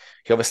 because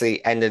he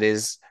obviously ended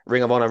his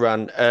Ring of Honor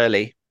run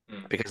early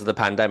because of the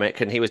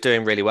pandemic, and he was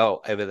doing really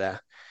well over there.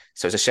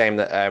 So it's a shame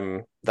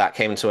that that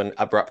came to an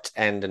abrupt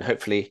end, and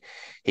hopefully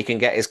he can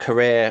get his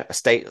career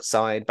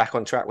stateside back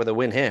on track with a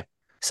win here.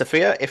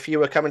 Sophia, if you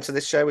were coming to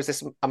this show, is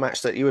this a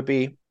match that you would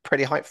be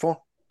pretty hyped for?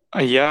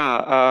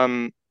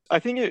 I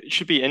think it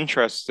should be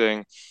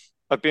interesting.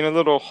 I've been a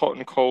little hot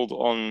and cold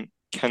on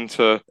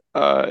Kenta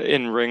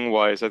in ring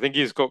wise. I think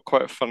he's got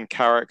quite a fun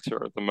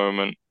character at the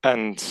moment,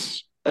 and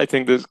I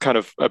think there's kind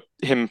of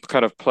him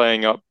kind of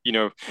playing up,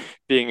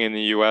 being in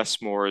the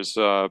US more as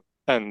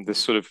and this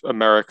sort of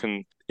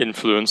American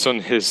influence on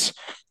his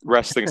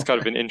wrestling is kind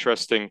of an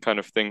interesting kind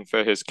of thing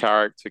for his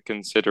character,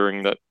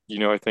 considering that,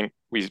 I think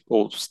we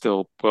all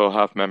still will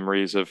have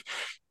memories of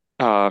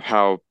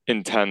how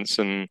intense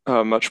and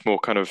much more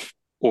kind of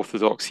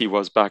orthodox he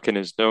was back in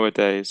his Noah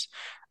days.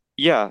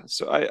 Yeah,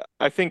 so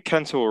I think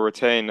Kenta will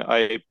retain.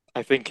 I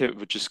think it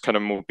would just kind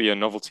of more be a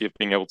novelty of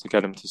being able to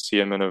get him to see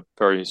him in a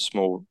very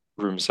small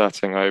room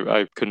setting.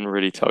 I couldn't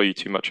really tell you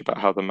too much about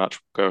how the match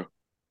will go.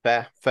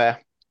 Fair,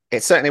 fair.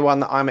 It's certainly one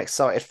that I'm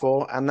excited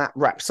for, and that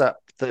wraps up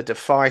the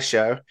Defy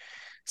show.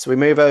 So we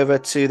move over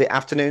to the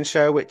afternoon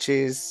show, which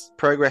is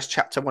Progress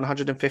Chapter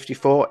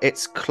 154.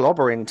 It's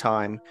clobbering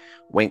time.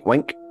 Wink,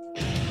 wink.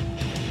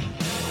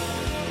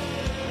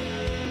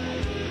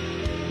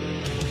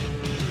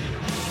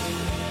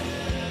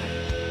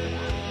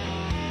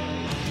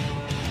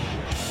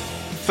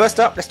 First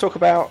up, let's talk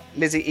about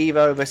Lizzie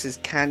Evo versus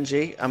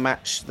Kanji, a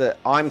match that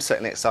I'm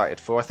certainly excited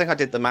for. I think I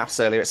did the maths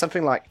earlier. It's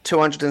something like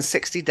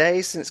 260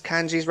 days since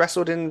Kanji's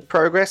wrestled in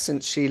Progress,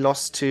 since she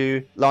lost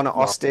to Lana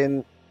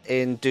Austin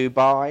in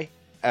Dubai.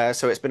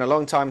 So it's been a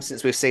long time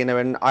since we've seen her,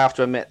 and I have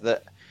to admit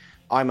that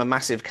I'm a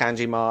massive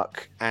Kanji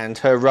mark, and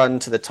her run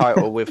to the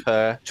title with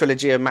her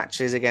trilogy of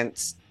matches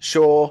against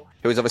Shaw,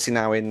 who is obviously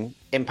now in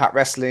Impact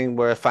Wrestling,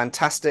 were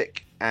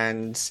fantastic.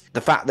 And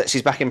the fact that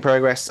she's back in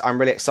Progress, I'm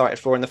really excited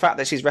for. And the fact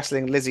that she's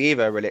wrestling Lizzie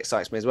Evo really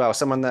excites me as well.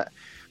 Someone that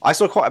I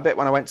saw quite a bit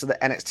when I went to the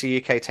NXT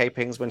UK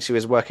tapings when she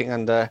was working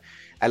under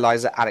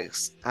Eliza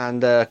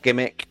Alexander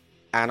gimmick.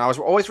 And I was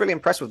always really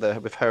impressed with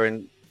her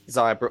and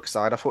Zaya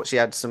Brookside. I thought she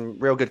had some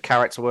real good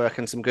character work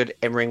and some good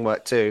in-ring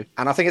work too.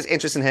 And I think it's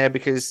interesting here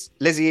because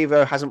Lizzie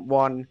Evo hasn't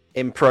won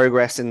in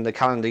Progress in the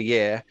calendar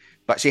year,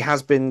 but she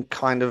has been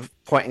kind of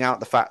pointing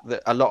out the fact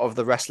that a lot of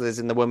the wrestlers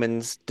in the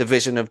women's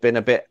division have been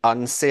a bit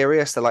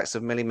unserious, the likes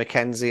of Millie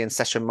McKenzie and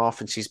Session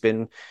Moth, and she's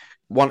been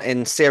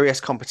wanting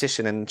serious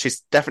competition, and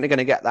she's definitely going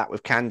to get that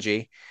with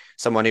Kanji,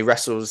 someone who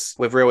wrestles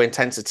with real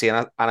intensity.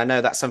 And I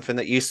know that's something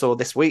that you saw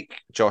this week,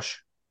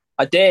 Josh.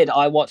 I did.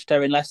 I watched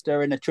her in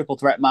Leicester in a triple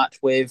threat match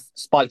with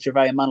Spike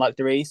Gervais and Man Like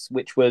Derice,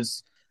 which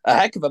was a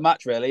heck of a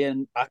match, really.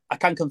 And I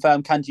can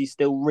confirm Kanji's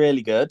still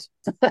really good.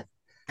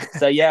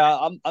 So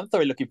yeah, I'm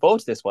thoroughly looking forward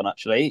to this one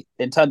actually.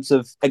 In terms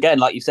of, again,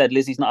 like you said,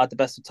 Lizzie's not had the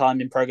best of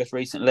time in Progress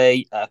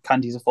recently.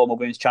 Kanji's a former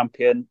women's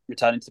champion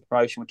returning to the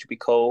promotion, which would be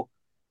cool.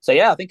 So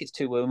yeah, I think it's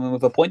two women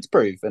with a point to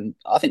prove, and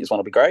I think this one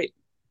will be great.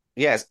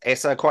 Yes,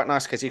 it's quite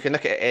nice because you can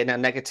look at it in a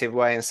negative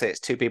way and say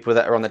it's two people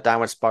that are on the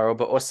downward spiral,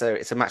 but also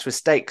it's a match with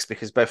stakes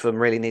because both of them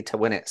really need to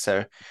win it.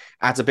 So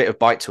adds a bit of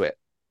bite to it.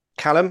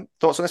 Callum,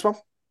 thoughts on this one?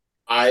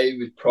 I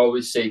would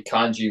probably say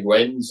Kanji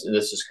wins, and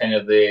this is kind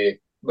of the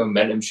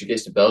momentum she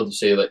gets to build to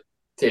say, like,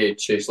 to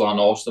chase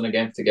Lana Austin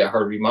again to get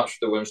her rematch for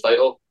the women's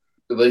title.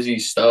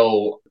 Lizzie's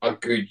still a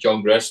good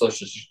young wrestler.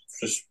 She's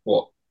just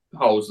how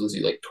old is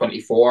Lizzie? Like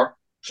 24.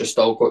 She's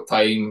still got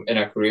time in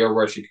her career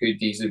where she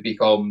could easily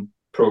become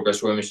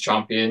Progress Women's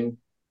Champion.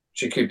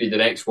 She could be the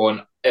next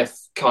one. If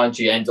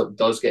Kanji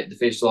does get the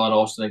face of Lana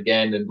Austin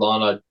again, and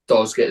Lana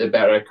does get the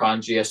better of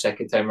Kanji a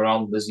second time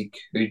around, Lizzie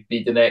could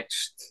be the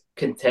next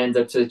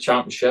contender to the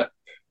championship.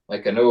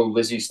 Like, I know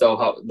Lizzie's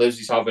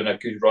having a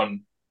good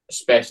run,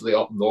 especially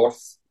up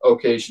north.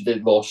 Okay, she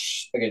did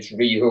lose against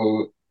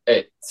Riho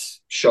at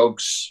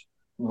Shugs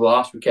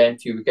last weekend,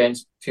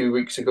 2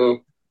 weeks ago.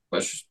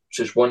 But she's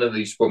just one of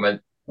these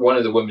women, one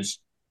of the women's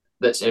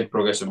that's in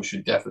Progress, and we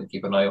should definitely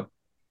keep an eye on.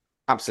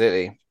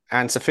 Absolutely.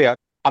 And Sophia,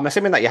 I'm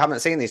assuming that you haven't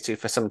seen these two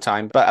for some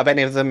time, but have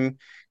any of them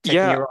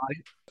taken your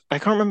eye? I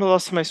can't remember the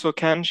last time I saw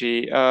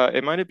Kanji.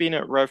 It might have been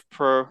at Rev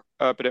Pro,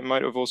 but it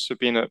might have also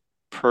been at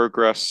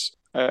Progress.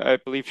 I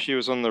believe she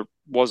was on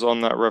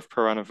that Rev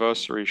Pro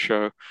anniversary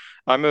show.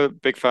 I'm a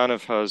big fan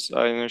of hers.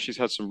 I know she's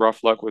had some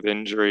rough luck with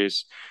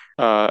injuries,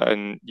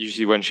 and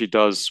usually when she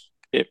does,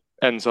 it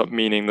ends up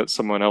meaning that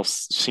someone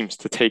else seems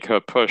to take her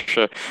push.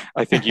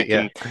 I think you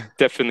can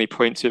definitely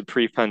point to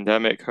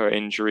pre-pandemic, her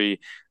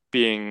injury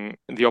being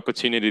the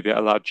opportunity that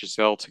allowed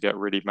Giselle to get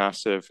really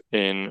massive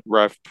in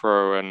Rev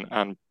Pro and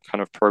kind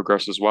of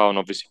Progress as well. And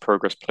obviously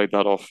Progress played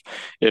that off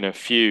in a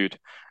feud.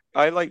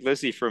 I like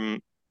Lizzie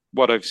from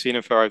what I've seen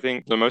of her. I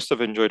think the most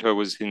I've enjoyed her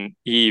was in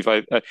Eve.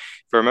 If I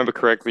remember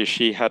correctly,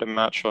 she had a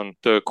match on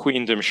the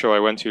Queendom show I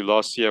went to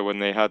last year when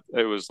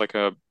it was like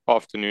a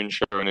afternoon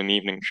show and an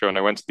evening show, and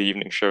I went to the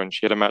evening show and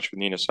she had a match with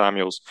Nina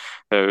Samuels.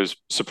 It was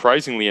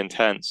surprisingly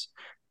intense.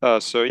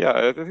 So yeah,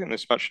 I think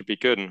this match should be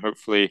good and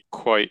hopefully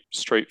quite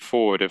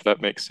straightforward, if that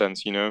makes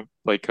sense,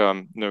 like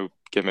no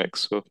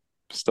gimmicks or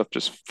stuff,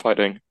 just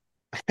fighting.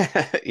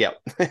 Yeah.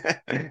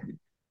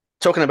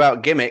 Talking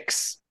about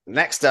gimmicks,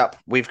 next up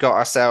we've got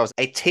ourselves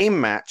a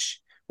team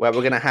match where we're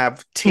going to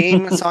have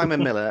Team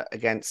Simon Miller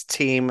against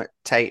Team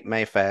Tate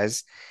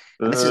Mayfairs.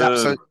 And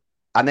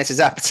this is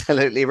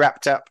absolutely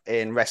wrapped up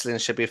in Wrestling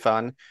Should Be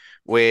Fun,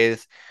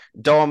 with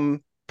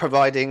Dom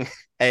providing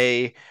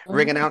a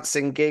ring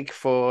announcing gig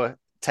for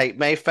Tate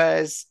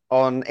Mayfairs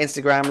on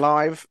Instagram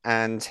Live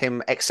and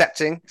him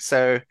accepting.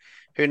 So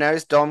who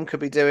knows? Dom could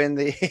be doing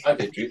the. I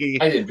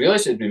didn't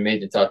realize it had been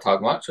made into a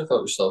tag match. I thought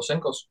it was still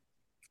singles.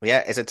 Yeah,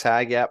 it's a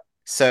tag. Yep.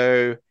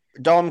 So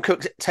Dom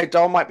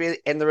might be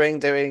in the ring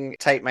doing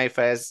Tate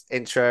Mayfair's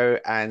intro,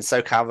 and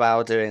So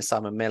Calval doing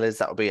Simon Miller's.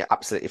 That would be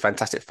absolutely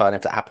fantastic fun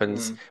if that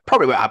happens.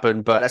 Probably won't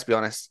happen, but let's be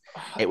honest,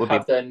 it would be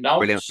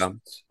brilliant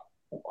fun.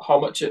 How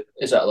much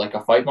is that? Like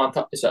a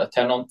 5-man? Is that a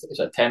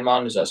 10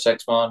 man? Is that a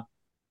 6-man?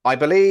 I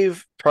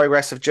believe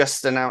Progress have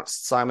just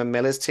announced Simon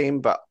Miller's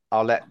team, but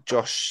I'll let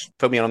Josh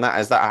fill me in on that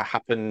as that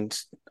happened.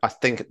 I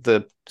think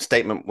the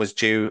statement was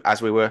due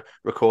as we were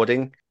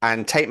recording.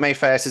 And Tate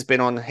Mayfairs has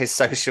been on his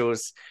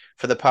socials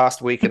for the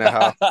past week and a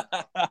half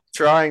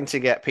trying to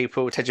get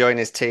people to join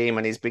his team,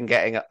 and he's been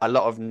getting a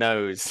lot of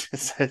no's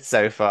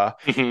so far.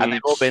 And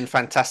they've all been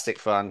fantastic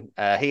fun.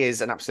 He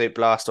is an absolute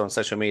blast on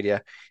social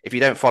media. If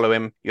you don't follow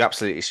him, you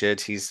absolutely should.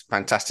 He's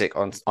fantastic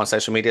on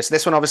social media. So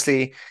this one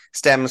obviously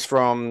stems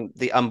from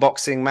the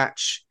unboxing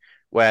match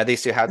where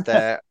these two had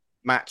their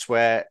match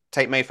where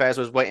Tate Mayfairs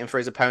was waiting for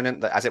his opponent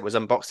that as it was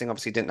unboxing,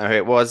 obviously didn't know who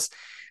it was.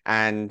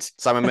 And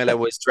Simon Miller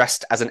was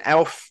dressed as an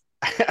elf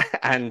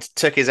and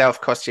took his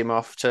elf costume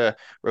off to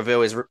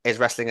reveal his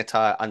wrestling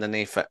attire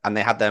underneath it. And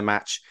they had their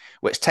match,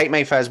 which Tate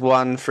Mayfairs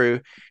won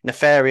through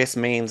nefarious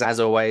means, as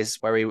always,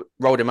 where he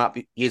rolled him up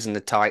using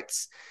the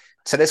tights.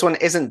 So this one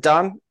isn't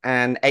done.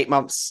 And 8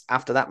 months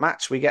after that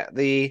match, we get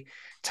the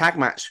tag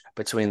match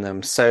between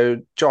them.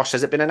 So, Josh,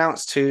 has it been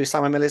announced who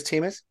Simon Miller's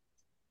team is?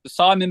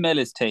 Simon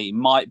Miller's team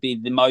might be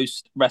the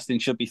most Wrestling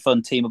Should Be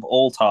Fun team of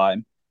all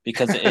time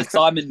because it is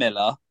Simon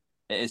Miller,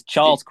 it is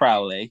Charles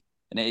Crowley,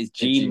 and it is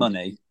Gene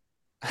Money.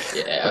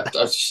 Yeah,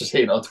 I was just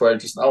saying on Twitter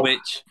just now.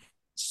 Which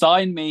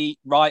sign me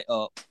right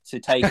up to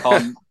take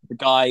on the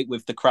guy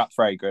with the crap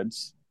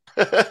fragrance.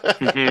 So,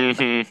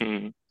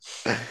 and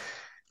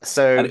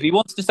if he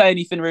wants to say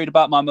anything rude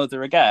about my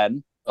mother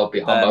again, I'll be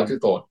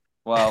hamburgered on.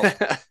 Well,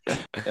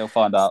 he'll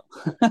find out.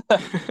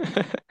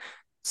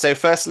 So,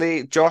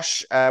 firstly,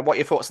 Josh, what are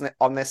your thoughts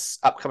on this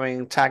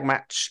upcoming tag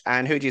match,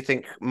 and who do you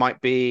think might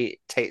be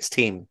Tate's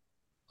team?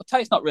 Well,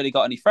 Tate's not really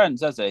got any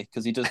friends, has he?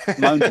 Because he just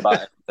moans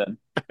about everything.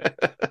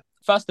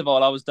 First of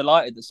all, I was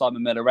delighted that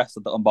Simon Miller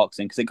wrestled the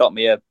unboxing because it got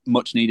me a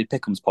much-needed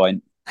pick'ems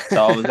point.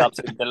 So I was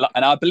absolutely delighted.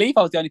 And I believe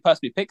I was the only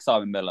person who picked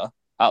Simon Miller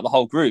out of the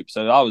whole group.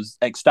 So I was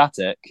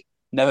ecstatic.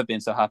 Never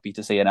been so happy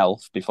to see an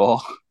elf before.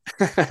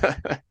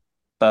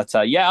 But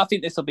yeah, I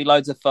think this will be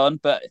loads of fun.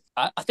 But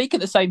I think at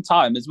the same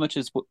time, as much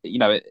as, you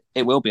know,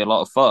 it will be a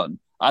lot of fun,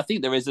 I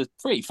think there is a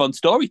pretty fun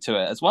story to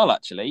it as well,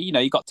 actually. You know,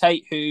 you got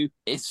Tate, who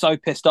is so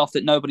pissed off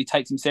that nobody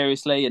takes him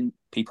seriously, and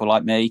people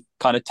like me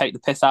kind of take the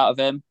piss out of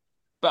him.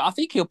 But I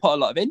think he'll put a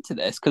lot of into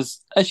this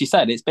because, as you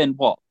said, it's been,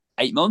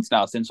 8 months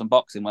now since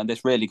unboxing when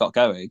this really got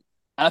going.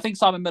 And I think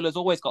Simon Miller's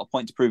always got a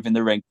point to prove in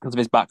the ring because of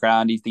his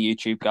background. He's the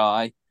YouTube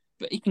guy.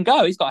 But he can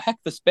go. He's got a heck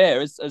of a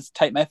spear, as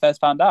Tate Mayfair's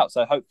found out.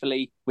 So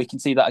hopefully we can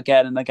see that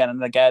again and again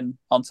and again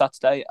on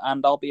Saturday,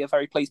 and I'll be a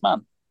very pleased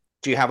man.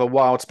 Do you have a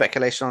wild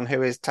speculation on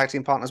who his tag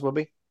team partners will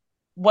be?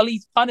 Well,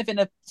 he's kind of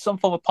in some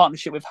form of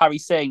partnership with Harry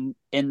Singh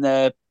in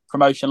the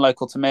promotion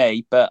local to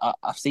me, but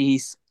I see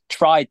he's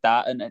tried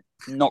that and it's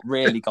not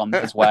really gone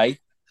his way,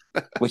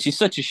 which is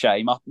such a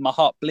shame. My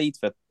heart bleeds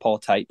for poor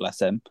Tate,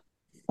 bless him.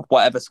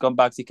 Whatever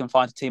scumbags he can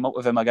find to team up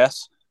with him, I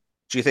guess.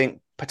 Do you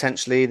think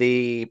potentially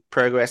the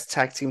Progress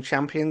Tag Team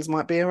Champions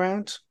might be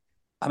around?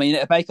 I mean,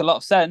 it'd make a lot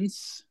of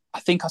sense. I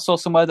think I saw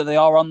somewhere that they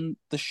are on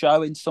the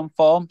show in some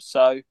form.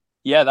 So,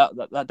 yeah,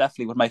 that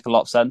definitely would make a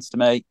lot of sense to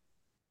me.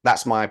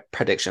 That's my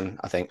prediction,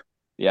 I think.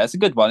 Yeah, it's a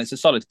good one. It's a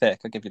solid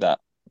pick. I'll give you that.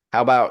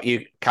 How about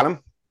you, Callum?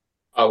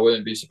 I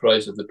wouldn't be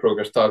surprised if the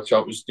Progress Tag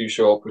Champions do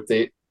show up with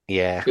Tate.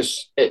 Yeah.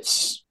 Because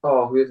it's...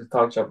 Oh, who's the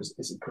Tag Champions?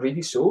 Is it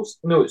Greedy Souls?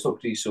 No, it's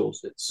not Greedy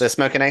Souls. It's... The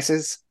Smoking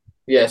Aces?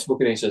 Yeah,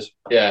 Smoking Aces.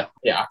 Yeah,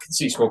 I can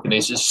see Smoking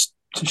Aces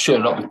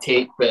showing up with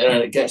Tate, but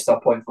then it gets to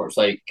a point where it's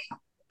like,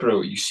 bro,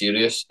 are you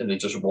serious? And they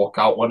just walk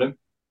out on him.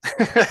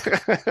 And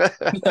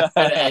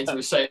it ends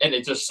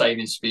with just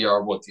signing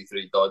Spear, 1, 2,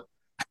 3, done.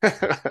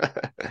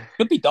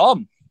 Could be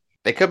Dom.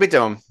 They could be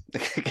Dom.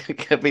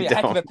 Could be a Dom.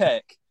 heck of a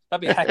pick.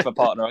 That'd be a heck of a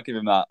partner. I'll give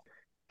him that.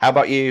 How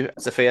about you,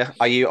 Sophia?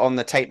 Are you on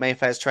the Tate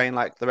Mayfair's train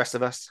like the rest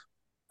of us?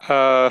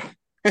 I'm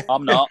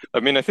not. I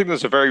mean, I think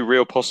there's a very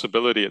real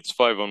possibility it's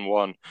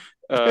 5-on-1.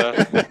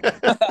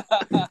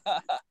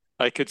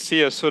 I could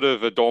see a sort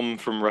of a Dom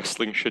from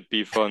Wrestling Should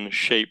Be Fun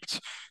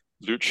shaped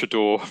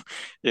luchador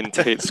in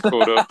Tate's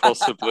corner,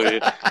 possibly.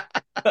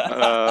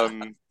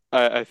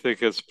 I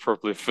think it's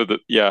probably for the...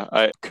 Yeah,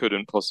 I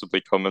couldn't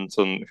possibly comment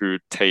on who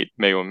Tate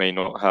may or may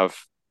not have.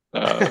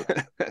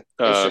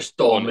 It's just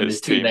Dom in his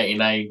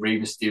 $2.99 Rey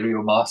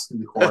Mysterio mask in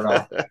the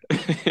corner.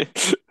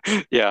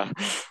 Yeah.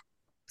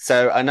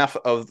 So enough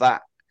of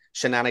that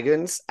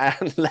shenanigans,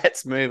 and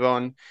let's move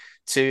on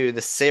to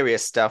the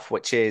serious stuff,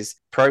 which is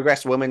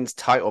Progress Women's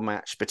title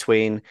match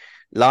between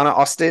Lana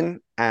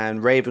Austin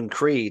and Raven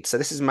Creed. So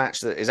this is a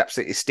match that is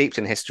absolutely steeped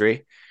in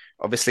history.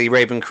 Obviously,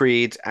 Raven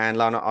Creed and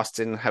Lana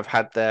Austin have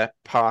had their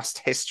past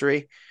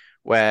history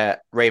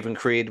where Raven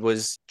Creed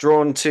was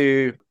drawn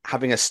to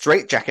having a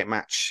straitjacket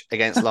match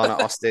against Lana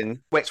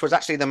Austin, which was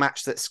actually the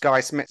match that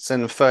Sky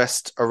Smithson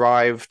first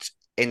arrived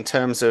in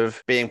terms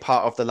of being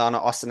part of the Lana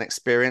Austin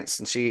experience.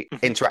 And she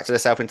interacted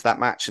herself into that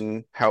match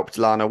and helped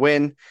Lana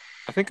win.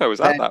 I think I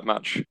was at that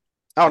match.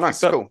 Oh,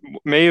 nice, cool.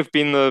 May have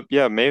been the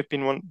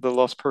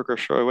last Progress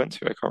show I went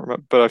to. I can't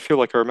remember, but I feel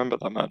like I remember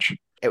that match.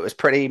 It was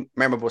pretty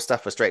memorable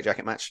stuff for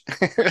straitjacket match.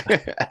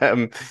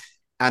 And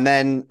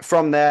then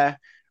from there,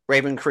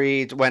 Raven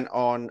Creed went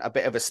on a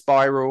bit of a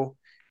spiral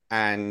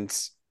and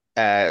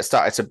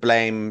started to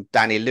blame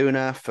Danny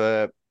Luna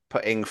for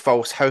putting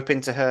false hope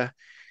into her.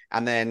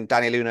 And then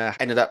Danny Luna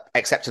ended up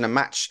accepting a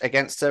match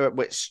against her,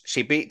 which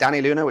she beat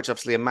Danny Luna, which is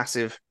obviously a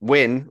massive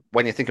win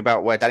when you think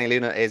about where Danny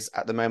Luna is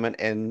at the moment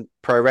in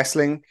pro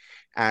wrestling.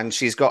 And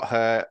she's got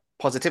her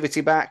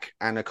positivity back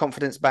and her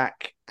confidence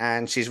back,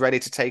 and she's ready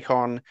to take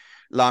on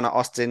Lana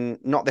Austin,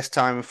 not this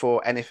time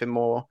for anything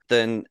more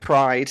than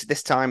pride.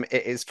 This time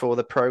it is for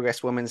the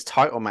Progress Women's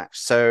title match.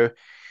 So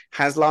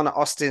has Lana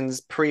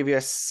Austin's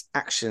previous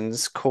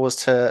actions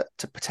caused her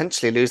to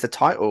potentially lose the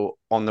title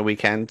on the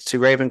weekend to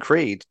Raven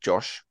Creed,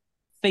 Josh?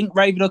 I think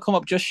Raven will come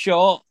up just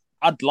short.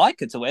 I'd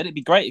like her to win. It'd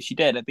be great if she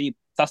did. It'd be a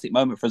fantastic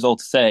moment for us all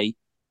to see.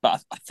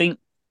 But I think,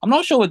 I'm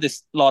not sure with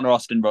this Lana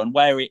Austin run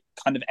where it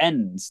kind of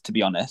ends, to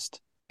be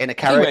honest. In a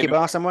karaoke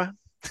bar somewhere?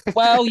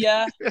 Well,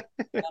 yeah.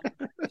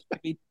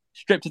 Be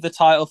stripped of the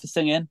title for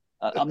singing.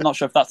 I'm not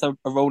sure if that's a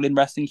rule in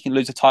wrestling. You can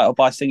lose a title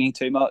by singing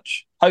too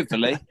much.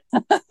 Hopefully.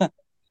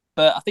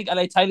 But I think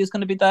LA Taylor's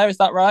going to be there. Is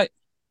that right?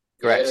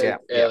 Correct, yeah.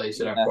 LA's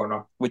in our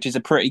corner. Which is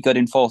a pretty good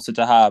enforcer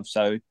to have.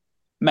 So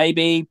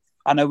maybe,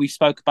 I know we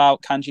spoke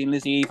about Kanji and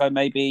Lizzie Evo.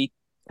 Maybe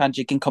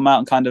Kanji can come out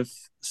and kind of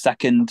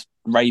second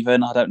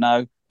Raven. I don't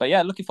know. But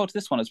yeah, looking forward to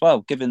this one as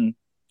well, given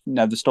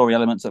the story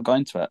elements that go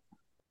into it.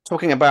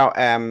 Talking about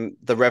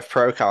the Rev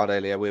Pro card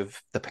earlier with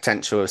the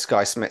potential of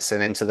Sky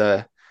Smithson into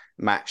the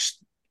match,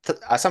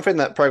 something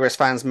that Progress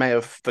fans may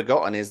have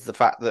forgotten is the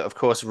fact that, of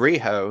course,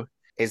 Riho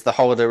is the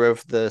holder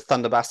of the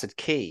Thunder Bastard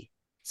key.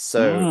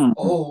 So,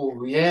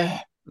 oh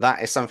yeah,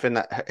 that is something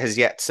that has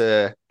yet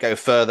to go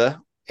further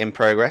in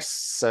Progress.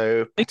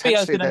 So, I think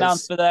Rio's been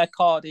announced for their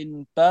card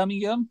in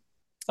Birmingham.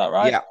 Is that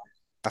right? Yeah,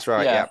 that's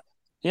right.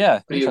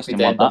 Yeah. Rio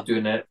could end up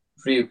doing it.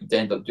 Rio could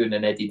end up doing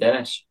an Eddie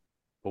Dennis.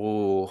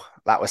 Oh,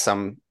 that was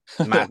some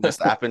madness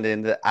that happened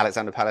in the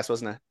Alexander Palace,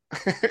 wasn't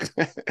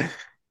it?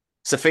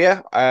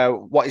 Sophia,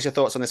 what is your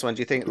thoughts on this one?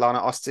 Do you think Lana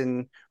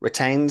Austin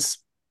retains?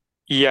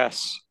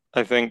 Yes,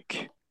 I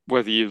think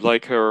whether you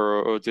like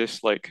her or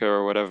dislike her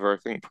or whatever, I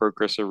think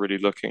Progress are really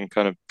looking,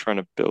 kind of trying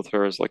to build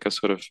her as like a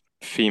sort of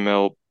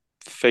female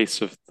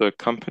face of the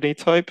company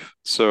type.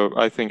 So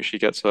I think she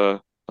gets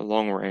a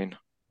long reign.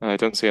 I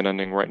don't see an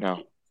ending right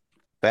now.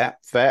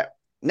 Fair.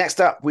 Next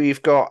up,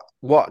 we've got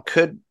what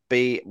could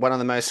be one of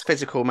the most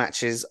physical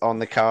matches on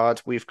the card.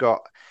 We've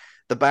got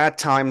the bad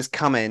times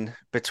coming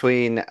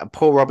between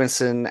Paul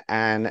Robinson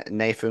and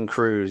Nathan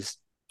Cruz.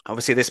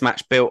 Obviously, this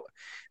match built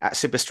at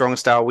Super Strong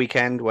Style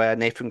Weekend, where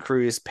Nathan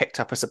Cruz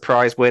picked up a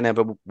surprise win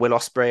over Will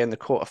Ospreay in the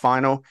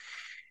quarterfinal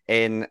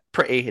in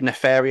pretty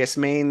nefarious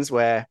means,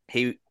 where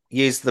he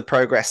used the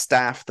Progress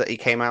staff that he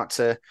came out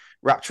to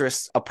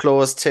rapturous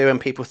applause to,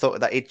 and people thought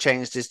that he'd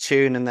changed his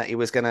tune and that he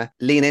was going to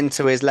lean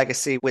into his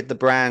legacy with the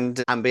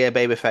brand and be a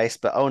babyface.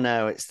 But oh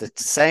no, it's the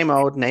same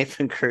old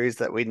Nathan Cruz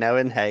that we know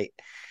and hate.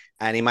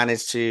 And he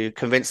managed to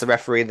convince the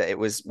referee that it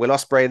was Will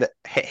Ospreay that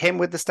hit him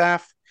with the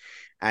staff,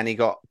 and he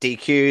got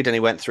DQ'd and he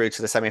went through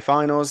to the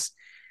semi-finals.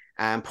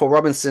 And Paul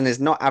Robinson is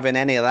not having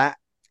any of that.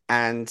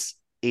 And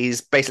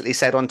he's basically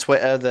said on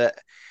Twitter that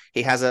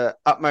he has a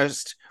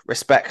utmost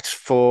respect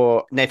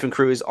for Nathan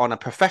Cruz on a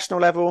professional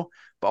level,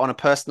 but on a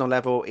personal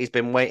level, he's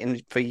been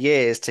waiting for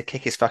years to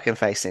kick his fucking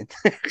face in.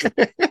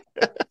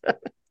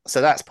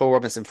 So that's Paul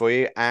Robinson for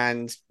you.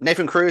 And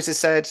Nathan Cruz has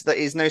said that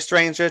he's no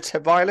stranger to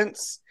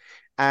violence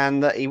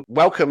and that he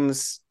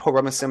welcomes Paul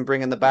Robinson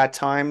bringing the bad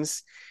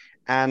times,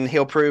 and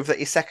he'll prove that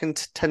he's second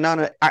to none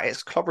at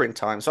its clobbering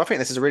time. So I think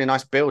this is a really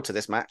nice build to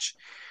this match.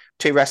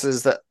 Two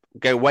wrestlers that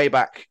go way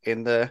back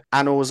in the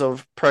annals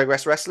of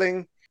Progress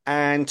Wrestling,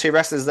 and two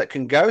wrestlers that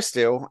can go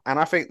still. And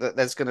I think that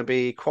there's going to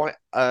be quite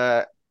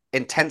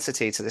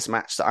intensity to this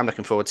match that I'm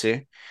looking forward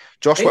to.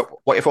 Josh, what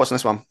are your thoughts on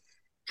this one?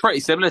 Pretty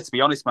similar, to be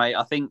honest, mate.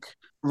 I think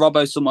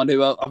Robbo's someone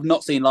who I've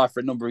not seen live for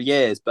a number of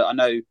years, but I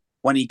know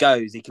when he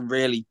goes, he can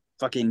really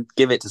fucking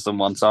give it to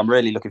someone. So I'm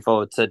really looking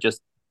forward to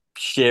just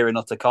sheer and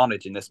utter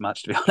carnage in this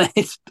match, to be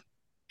honest.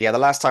 Yeah, the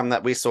last time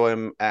that we saw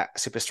him at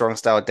Super Strong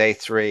Style Day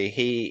 3,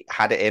 he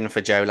had it in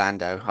for Joe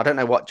Lando. I don't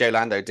know what Joe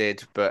Lando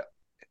did, but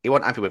he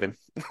wasn't happy with him.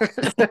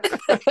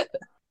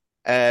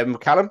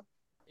 Callum?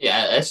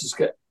 Yeah,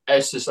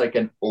 it's just like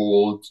an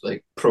old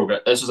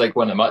Progress. This is like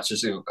one of the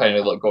matches that kind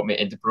of got me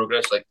into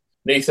Progress. Like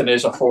Nathan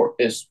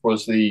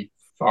was the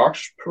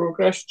first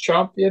Progress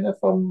champion, if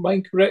I'm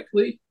mind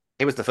correctly.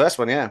 He was the first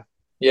one, yeah.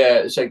 Yeah,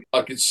 it's like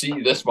I could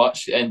see this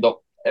match end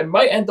up. It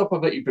might end up a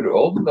bit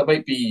brutal. There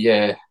might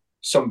be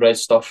some red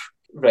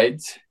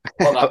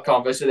on that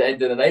canvas at the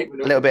end of the night. A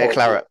little bit of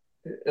claret.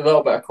 A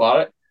little bit of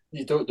claret.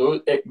 You don't know.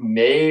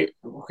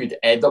 We could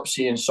end up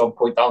seeing some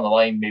point down the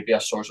line maybe a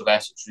Source of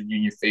Essence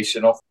reunion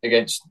facing off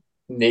against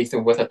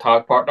Nathan with a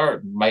tag partner.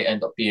 It might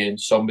end up being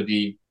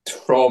somebody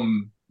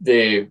from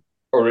the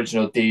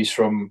original days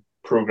from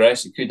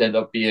Progress. It could end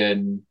up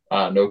being,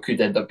 I don't know, it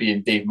could end up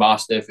being Dave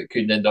Mastiff. It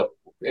could end up,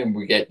 and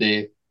we get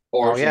the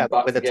Origin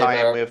back with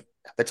together.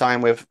 the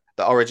time with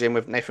the Origin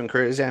with Nathan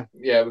Cruz, yeah.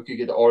 Yeah, we could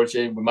get the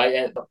Origin. We might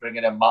end up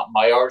bringing in Matt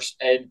Myers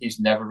in. He's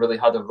never really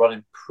had a run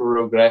in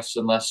Progress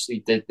unless he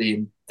did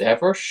the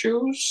Endeavour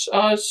shows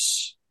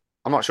as...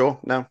 I'm not sure,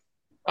 no.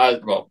 I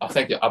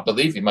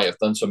believe he might have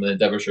done some of the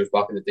Endeavour shows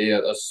back in the day.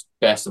 That's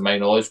best of my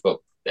knowledge, but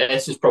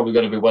this is probably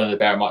going to be one of the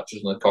better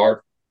matches on the card.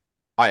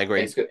 I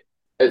agree.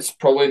 It's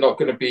probably not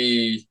going to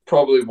be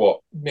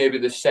maybe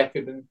the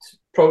second.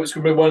 Probably it's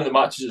going to be one of the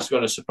matches that's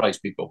going to surprise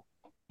people.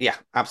 Yeah,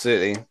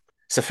 absolutely.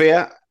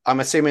 Sophia, I'm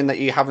assuming that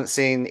you haven't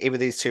seen either of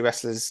these two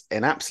wrestlers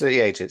in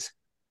absolutely ages.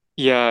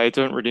 Yeah, I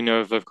don't really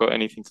know if I've got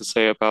anything to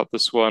say about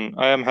this one.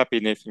 I am happy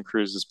Nathan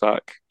Cruz is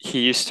back.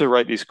 He used to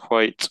write these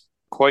quite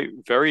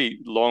very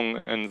long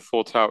and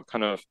thought out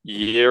kind of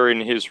year in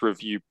his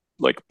review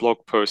like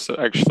blog posts that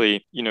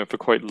actually, for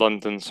quite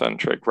London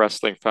centric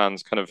wrestling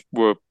fans kind of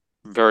were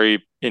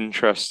very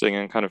interesting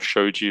and kind of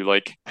showed you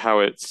like how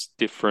it's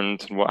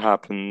different and what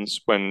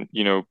happens when,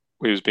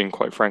 he was being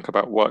quite frank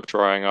about work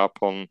drying up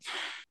on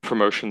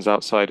promotions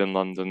outside in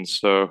London.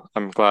 So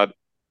I'm glad,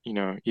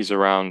 he's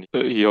around.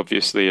 He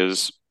obviously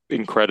is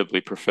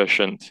incredibly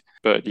proficient,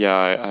 but yeah,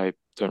 I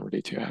don't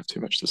really have too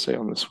much to say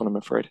on this one, I'm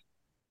afraid.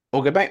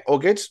 All good, mate. All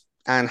good.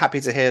 And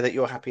happy to hear that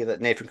you're happy that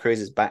Nathan Cruz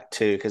is back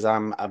too, because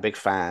I'm a big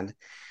fan.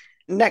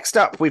 Next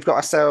up, we've got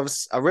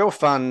ourselves a real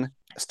fun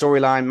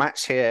storyline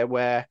match here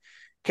where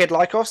Kid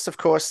Lycos, of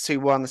course, who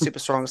won the Super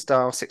Strong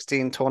Style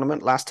 16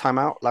 tournament last time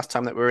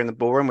that we were in the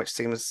ballroom, which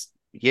seems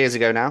years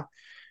ago now.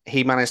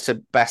 He managed to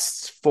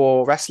best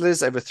 4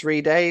 wrestlers over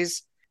 3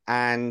 days,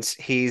 and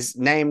he's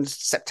named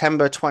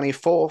September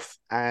 24th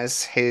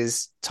as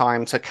his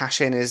time to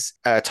cash in his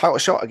title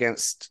shot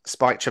against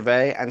Spike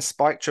Trivet, and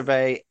Spike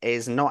Trivet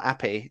is not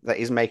happy that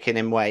he's making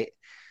him wait.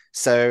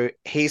 So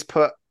he's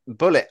put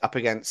Bullet up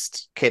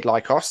against Kid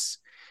Lycos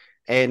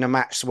in a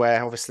match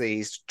where obviously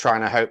he's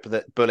trying to hope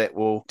that Bullet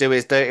will do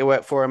his dirty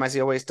work for him as he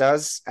always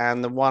does,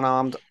 and the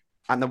one-armed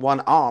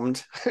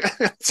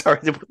sorry,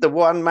 the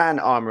one-man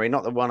armory,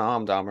 not the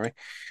one-armed armory.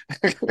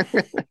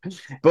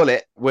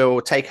 Bullet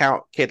will take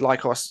out Kid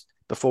Lycos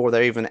before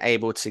they're even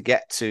able to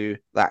get to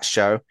that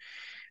show.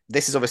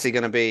 This is obviously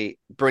going to be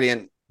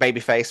brilliant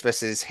babyface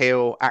versus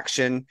heel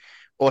action.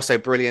 Also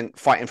brilliant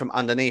fighting from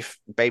underneath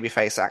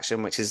babyface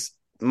action, which is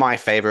my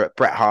favorite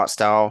Bret Hart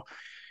style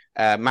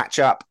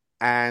matchup.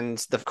 And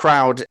the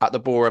crowd at the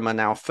ballroom are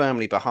now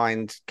firmly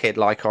behind Kid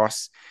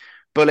Lycos.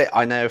 Bullet,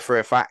 I know for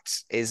a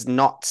fact, is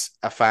not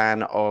a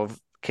fan of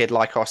Kid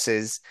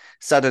Lycos's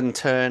sudden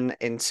turn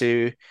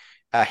into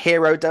a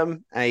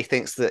hero-dom, and he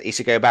thinks that he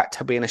should go back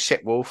to being a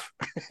shit wolf,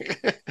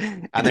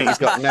 and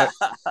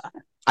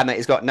that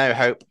he's got no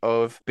hope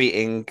of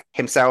beating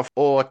himself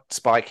or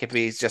Spike if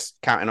he's just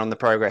counting on the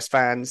Progress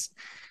fans.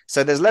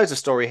 So there's loads of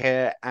story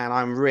here, and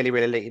I'm really,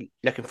 really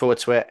looking forward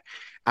to it.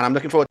 And I'm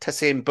looking forward to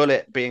seeing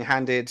Bullet being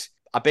handed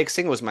a big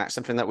singles match,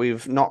 something that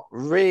we've not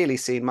really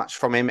seen much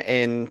from him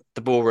in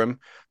the ballroom,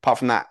 apart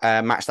from that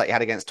match that he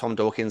had against Tom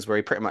Dawkins, where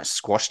he pretty much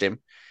squashed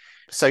him.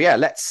 So yeah,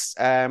 let's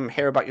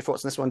hear about your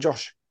thoughts on this one,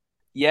 Josh.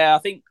 Yeah, I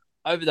think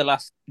over the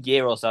last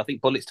year or so, I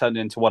think Bullet's turned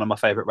into one of my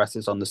favourite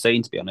wrestlers on the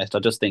scene, to be honest. I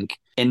just think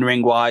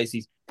in-ring wise,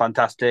 he's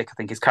fantastic. I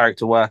think his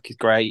character work is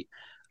great.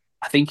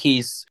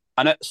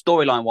 I know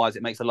storyline wise,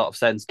 it makes a lot of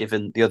sense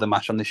given the other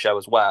match on this show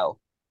as well.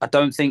 I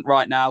don't think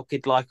right now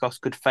Kid Lycos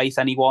could face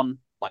anyone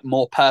like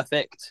more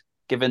perfect,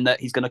 given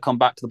that he's going to come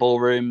back to the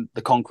ballroom,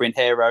 the conquering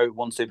hero,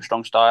 one Super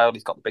Strong Style.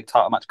 He's got the big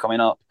title match coming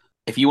up.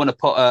 If you want to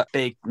put a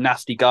big,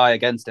 nasty guy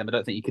against him, I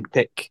don't think you could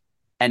pick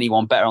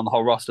anyone better on the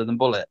whole roster than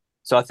Bullet.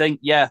 So I think,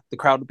 yeah, the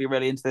crowd will be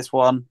really into this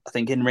one. I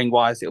think in-ring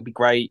wise, it'll be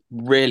great.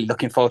 Really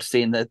looking forward to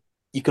seeing that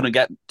you couldn't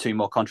get 2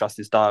 more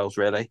contrasted styles,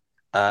 really.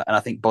 And I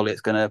think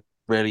Bullet's going to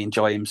really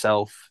enjoy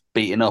himself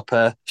beating up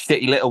a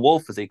shitty little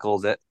wolf, as he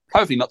calls it.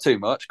 Hopefully not too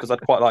much, because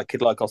I'd quite like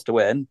Kid Lycos to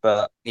win.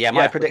 But yeah,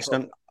 my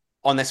prediction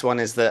on this one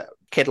is that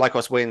Kid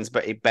Lycos wins,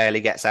 but he barely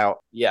gets out.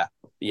 Yeah,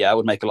 it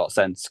would make a lot of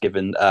sense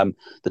given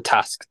the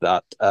task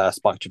that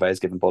Spike Trivet has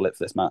given Bullet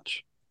for this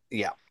match.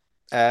 Yeah.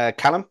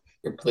 Callum?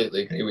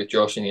 Completely agree with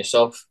Josh and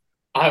yourself.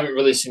 I haven't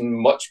really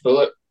seen much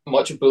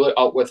of Bullet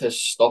up with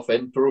his stuff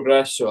in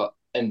Progress. But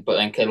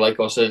then Kid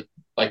Lycos,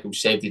 like we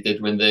said, he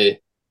did win the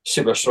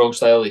Super Strong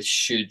Style. He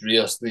should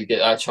realistically get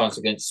that chance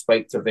against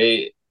Spike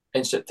Trivet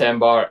in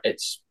September.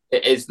 It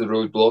is the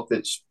roadblock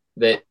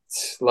that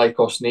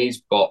Lycos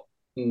needs, but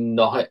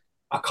not.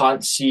 I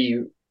can't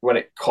see when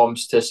it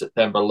comes to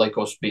September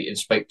Lycos beating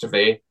Spike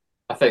Trivet.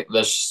 I think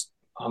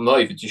I'm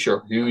not even too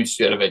sure who's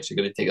eventually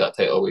going to take that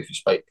title away from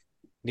Spike.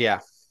 Yeah.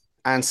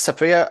 And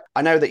Sophia,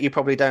 I know that you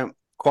probably don't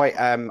quite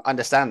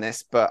understand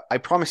this, but I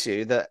promise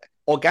you that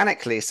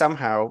organically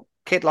somehow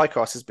Kid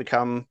Lycos has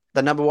become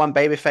the number 1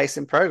 babyface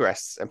in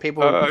Progress, and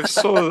people. I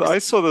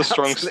saw the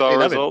Strong Style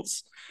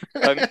results.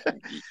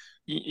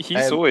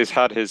 He's always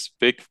had his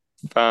big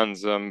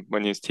fans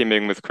when he's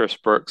teaming with Chris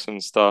Brooks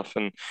and stuff,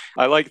 and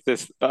I like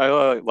this. I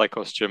like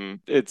Lycos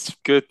Jim. It's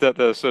good that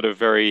they're sort of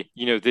very,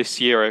 this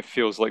year it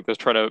feels like they're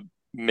trying to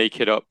make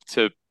it up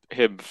to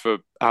him for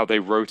how they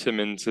wrote him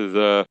into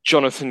the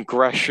Jonathan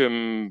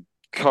Gresham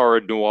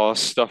Cara Noir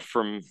stuff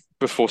from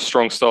before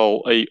Strong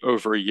Style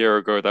over a year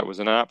ago. That was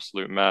an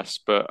absolute mess.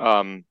 But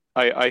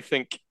I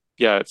think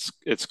yeah,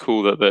 it's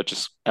cool that they're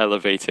just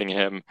elevating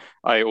him.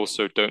 I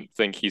also don't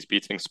think he's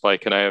beating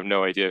Spike, and I have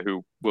no idea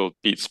who will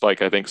beat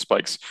Spike. I think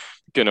Spike's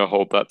gonna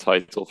hold that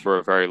title for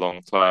a very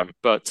long time.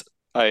 But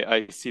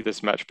I see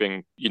this match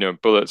being,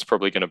 Bullet's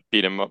probably going to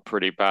beat him up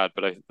pretty bad,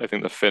 but I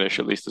think the finish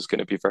at least is going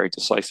to be very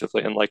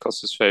decisively in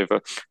Lykos's favor.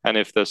 And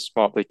if they're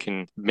smart,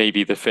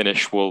 maybe the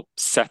finish will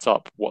set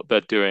up what they're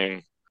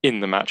doing in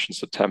the match in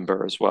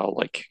September as well.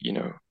 Like,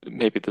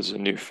 maybe there's a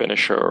new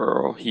finisher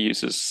or he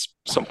uses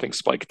something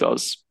Spike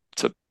does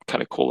to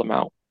kind of call him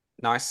out.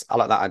 Nice. I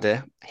like that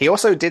idea. He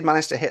also did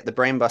manage to hit the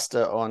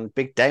Brainbuster on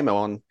Big Damo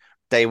on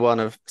day one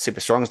of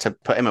Super Strongs to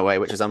put him away,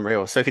 which is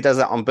unreal. So if he does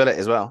that on Bullet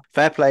as well,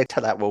 fair play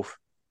to that Wolf.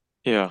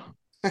 Yeah.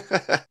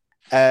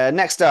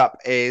 Next up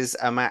is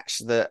a match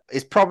that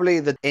is probably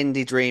the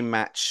indie dream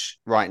match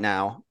right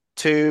now.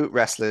 Two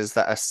wrestlers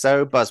that are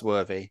so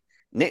buzzworthy.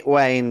 Nick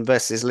Wayne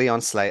versus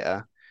Leon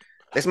Slater.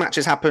 This match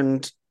has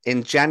happened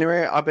in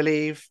January, I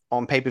believe,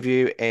 on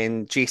pay-per-view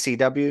in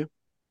GCW.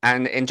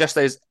 And in just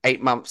those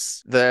 8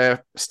 months,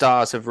 their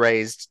stars have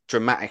raised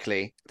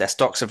dramatically. Their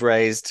stocks have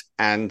raised,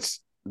 and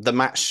the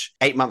match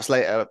 8 months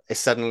later is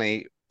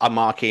suddenly a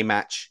marquee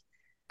match.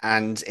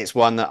 And it's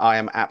one that I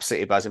am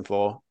absolutely buzzing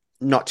for.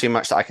 Not too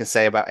much that I can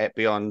say about it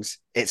beyond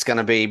it's going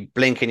to be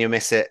blink and you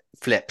miss it,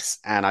 flips,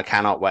 and I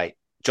cannot wait.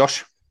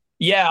 Josh?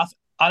 Yeah,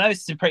 I know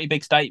this is a pretty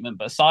big statement,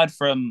 but aside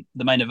from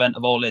the main event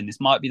of All In, this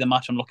might be the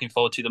match I'm looking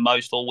forward to the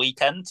most all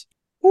weekend.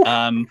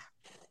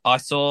 I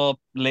saw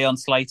Leon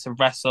Slater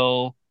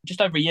wrestle just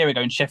over a year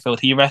ago in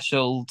Sheffield. He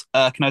wrestled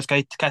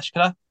Konosuke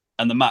Takeshita,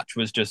 and the match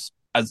was just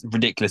as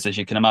ridiculous as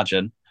you can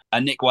imagine.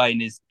 And Nick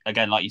Wayne is,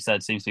 again, like you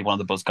said, seems to be one of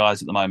the buzz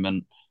guys at the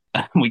moment.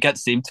 We get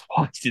to see him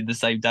twice in the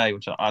same day,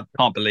 which I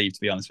can't believe,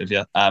 to be honest with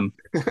you.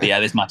 But yeah,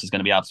 this match is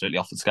going to be absolutely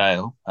off the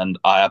scale, and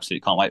I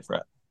absolutely can't wait for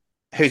it.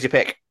 Who's your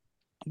pick?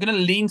 I'm going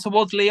to lean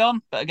towards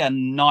Leon, but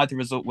again, neither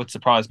result would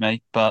surprise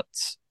me. But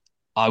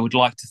I would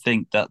like to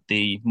think that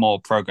the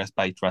more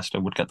progress-based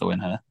wrestler would get the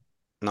win here.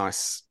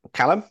 Nice.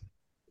 Callum?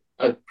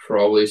 I'd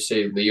probably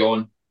say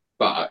Leon,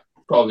 but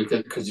probably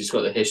because he's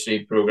got the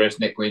history of progress.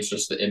 Nick Wayne's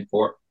just the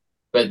import,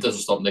 but it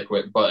doesn't stop Nick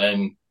Wayne. But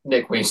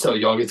Nick Wayne's still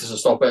young. It doesn't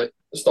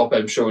stop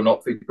him showing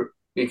up.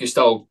 He can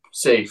still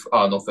say,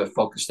 "I don't know, if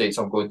fuck the States,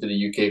 I'm going to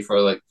the UK for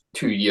like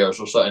 2 years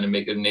or something and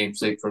make a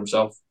namesake for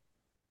himself."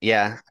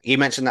 Yeah, you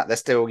mentioned that they're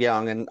still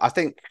young, and I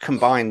think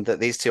combined that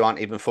these two aren't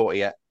even 40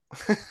 yet.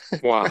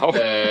 Wow.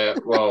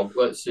 Well,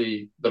 let's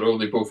see. They're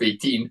only both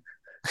 18.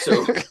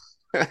 So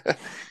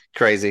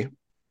crazy.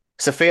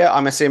 Sophia,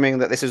 I'm assuming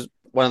that this is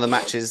one of the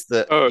matches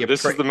that.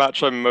 This is the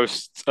match I'm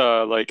most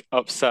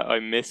upset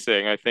I'm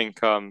missing. I think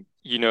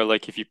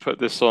if you put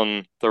this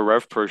on the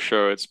Rev Pro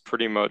show, it's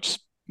pretty much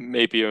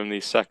maybe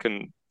only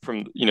second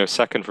from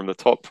the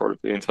top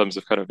probably in terms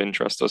of kind of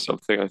interest or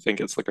something. I think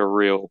it's like a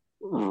real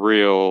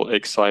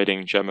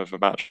exciting gem of a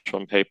match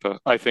on paper.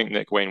 I think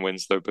Nick Wayne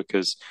wins though,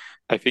 because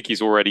I think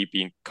he's already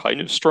been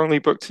kind of strongly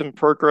booked in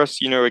progress,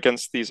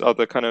 against these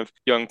other kind of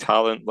young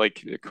talent.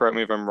 Like, correct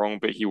me if I'm wrong,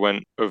 but he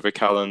went over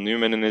Callan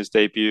Newman in his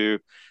debut,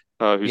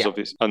 who's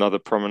obviously another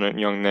prominent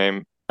young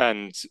name.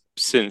 And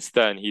since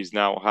then, he's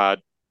now had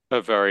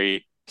a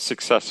very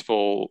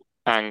successful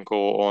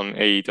angle on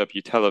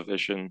AEW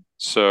television.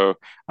 So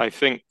I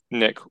think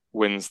Nick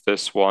wins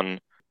this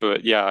one.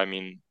 But yeah, I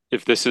mean,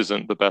 if this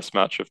isn't the best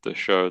match of the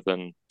show,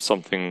 then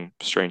something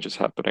strange is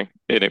happening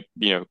in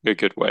a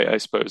good way, I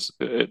suppose,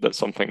 that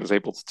something is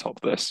able to top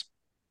this.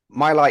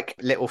 My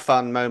little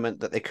fun moment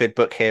that they could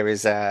book here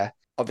is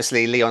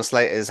obviously Leon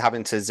Slater is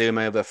having to zoom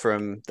over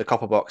from the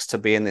Copper Box to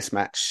be in this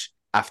match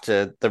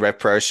after the Rev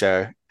Pro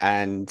show.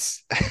 And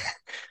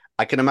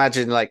I can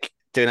imagine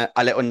doing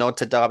a little nod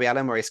to Darby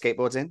Allin where he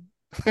skateboards in.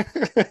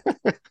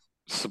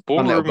 It's a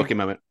ballroom, little booking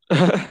moment.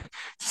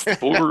 It's the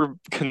ballroom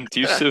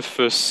conducive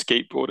for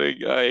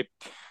skateboarding.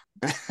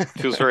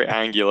 Feels very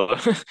angular.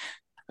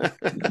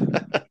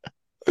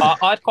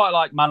 I'd quite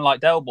like Man Like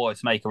Del Boy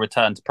to make a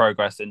return to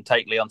progress and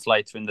take Leon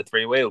Slater in the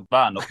three-wheeled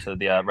van up to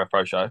the Rev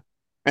Pro show.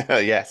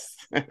 Yes.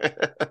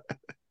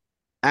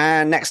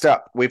 And next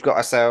up, we've got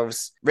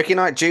ourselves Ricky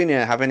Knight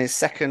Jr. having his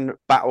second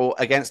battle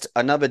against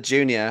another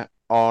junior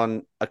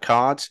on a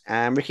card,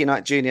 and Ricky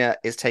Knight Jr.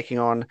 is taking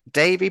on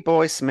Davey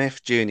Boy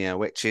Smith Jr.,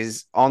 which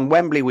is on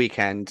Wembley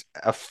weekend,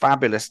 a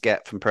fabulous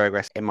get from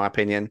Progress, in my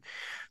opinion.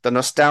 The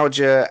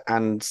nostalgia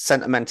and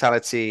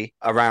sentimentality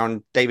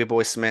around Davey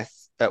Boy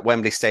Smith at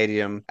Wembley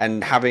Stadium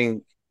and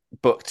having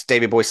booked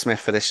Davey Boy Smith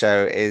for the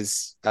show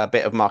is a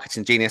bit of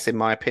marketing genius, in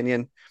my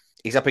opinion.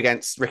 He's up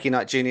against Ricky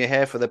Knight Jr.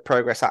 here for the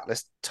Progress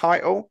Atlas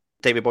title.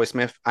 Davey Boy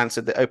Smith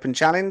answered the open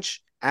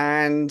challenge,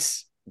 and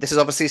this is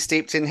obviously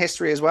steeped in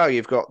history as well.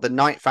 You've got the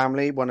Knight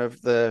family, one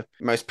of the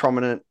most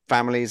prominent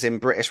families in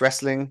British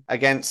wrestling,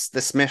 against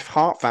the Smith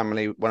Hart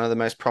family, one of the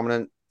most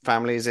prominent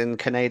families in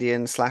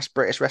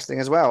Canadian/British wrestling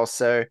as well.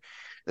 So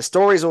the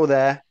story's all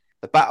there.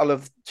 The battle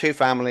of two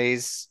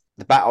families,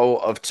 the battle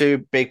of two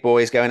big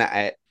boys going at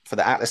it for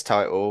the Atlas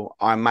title.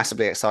 I'm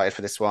massively excited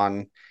for this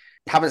one.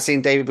 Haven't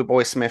seen Davey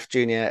Boy Smith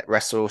Jr.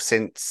 wrestle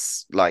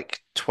since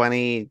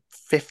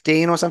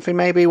 2015 or something,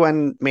 maybe,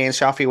 when me and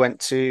Shafi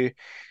went to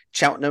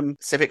Cheltenham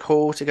Civic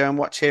Hall to go and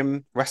watch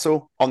him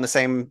wrestle on the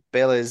same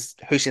bill as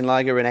Hussein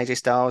Liger and AJ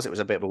Styles. It was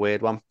a bit of a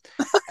weird one.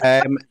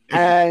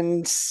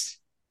 And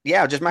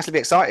yeah, just massively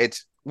excited.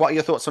 What are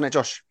your thoughts on it,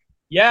 Josh?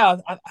 Yeah,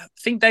 I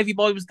think Davey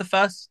Boy was the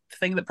first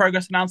thing that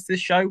Progress announced this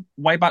show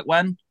way back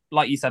when.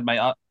 Like you said, mate,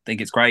 I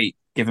think it's great.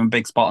 Give him a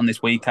big spot on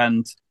this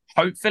weekend.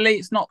 Hopefully,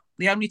 it's not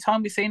the only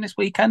time we've seen this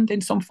weekend in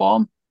some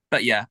form.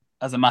 But yeah,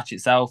 as a match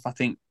itself, I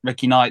think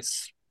Ricky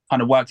Knight's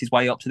kind of worked his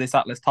way up to this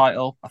Atlas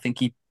title. I think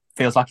he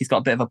feels like he's got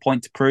a bit of a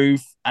point to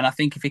prove. And I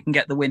think if he can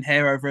get the win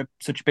here over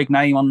such a big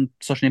name on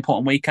such an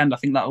important weekend, I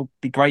think that'll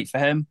be great for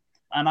him.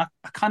 And I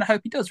kind of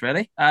hope he does,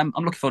 really. I'm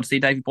looking forward to see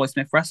Davey Boy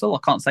Smith wrestle. I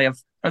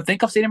don't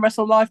think I've seen him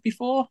wrestle live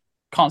before.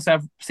 Can't say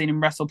I've seen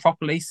him wrestle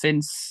properly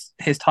since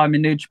his time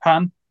in New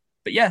Japan.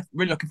 But yeah,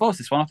 really looking forward to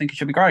this one. I think it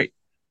should be great.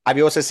 Have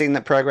you also seen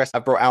that Progress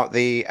have brought out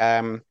the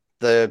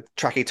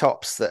tracky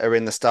tops that are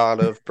in the style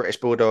of British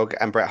Bulldog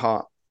and Bret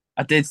Hart?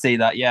 I did see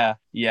that, yeah.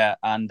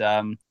 And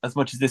as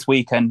much as this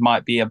weekend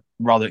might be a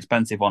rather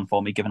expensive one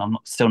for me, given I'm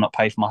still not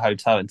paid for my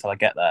hotel until I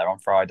get there on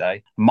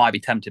Friday, I might be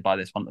tempted by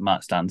this one at the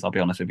merch stands, I'll be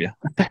honest with you.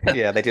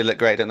 Yeah, they do look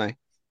great, don't they?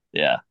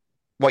 Yeah.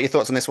 What are your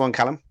thoughts on this one,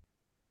 Callum?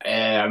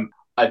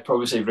 I'd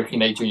probably say Ricky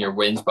Knight Jr.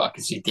 wins, but I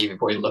can see Davey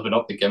Boy living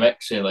up the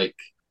gimmick. So, like,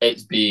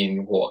 it's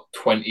been,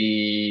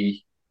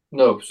 20...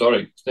 No,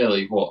 sorry, it's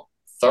nearly,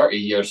 30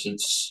 years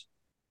since...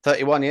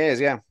 31 years,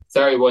 yeah.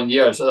 31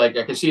 years. So, like,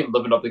 I can see him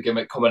living up the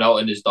gimmick, coming out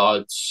in his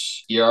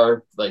dad's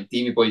year. Like,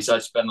 Davey Boy's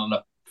actually been on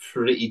a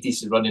pretty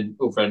decent run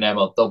over in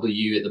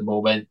MLW at the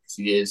moment.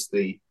 He is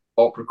the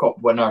Opera Cup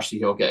winner, so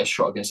he'll get a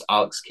shot against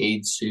Alex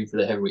Cade soon for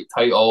the heavyweight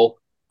title.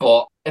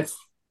 But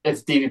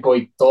if Davey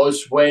Boy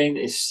does win,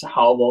 it's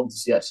how long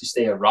does he actually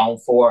stay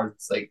around for?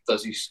 It's like,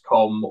 does he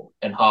come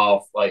and have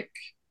like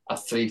a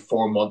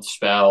 3-4 month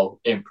spell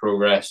in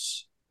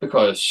Progress?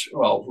 Because,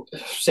 well,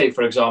 say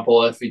for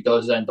example, if he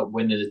does end up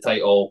winning the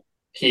title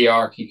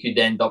here, he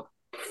could end up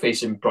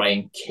facing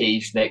Brian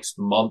Cage next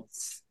month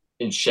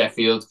in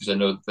Sheffield, because I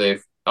know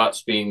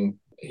he's been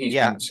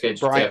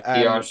scheduled to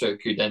appear, so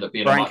it could end up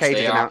being Brian a match Cage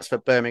there. is announced for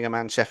Birmingham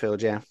and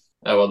Sheffield, yeah.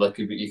 Well, you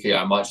could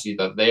get a match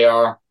either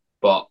there,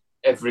 but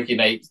if Ricky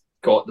Knight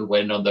got the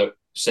win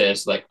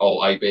says like,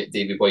 oh, I bet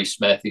Davey Boy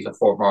Smith, he's a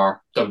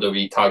former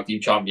WWE Tag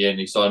Team Champion,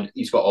 he's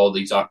got all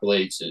these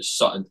accolades, it's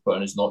something to put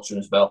on his notch on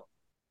his belt.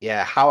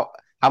 Yeah, how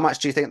much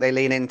do you think they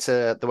lean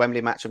into the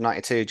Wembley match of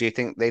 92? Do you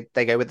think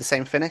they go with the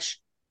same finish?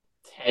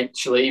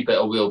 Potentially,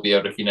 but it will be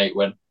a Ricky Knight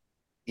win.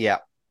 Yeah.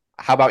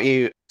 How about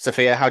you,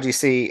 Sophia? How do you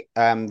see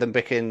them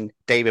picking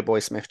Davey Boy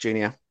Smith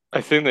Jr.? I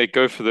think they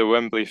go for the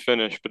Wembley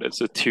finish, but it's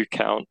a 2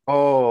 count.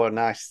 Oh,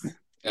 nice.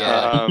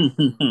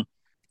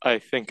 I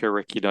think a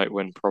Ricky Knight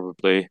win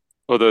probably.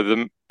 Although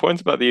the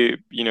point about the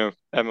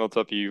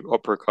MLW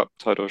Opera Cup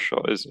title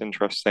shot is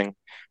interesting,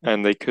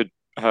 and they could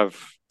have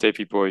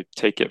Davey Boy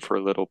take it for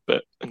a little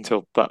bit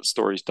until that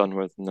story's done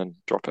with, and then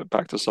drop it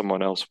back to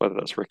someone else, whether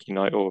that's Ricky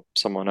Knight or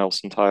someone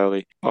else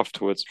entirely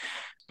afterwards.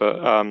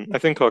 But I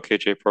think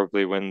RKJ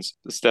probably wins.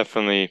 It's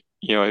definitely,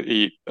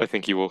 I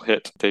think he will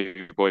hit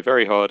Davey Boy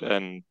very hard,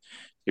 and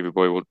Davey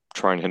Boy will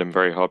try and hit him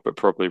very hard, but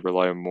probably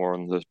rely more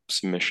on the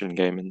submission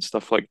game and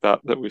stuff like that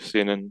we've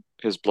seen in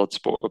his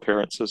Bloodsport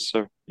appearances.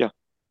 So, yeah.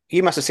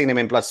 You must have seen him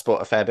in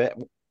Bloodsport a fair bit.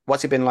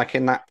 What's he been like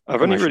in that?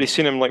 I've only really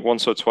seen him like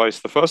once or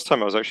twice. The first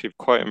time I was actually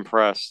quite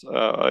impressed.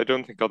 I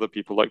don't think other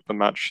people liked the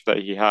match that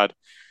he had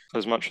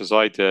as much as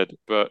I did,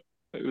 but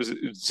it was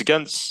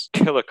against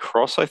Killer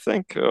Cross, I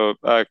think,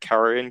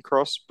 Carrion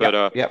Cross, but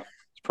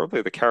it's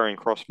probably the Carrion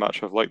Cross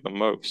match I've liked the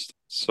most.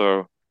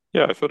 So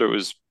yeah, I thought it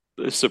was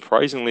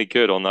surprisingly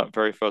good on that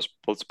very first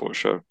Bloodsport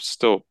show.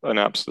 Still an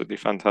absolutely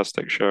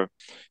fantastic show.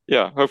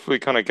 Yeah, hopefully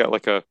kind of get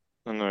like a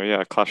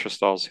clash of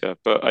styles here.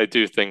 But I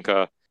do think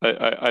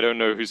I don't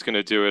know who's going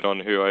to do it on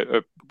who.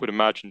 I would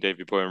imagine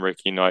Davey Boy and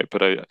Ricky Knight,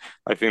 but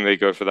I think they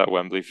go for that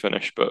Wembley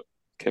finish, but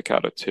kick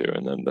out at 2,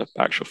 and then the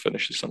actual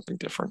finish is something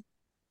different.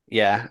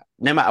 Yeah,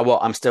 no matter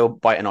what, I'm still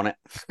biting on it.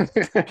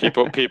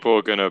 people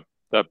are gonna,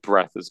 their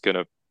breath is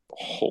gonna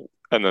hold,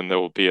 and then there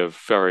will be a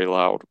very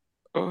loud,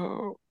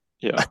 oh,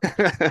 yeah.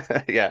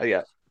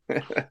 yeah.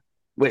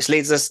 Which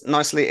leads us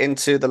nicely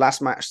into the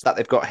last match that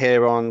they've got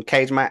here on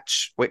Cage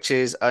Match, which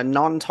is a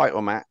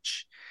non-title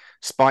match.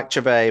 Spike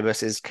Trivet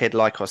versus Kid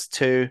Lycos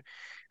 2.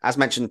 As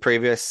mentioned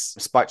previous,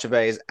 Spike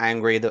Trivet is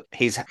angry that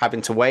he's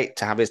having to wait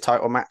to have his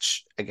title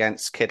match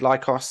against Kid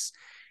Lycos.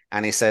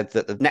 And he said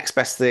that the next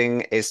best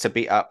thing is to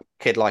beat up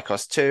Kid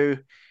Lycos 2.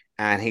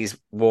 And he's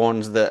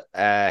warned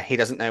that he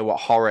doesn't know what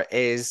horror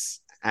is.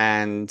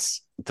 And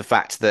the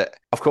fact that,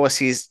 of course,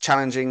 he's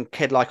challenging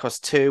Kid Lycos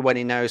 2 when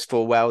he knows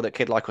full well that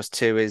Kid Lycos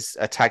 2 is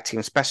a tag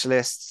team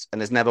specialist and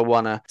has never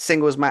won a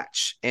singles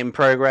match in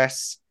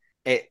Progress.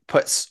 It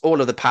puts all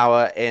of the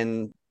power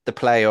in the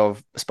play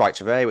of Spike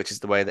Trivet, which is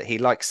the way that he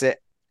likes it.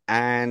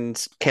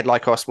 And Kid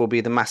Lycos will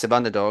be the massive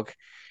underdog.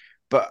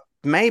 But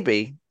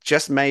maybe,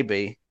 just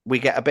maybe, we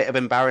get a bit of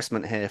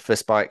embarrassment here for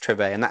Spike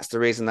Trivet, and that's the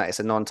reason that it's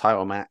a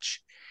non-title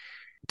match.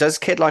 Does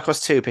Kid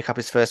Lycos 2 pick up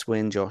his first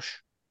win,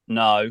 Josh?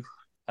 No,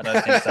 I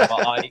don't think so.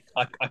 But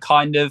I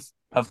kind of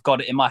have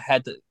got it in my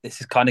head that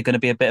this is kind of going to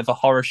be a bit of a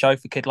horror show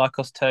for Kid Like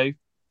Us too.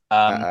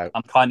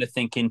 I'm kind of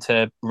thinking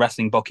to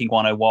Wrestling Booking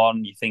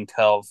 101. You think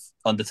of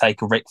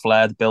Undertaker, Ric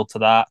Flair, the build to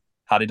that.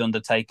 How did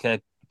Undertaker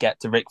get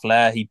to Ric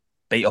Flair? He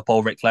beat up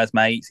all Ric Flair's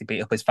mates. He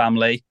beat up his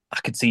family. I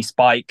could see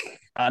Spike.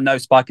 I know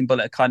Spike and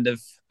Bullet are kind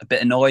of a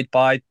bit annoyed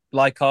by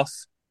Like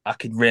Us. I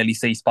could really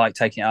see Spike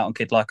taking it out on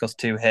Kid Like Us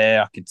 2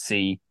 here. I could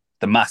see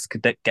the mask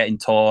getting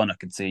torn. I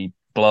could see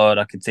blood.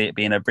 I could see it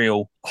being a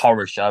real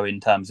horror show in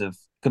terms of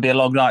could be a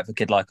long night for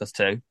Kid Like Us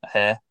 2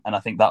 here. And I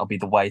think that'll be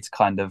the way to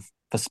kind of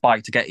for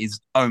Spike to get his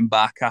own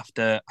back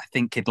after I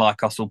think Kid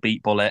Like Us will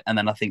beat Bullet. And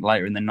then I think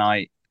later in the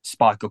night,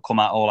 Spike will come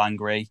out all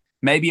angry.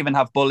 Maybe even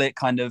have Bullet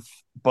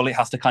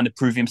has to kind of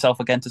prove himself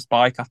again to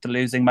Spike after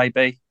losing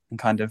maybe and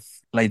kind of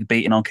lay the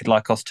beating on Kid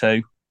Like Us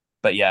 2.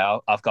 But yeah,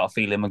 I've got a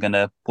feeling we're going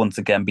to once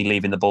again be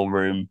leaving the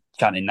ballroom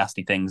chanting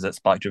nasty things at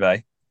Spike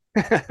Trivet.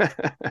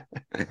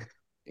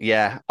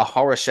 Yeah, a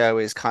horror show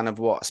is kind of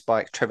what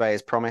Spike Trivet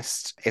has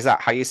promised. Is that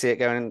how you see it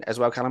going as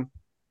well, Callum?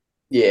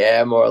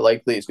 Yeah, more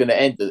likely it's going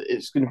to end.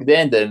 It's going to be the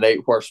end of the night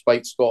where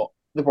Spike's got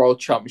the World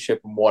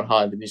Championship in one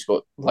hand and he's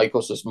got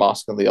Lycos'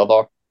 mask in the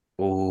other.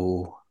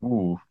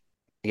 Ooh.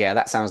 Yeah,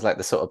 that sounds like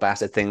the sort of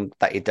bastard thing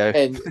that you do.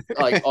 And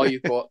like all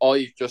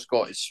you've just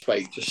got is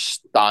Spike just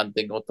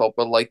standing on top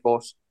of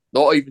Lycos.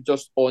 Not even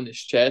just on his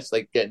chest,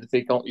 like getting the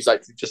fake on. He's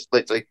actually just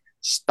literally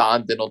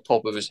standing on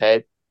top of his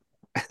head.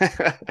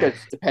 Because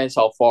it depends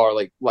how far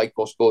like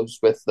Lycos goes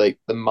with like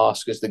the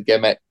mask as the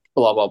gimmick,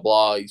 blah blah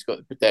blah. He's got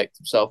to protect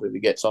himself if he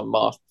gets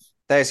unmasked.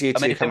 There's you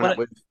two coming up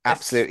with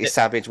absolutely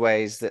savage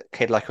ways that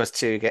Kid Like Us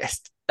 2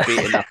 gets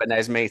beaten up, and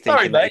there's me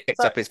thinking that he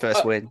picked up his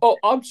first win.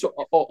 I'm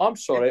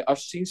sorry. I've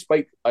seen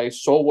Spike. I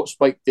saw what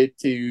Spike did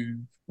to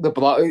the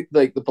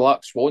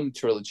Black Swan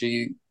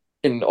trilogy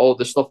and all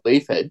the stuff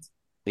they've had.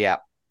 Yeah,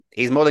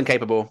 he's more than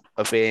capable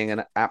of being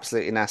an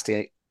absolutely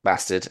nasty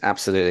bastard.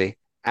 Absolutely.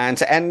 And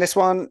to end this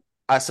one,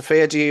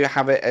 Sophia, do you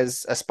have it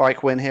as a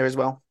Spike win here as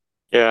well?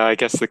 Yeah, I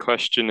guess the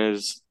question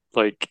is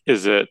like,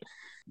 is it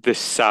this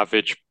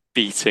savage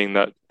beating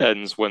that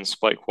ends when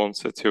Spike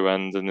wants it to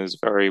end and is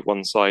very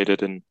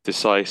one-sided and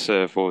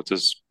decisive, or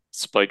does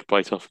Spike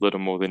bite off a little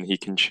more than he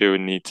can chew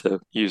and need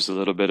to use a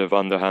little bit of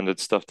underhanded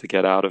stuff to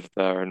get out of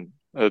there? And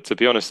to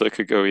be honest, that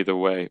could go either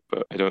way,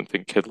 but I don't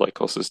think Kid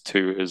Like Us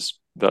 2 is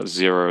that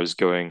 0 is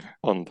going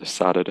on this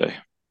Saturday.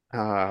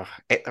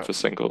 For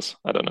singles,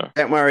 I don't know.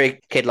 Don't worry,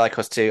 Kid Like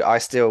Us 2. I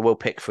still will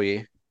pick for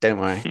you. Don't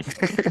worry.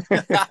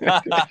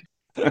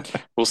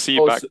 We'll see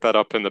you back that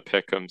up in the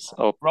pick'ems.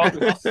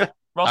 Ross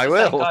I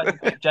will.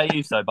 Guy Jay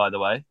Uso, by the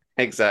way.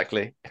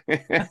 Exactly.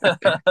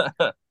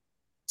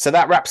 So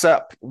that wraps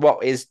up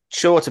what is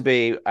sure to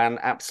be an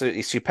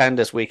absolutely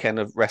stupendous weekend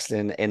of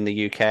wrestling in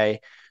the UK.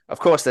 Of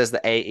course, there's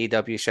the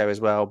AEW show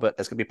as well, but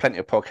there's going to be plenty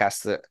of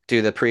podcasts that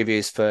do the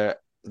previews for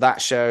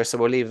that show. So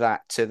we'll leave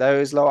that to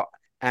those lot.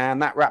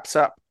 And that wraps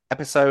up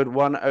episode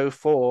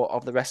 104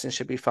 of the Wrestling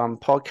Should Be Fun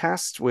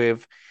podcast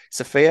with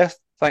Sophia.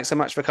 Thanks so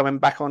much for coming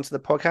back onto the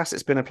podcast.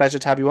 It's been a pleasure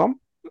to have you on.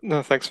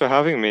 No, thanks for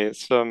having me.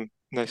 It's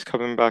nice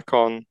coming back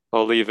on.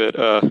 I'll leave it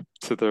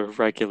to the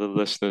regular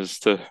listeners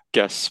to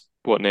guess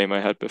what name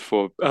I had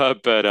before.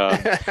 Yeah,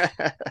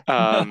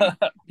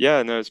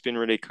 no, it's been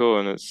really cool,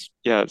 and it's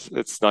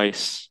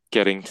nice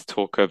getting to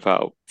talk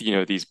about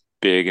these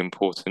big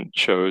important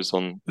shows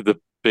on the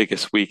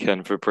biggest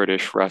weekend for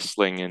British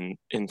wrestling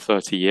in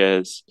 30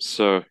 years.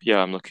 So yeah,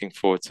 I'm looking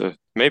forward to,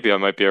 maybe I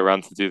might be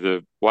around to do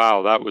the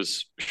wow, that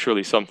was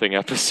surely something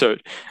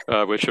episode,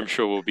 which I'm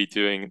sure we'll be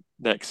doing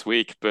next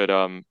week. But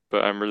I'm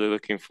really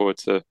looking forward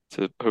to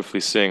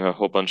hopefully seeing a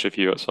whole bunch of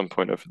you at some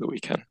point over the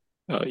weekend,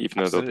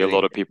 even though there'll be a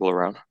lot of people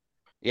around.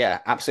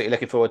 Yeah, absolutely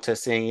looking forward to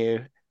seeing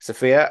you,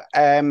 Sophia.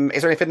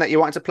 Is there anything that you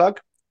wanted to plug?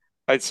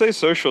 I'd say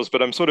socials,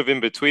 but I'm sort of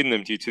in between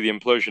them due to the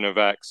implosion of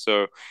X.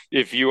 So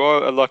if you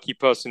are a lucky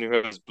person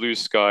who has Blue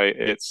Sky,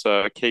 it's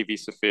KV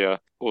Sophia.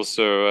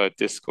 Also,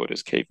 Discord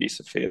is KV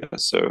Sophia.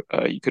 So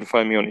you can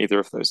find me on either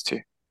of those two.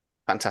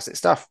 Fantastic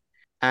stuff.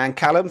 And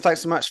Callum,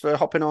 thanks so much for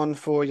hopping on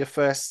for your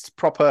first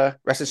proper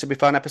Wrestling Should Be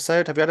Fun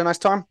episode. Have you had a nice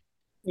time?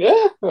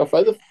 Yeah, I've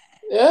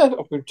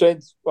been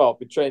trying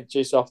to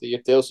chase after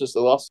your tail since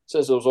I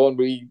was on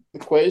with the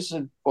quiz,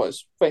 and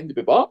it's fine to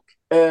be back.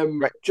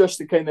 Right. Just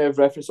to kind of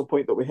reference a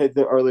point that we had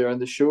there earlier in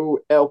the show,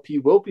 LP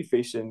will be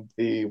facing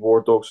the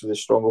War Dogs for the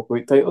Strong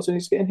Openweight titles, and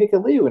he's getting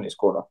Hikuleo in his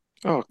corner.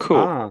 Oh, cool.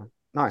 Ah,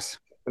 nice.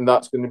 And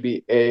that's going to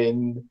be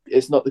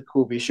it's not the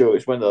Kobe show,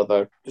 it's one of the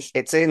other.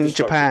 It's in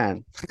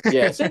Japan.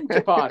 Yeah, it's in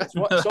Japan. It's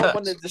not one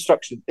of the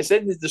Destruction. It's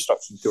in the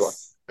Destruction Tour.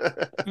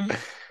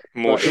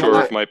 More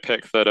sure of my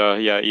pick that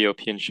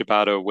ELP and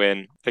Shibata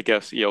win. I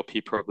guess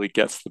ELP probably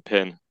gets the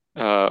pin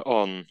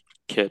on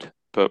Kid,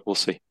 but we'll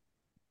see.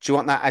 Do you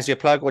want that as your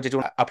plug, or did you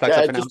want to plug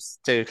something else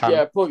too?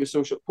 Yeah, plug your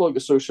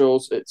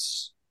socials.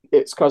 It's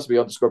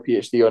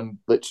Cosby_PhD on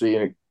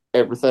literally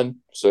everything.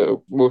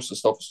 So most of the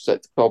stuff is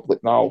set to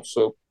public now.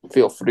 So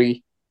feel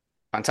free.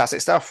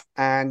 Fantastic stuff.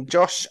 And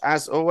Josh,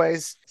 as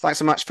always, thanks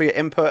so much for your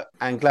input,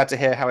 and glad to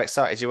hear how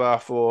excited you are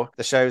for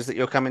the shows that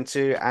you're coming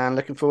to, and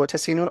looking forward to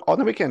seeing you on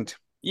the weekend.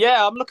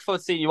 Yeah, I'm looking forward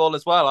to seeing you all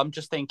as well. I'm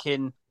just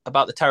thinking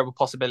about the terrible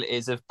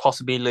possibilities of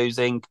possibly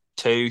losing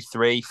 2,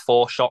 3,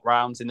 4 shot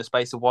rounds in the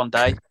space of one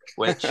day,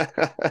 which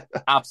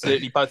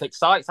absolutely both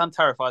excites and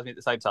terrifies me at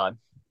the same time.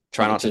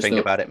 Try not to think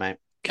about it, mate.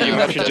 Can you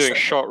imagine doing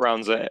shot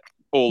rounds at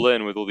All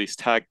In with all these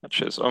tag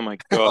matches? Oh my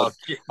god.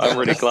 I'm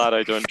really glad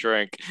I don't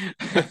drink.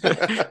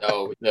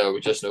 No,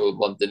 we just know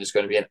London is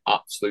going to be an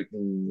absolute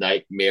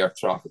nightmare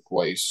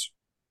traffic-wise.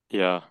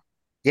 Yeah.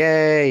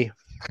 Yay!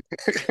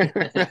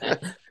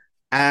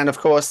 And of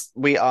course,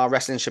 we are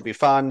Wrestling Should Be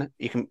Fun.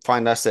 You can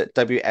find us at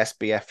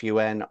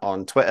WSBFUN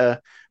on Twitter,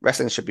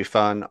 Wrestling Should Be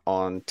Fun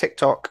on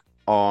TikTok,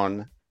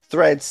 on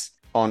Threads,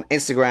 on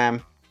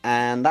Instagram.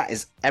 And that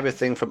is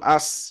everything from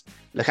us.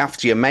 Look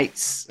after your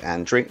mates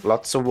and drink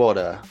lots of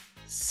water.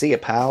 See ya,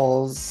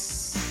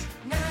 pals.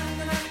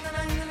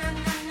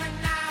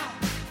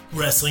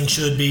 Wrestling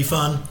should be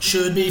fun,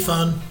 should be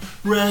fun.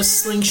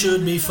 Wrestling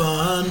should be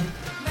fun.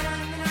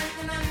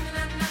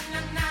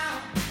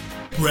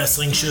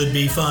 Wrestling should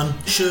be fun,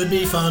 should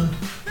be fun.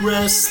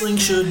 Wrestling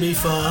should be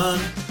fun.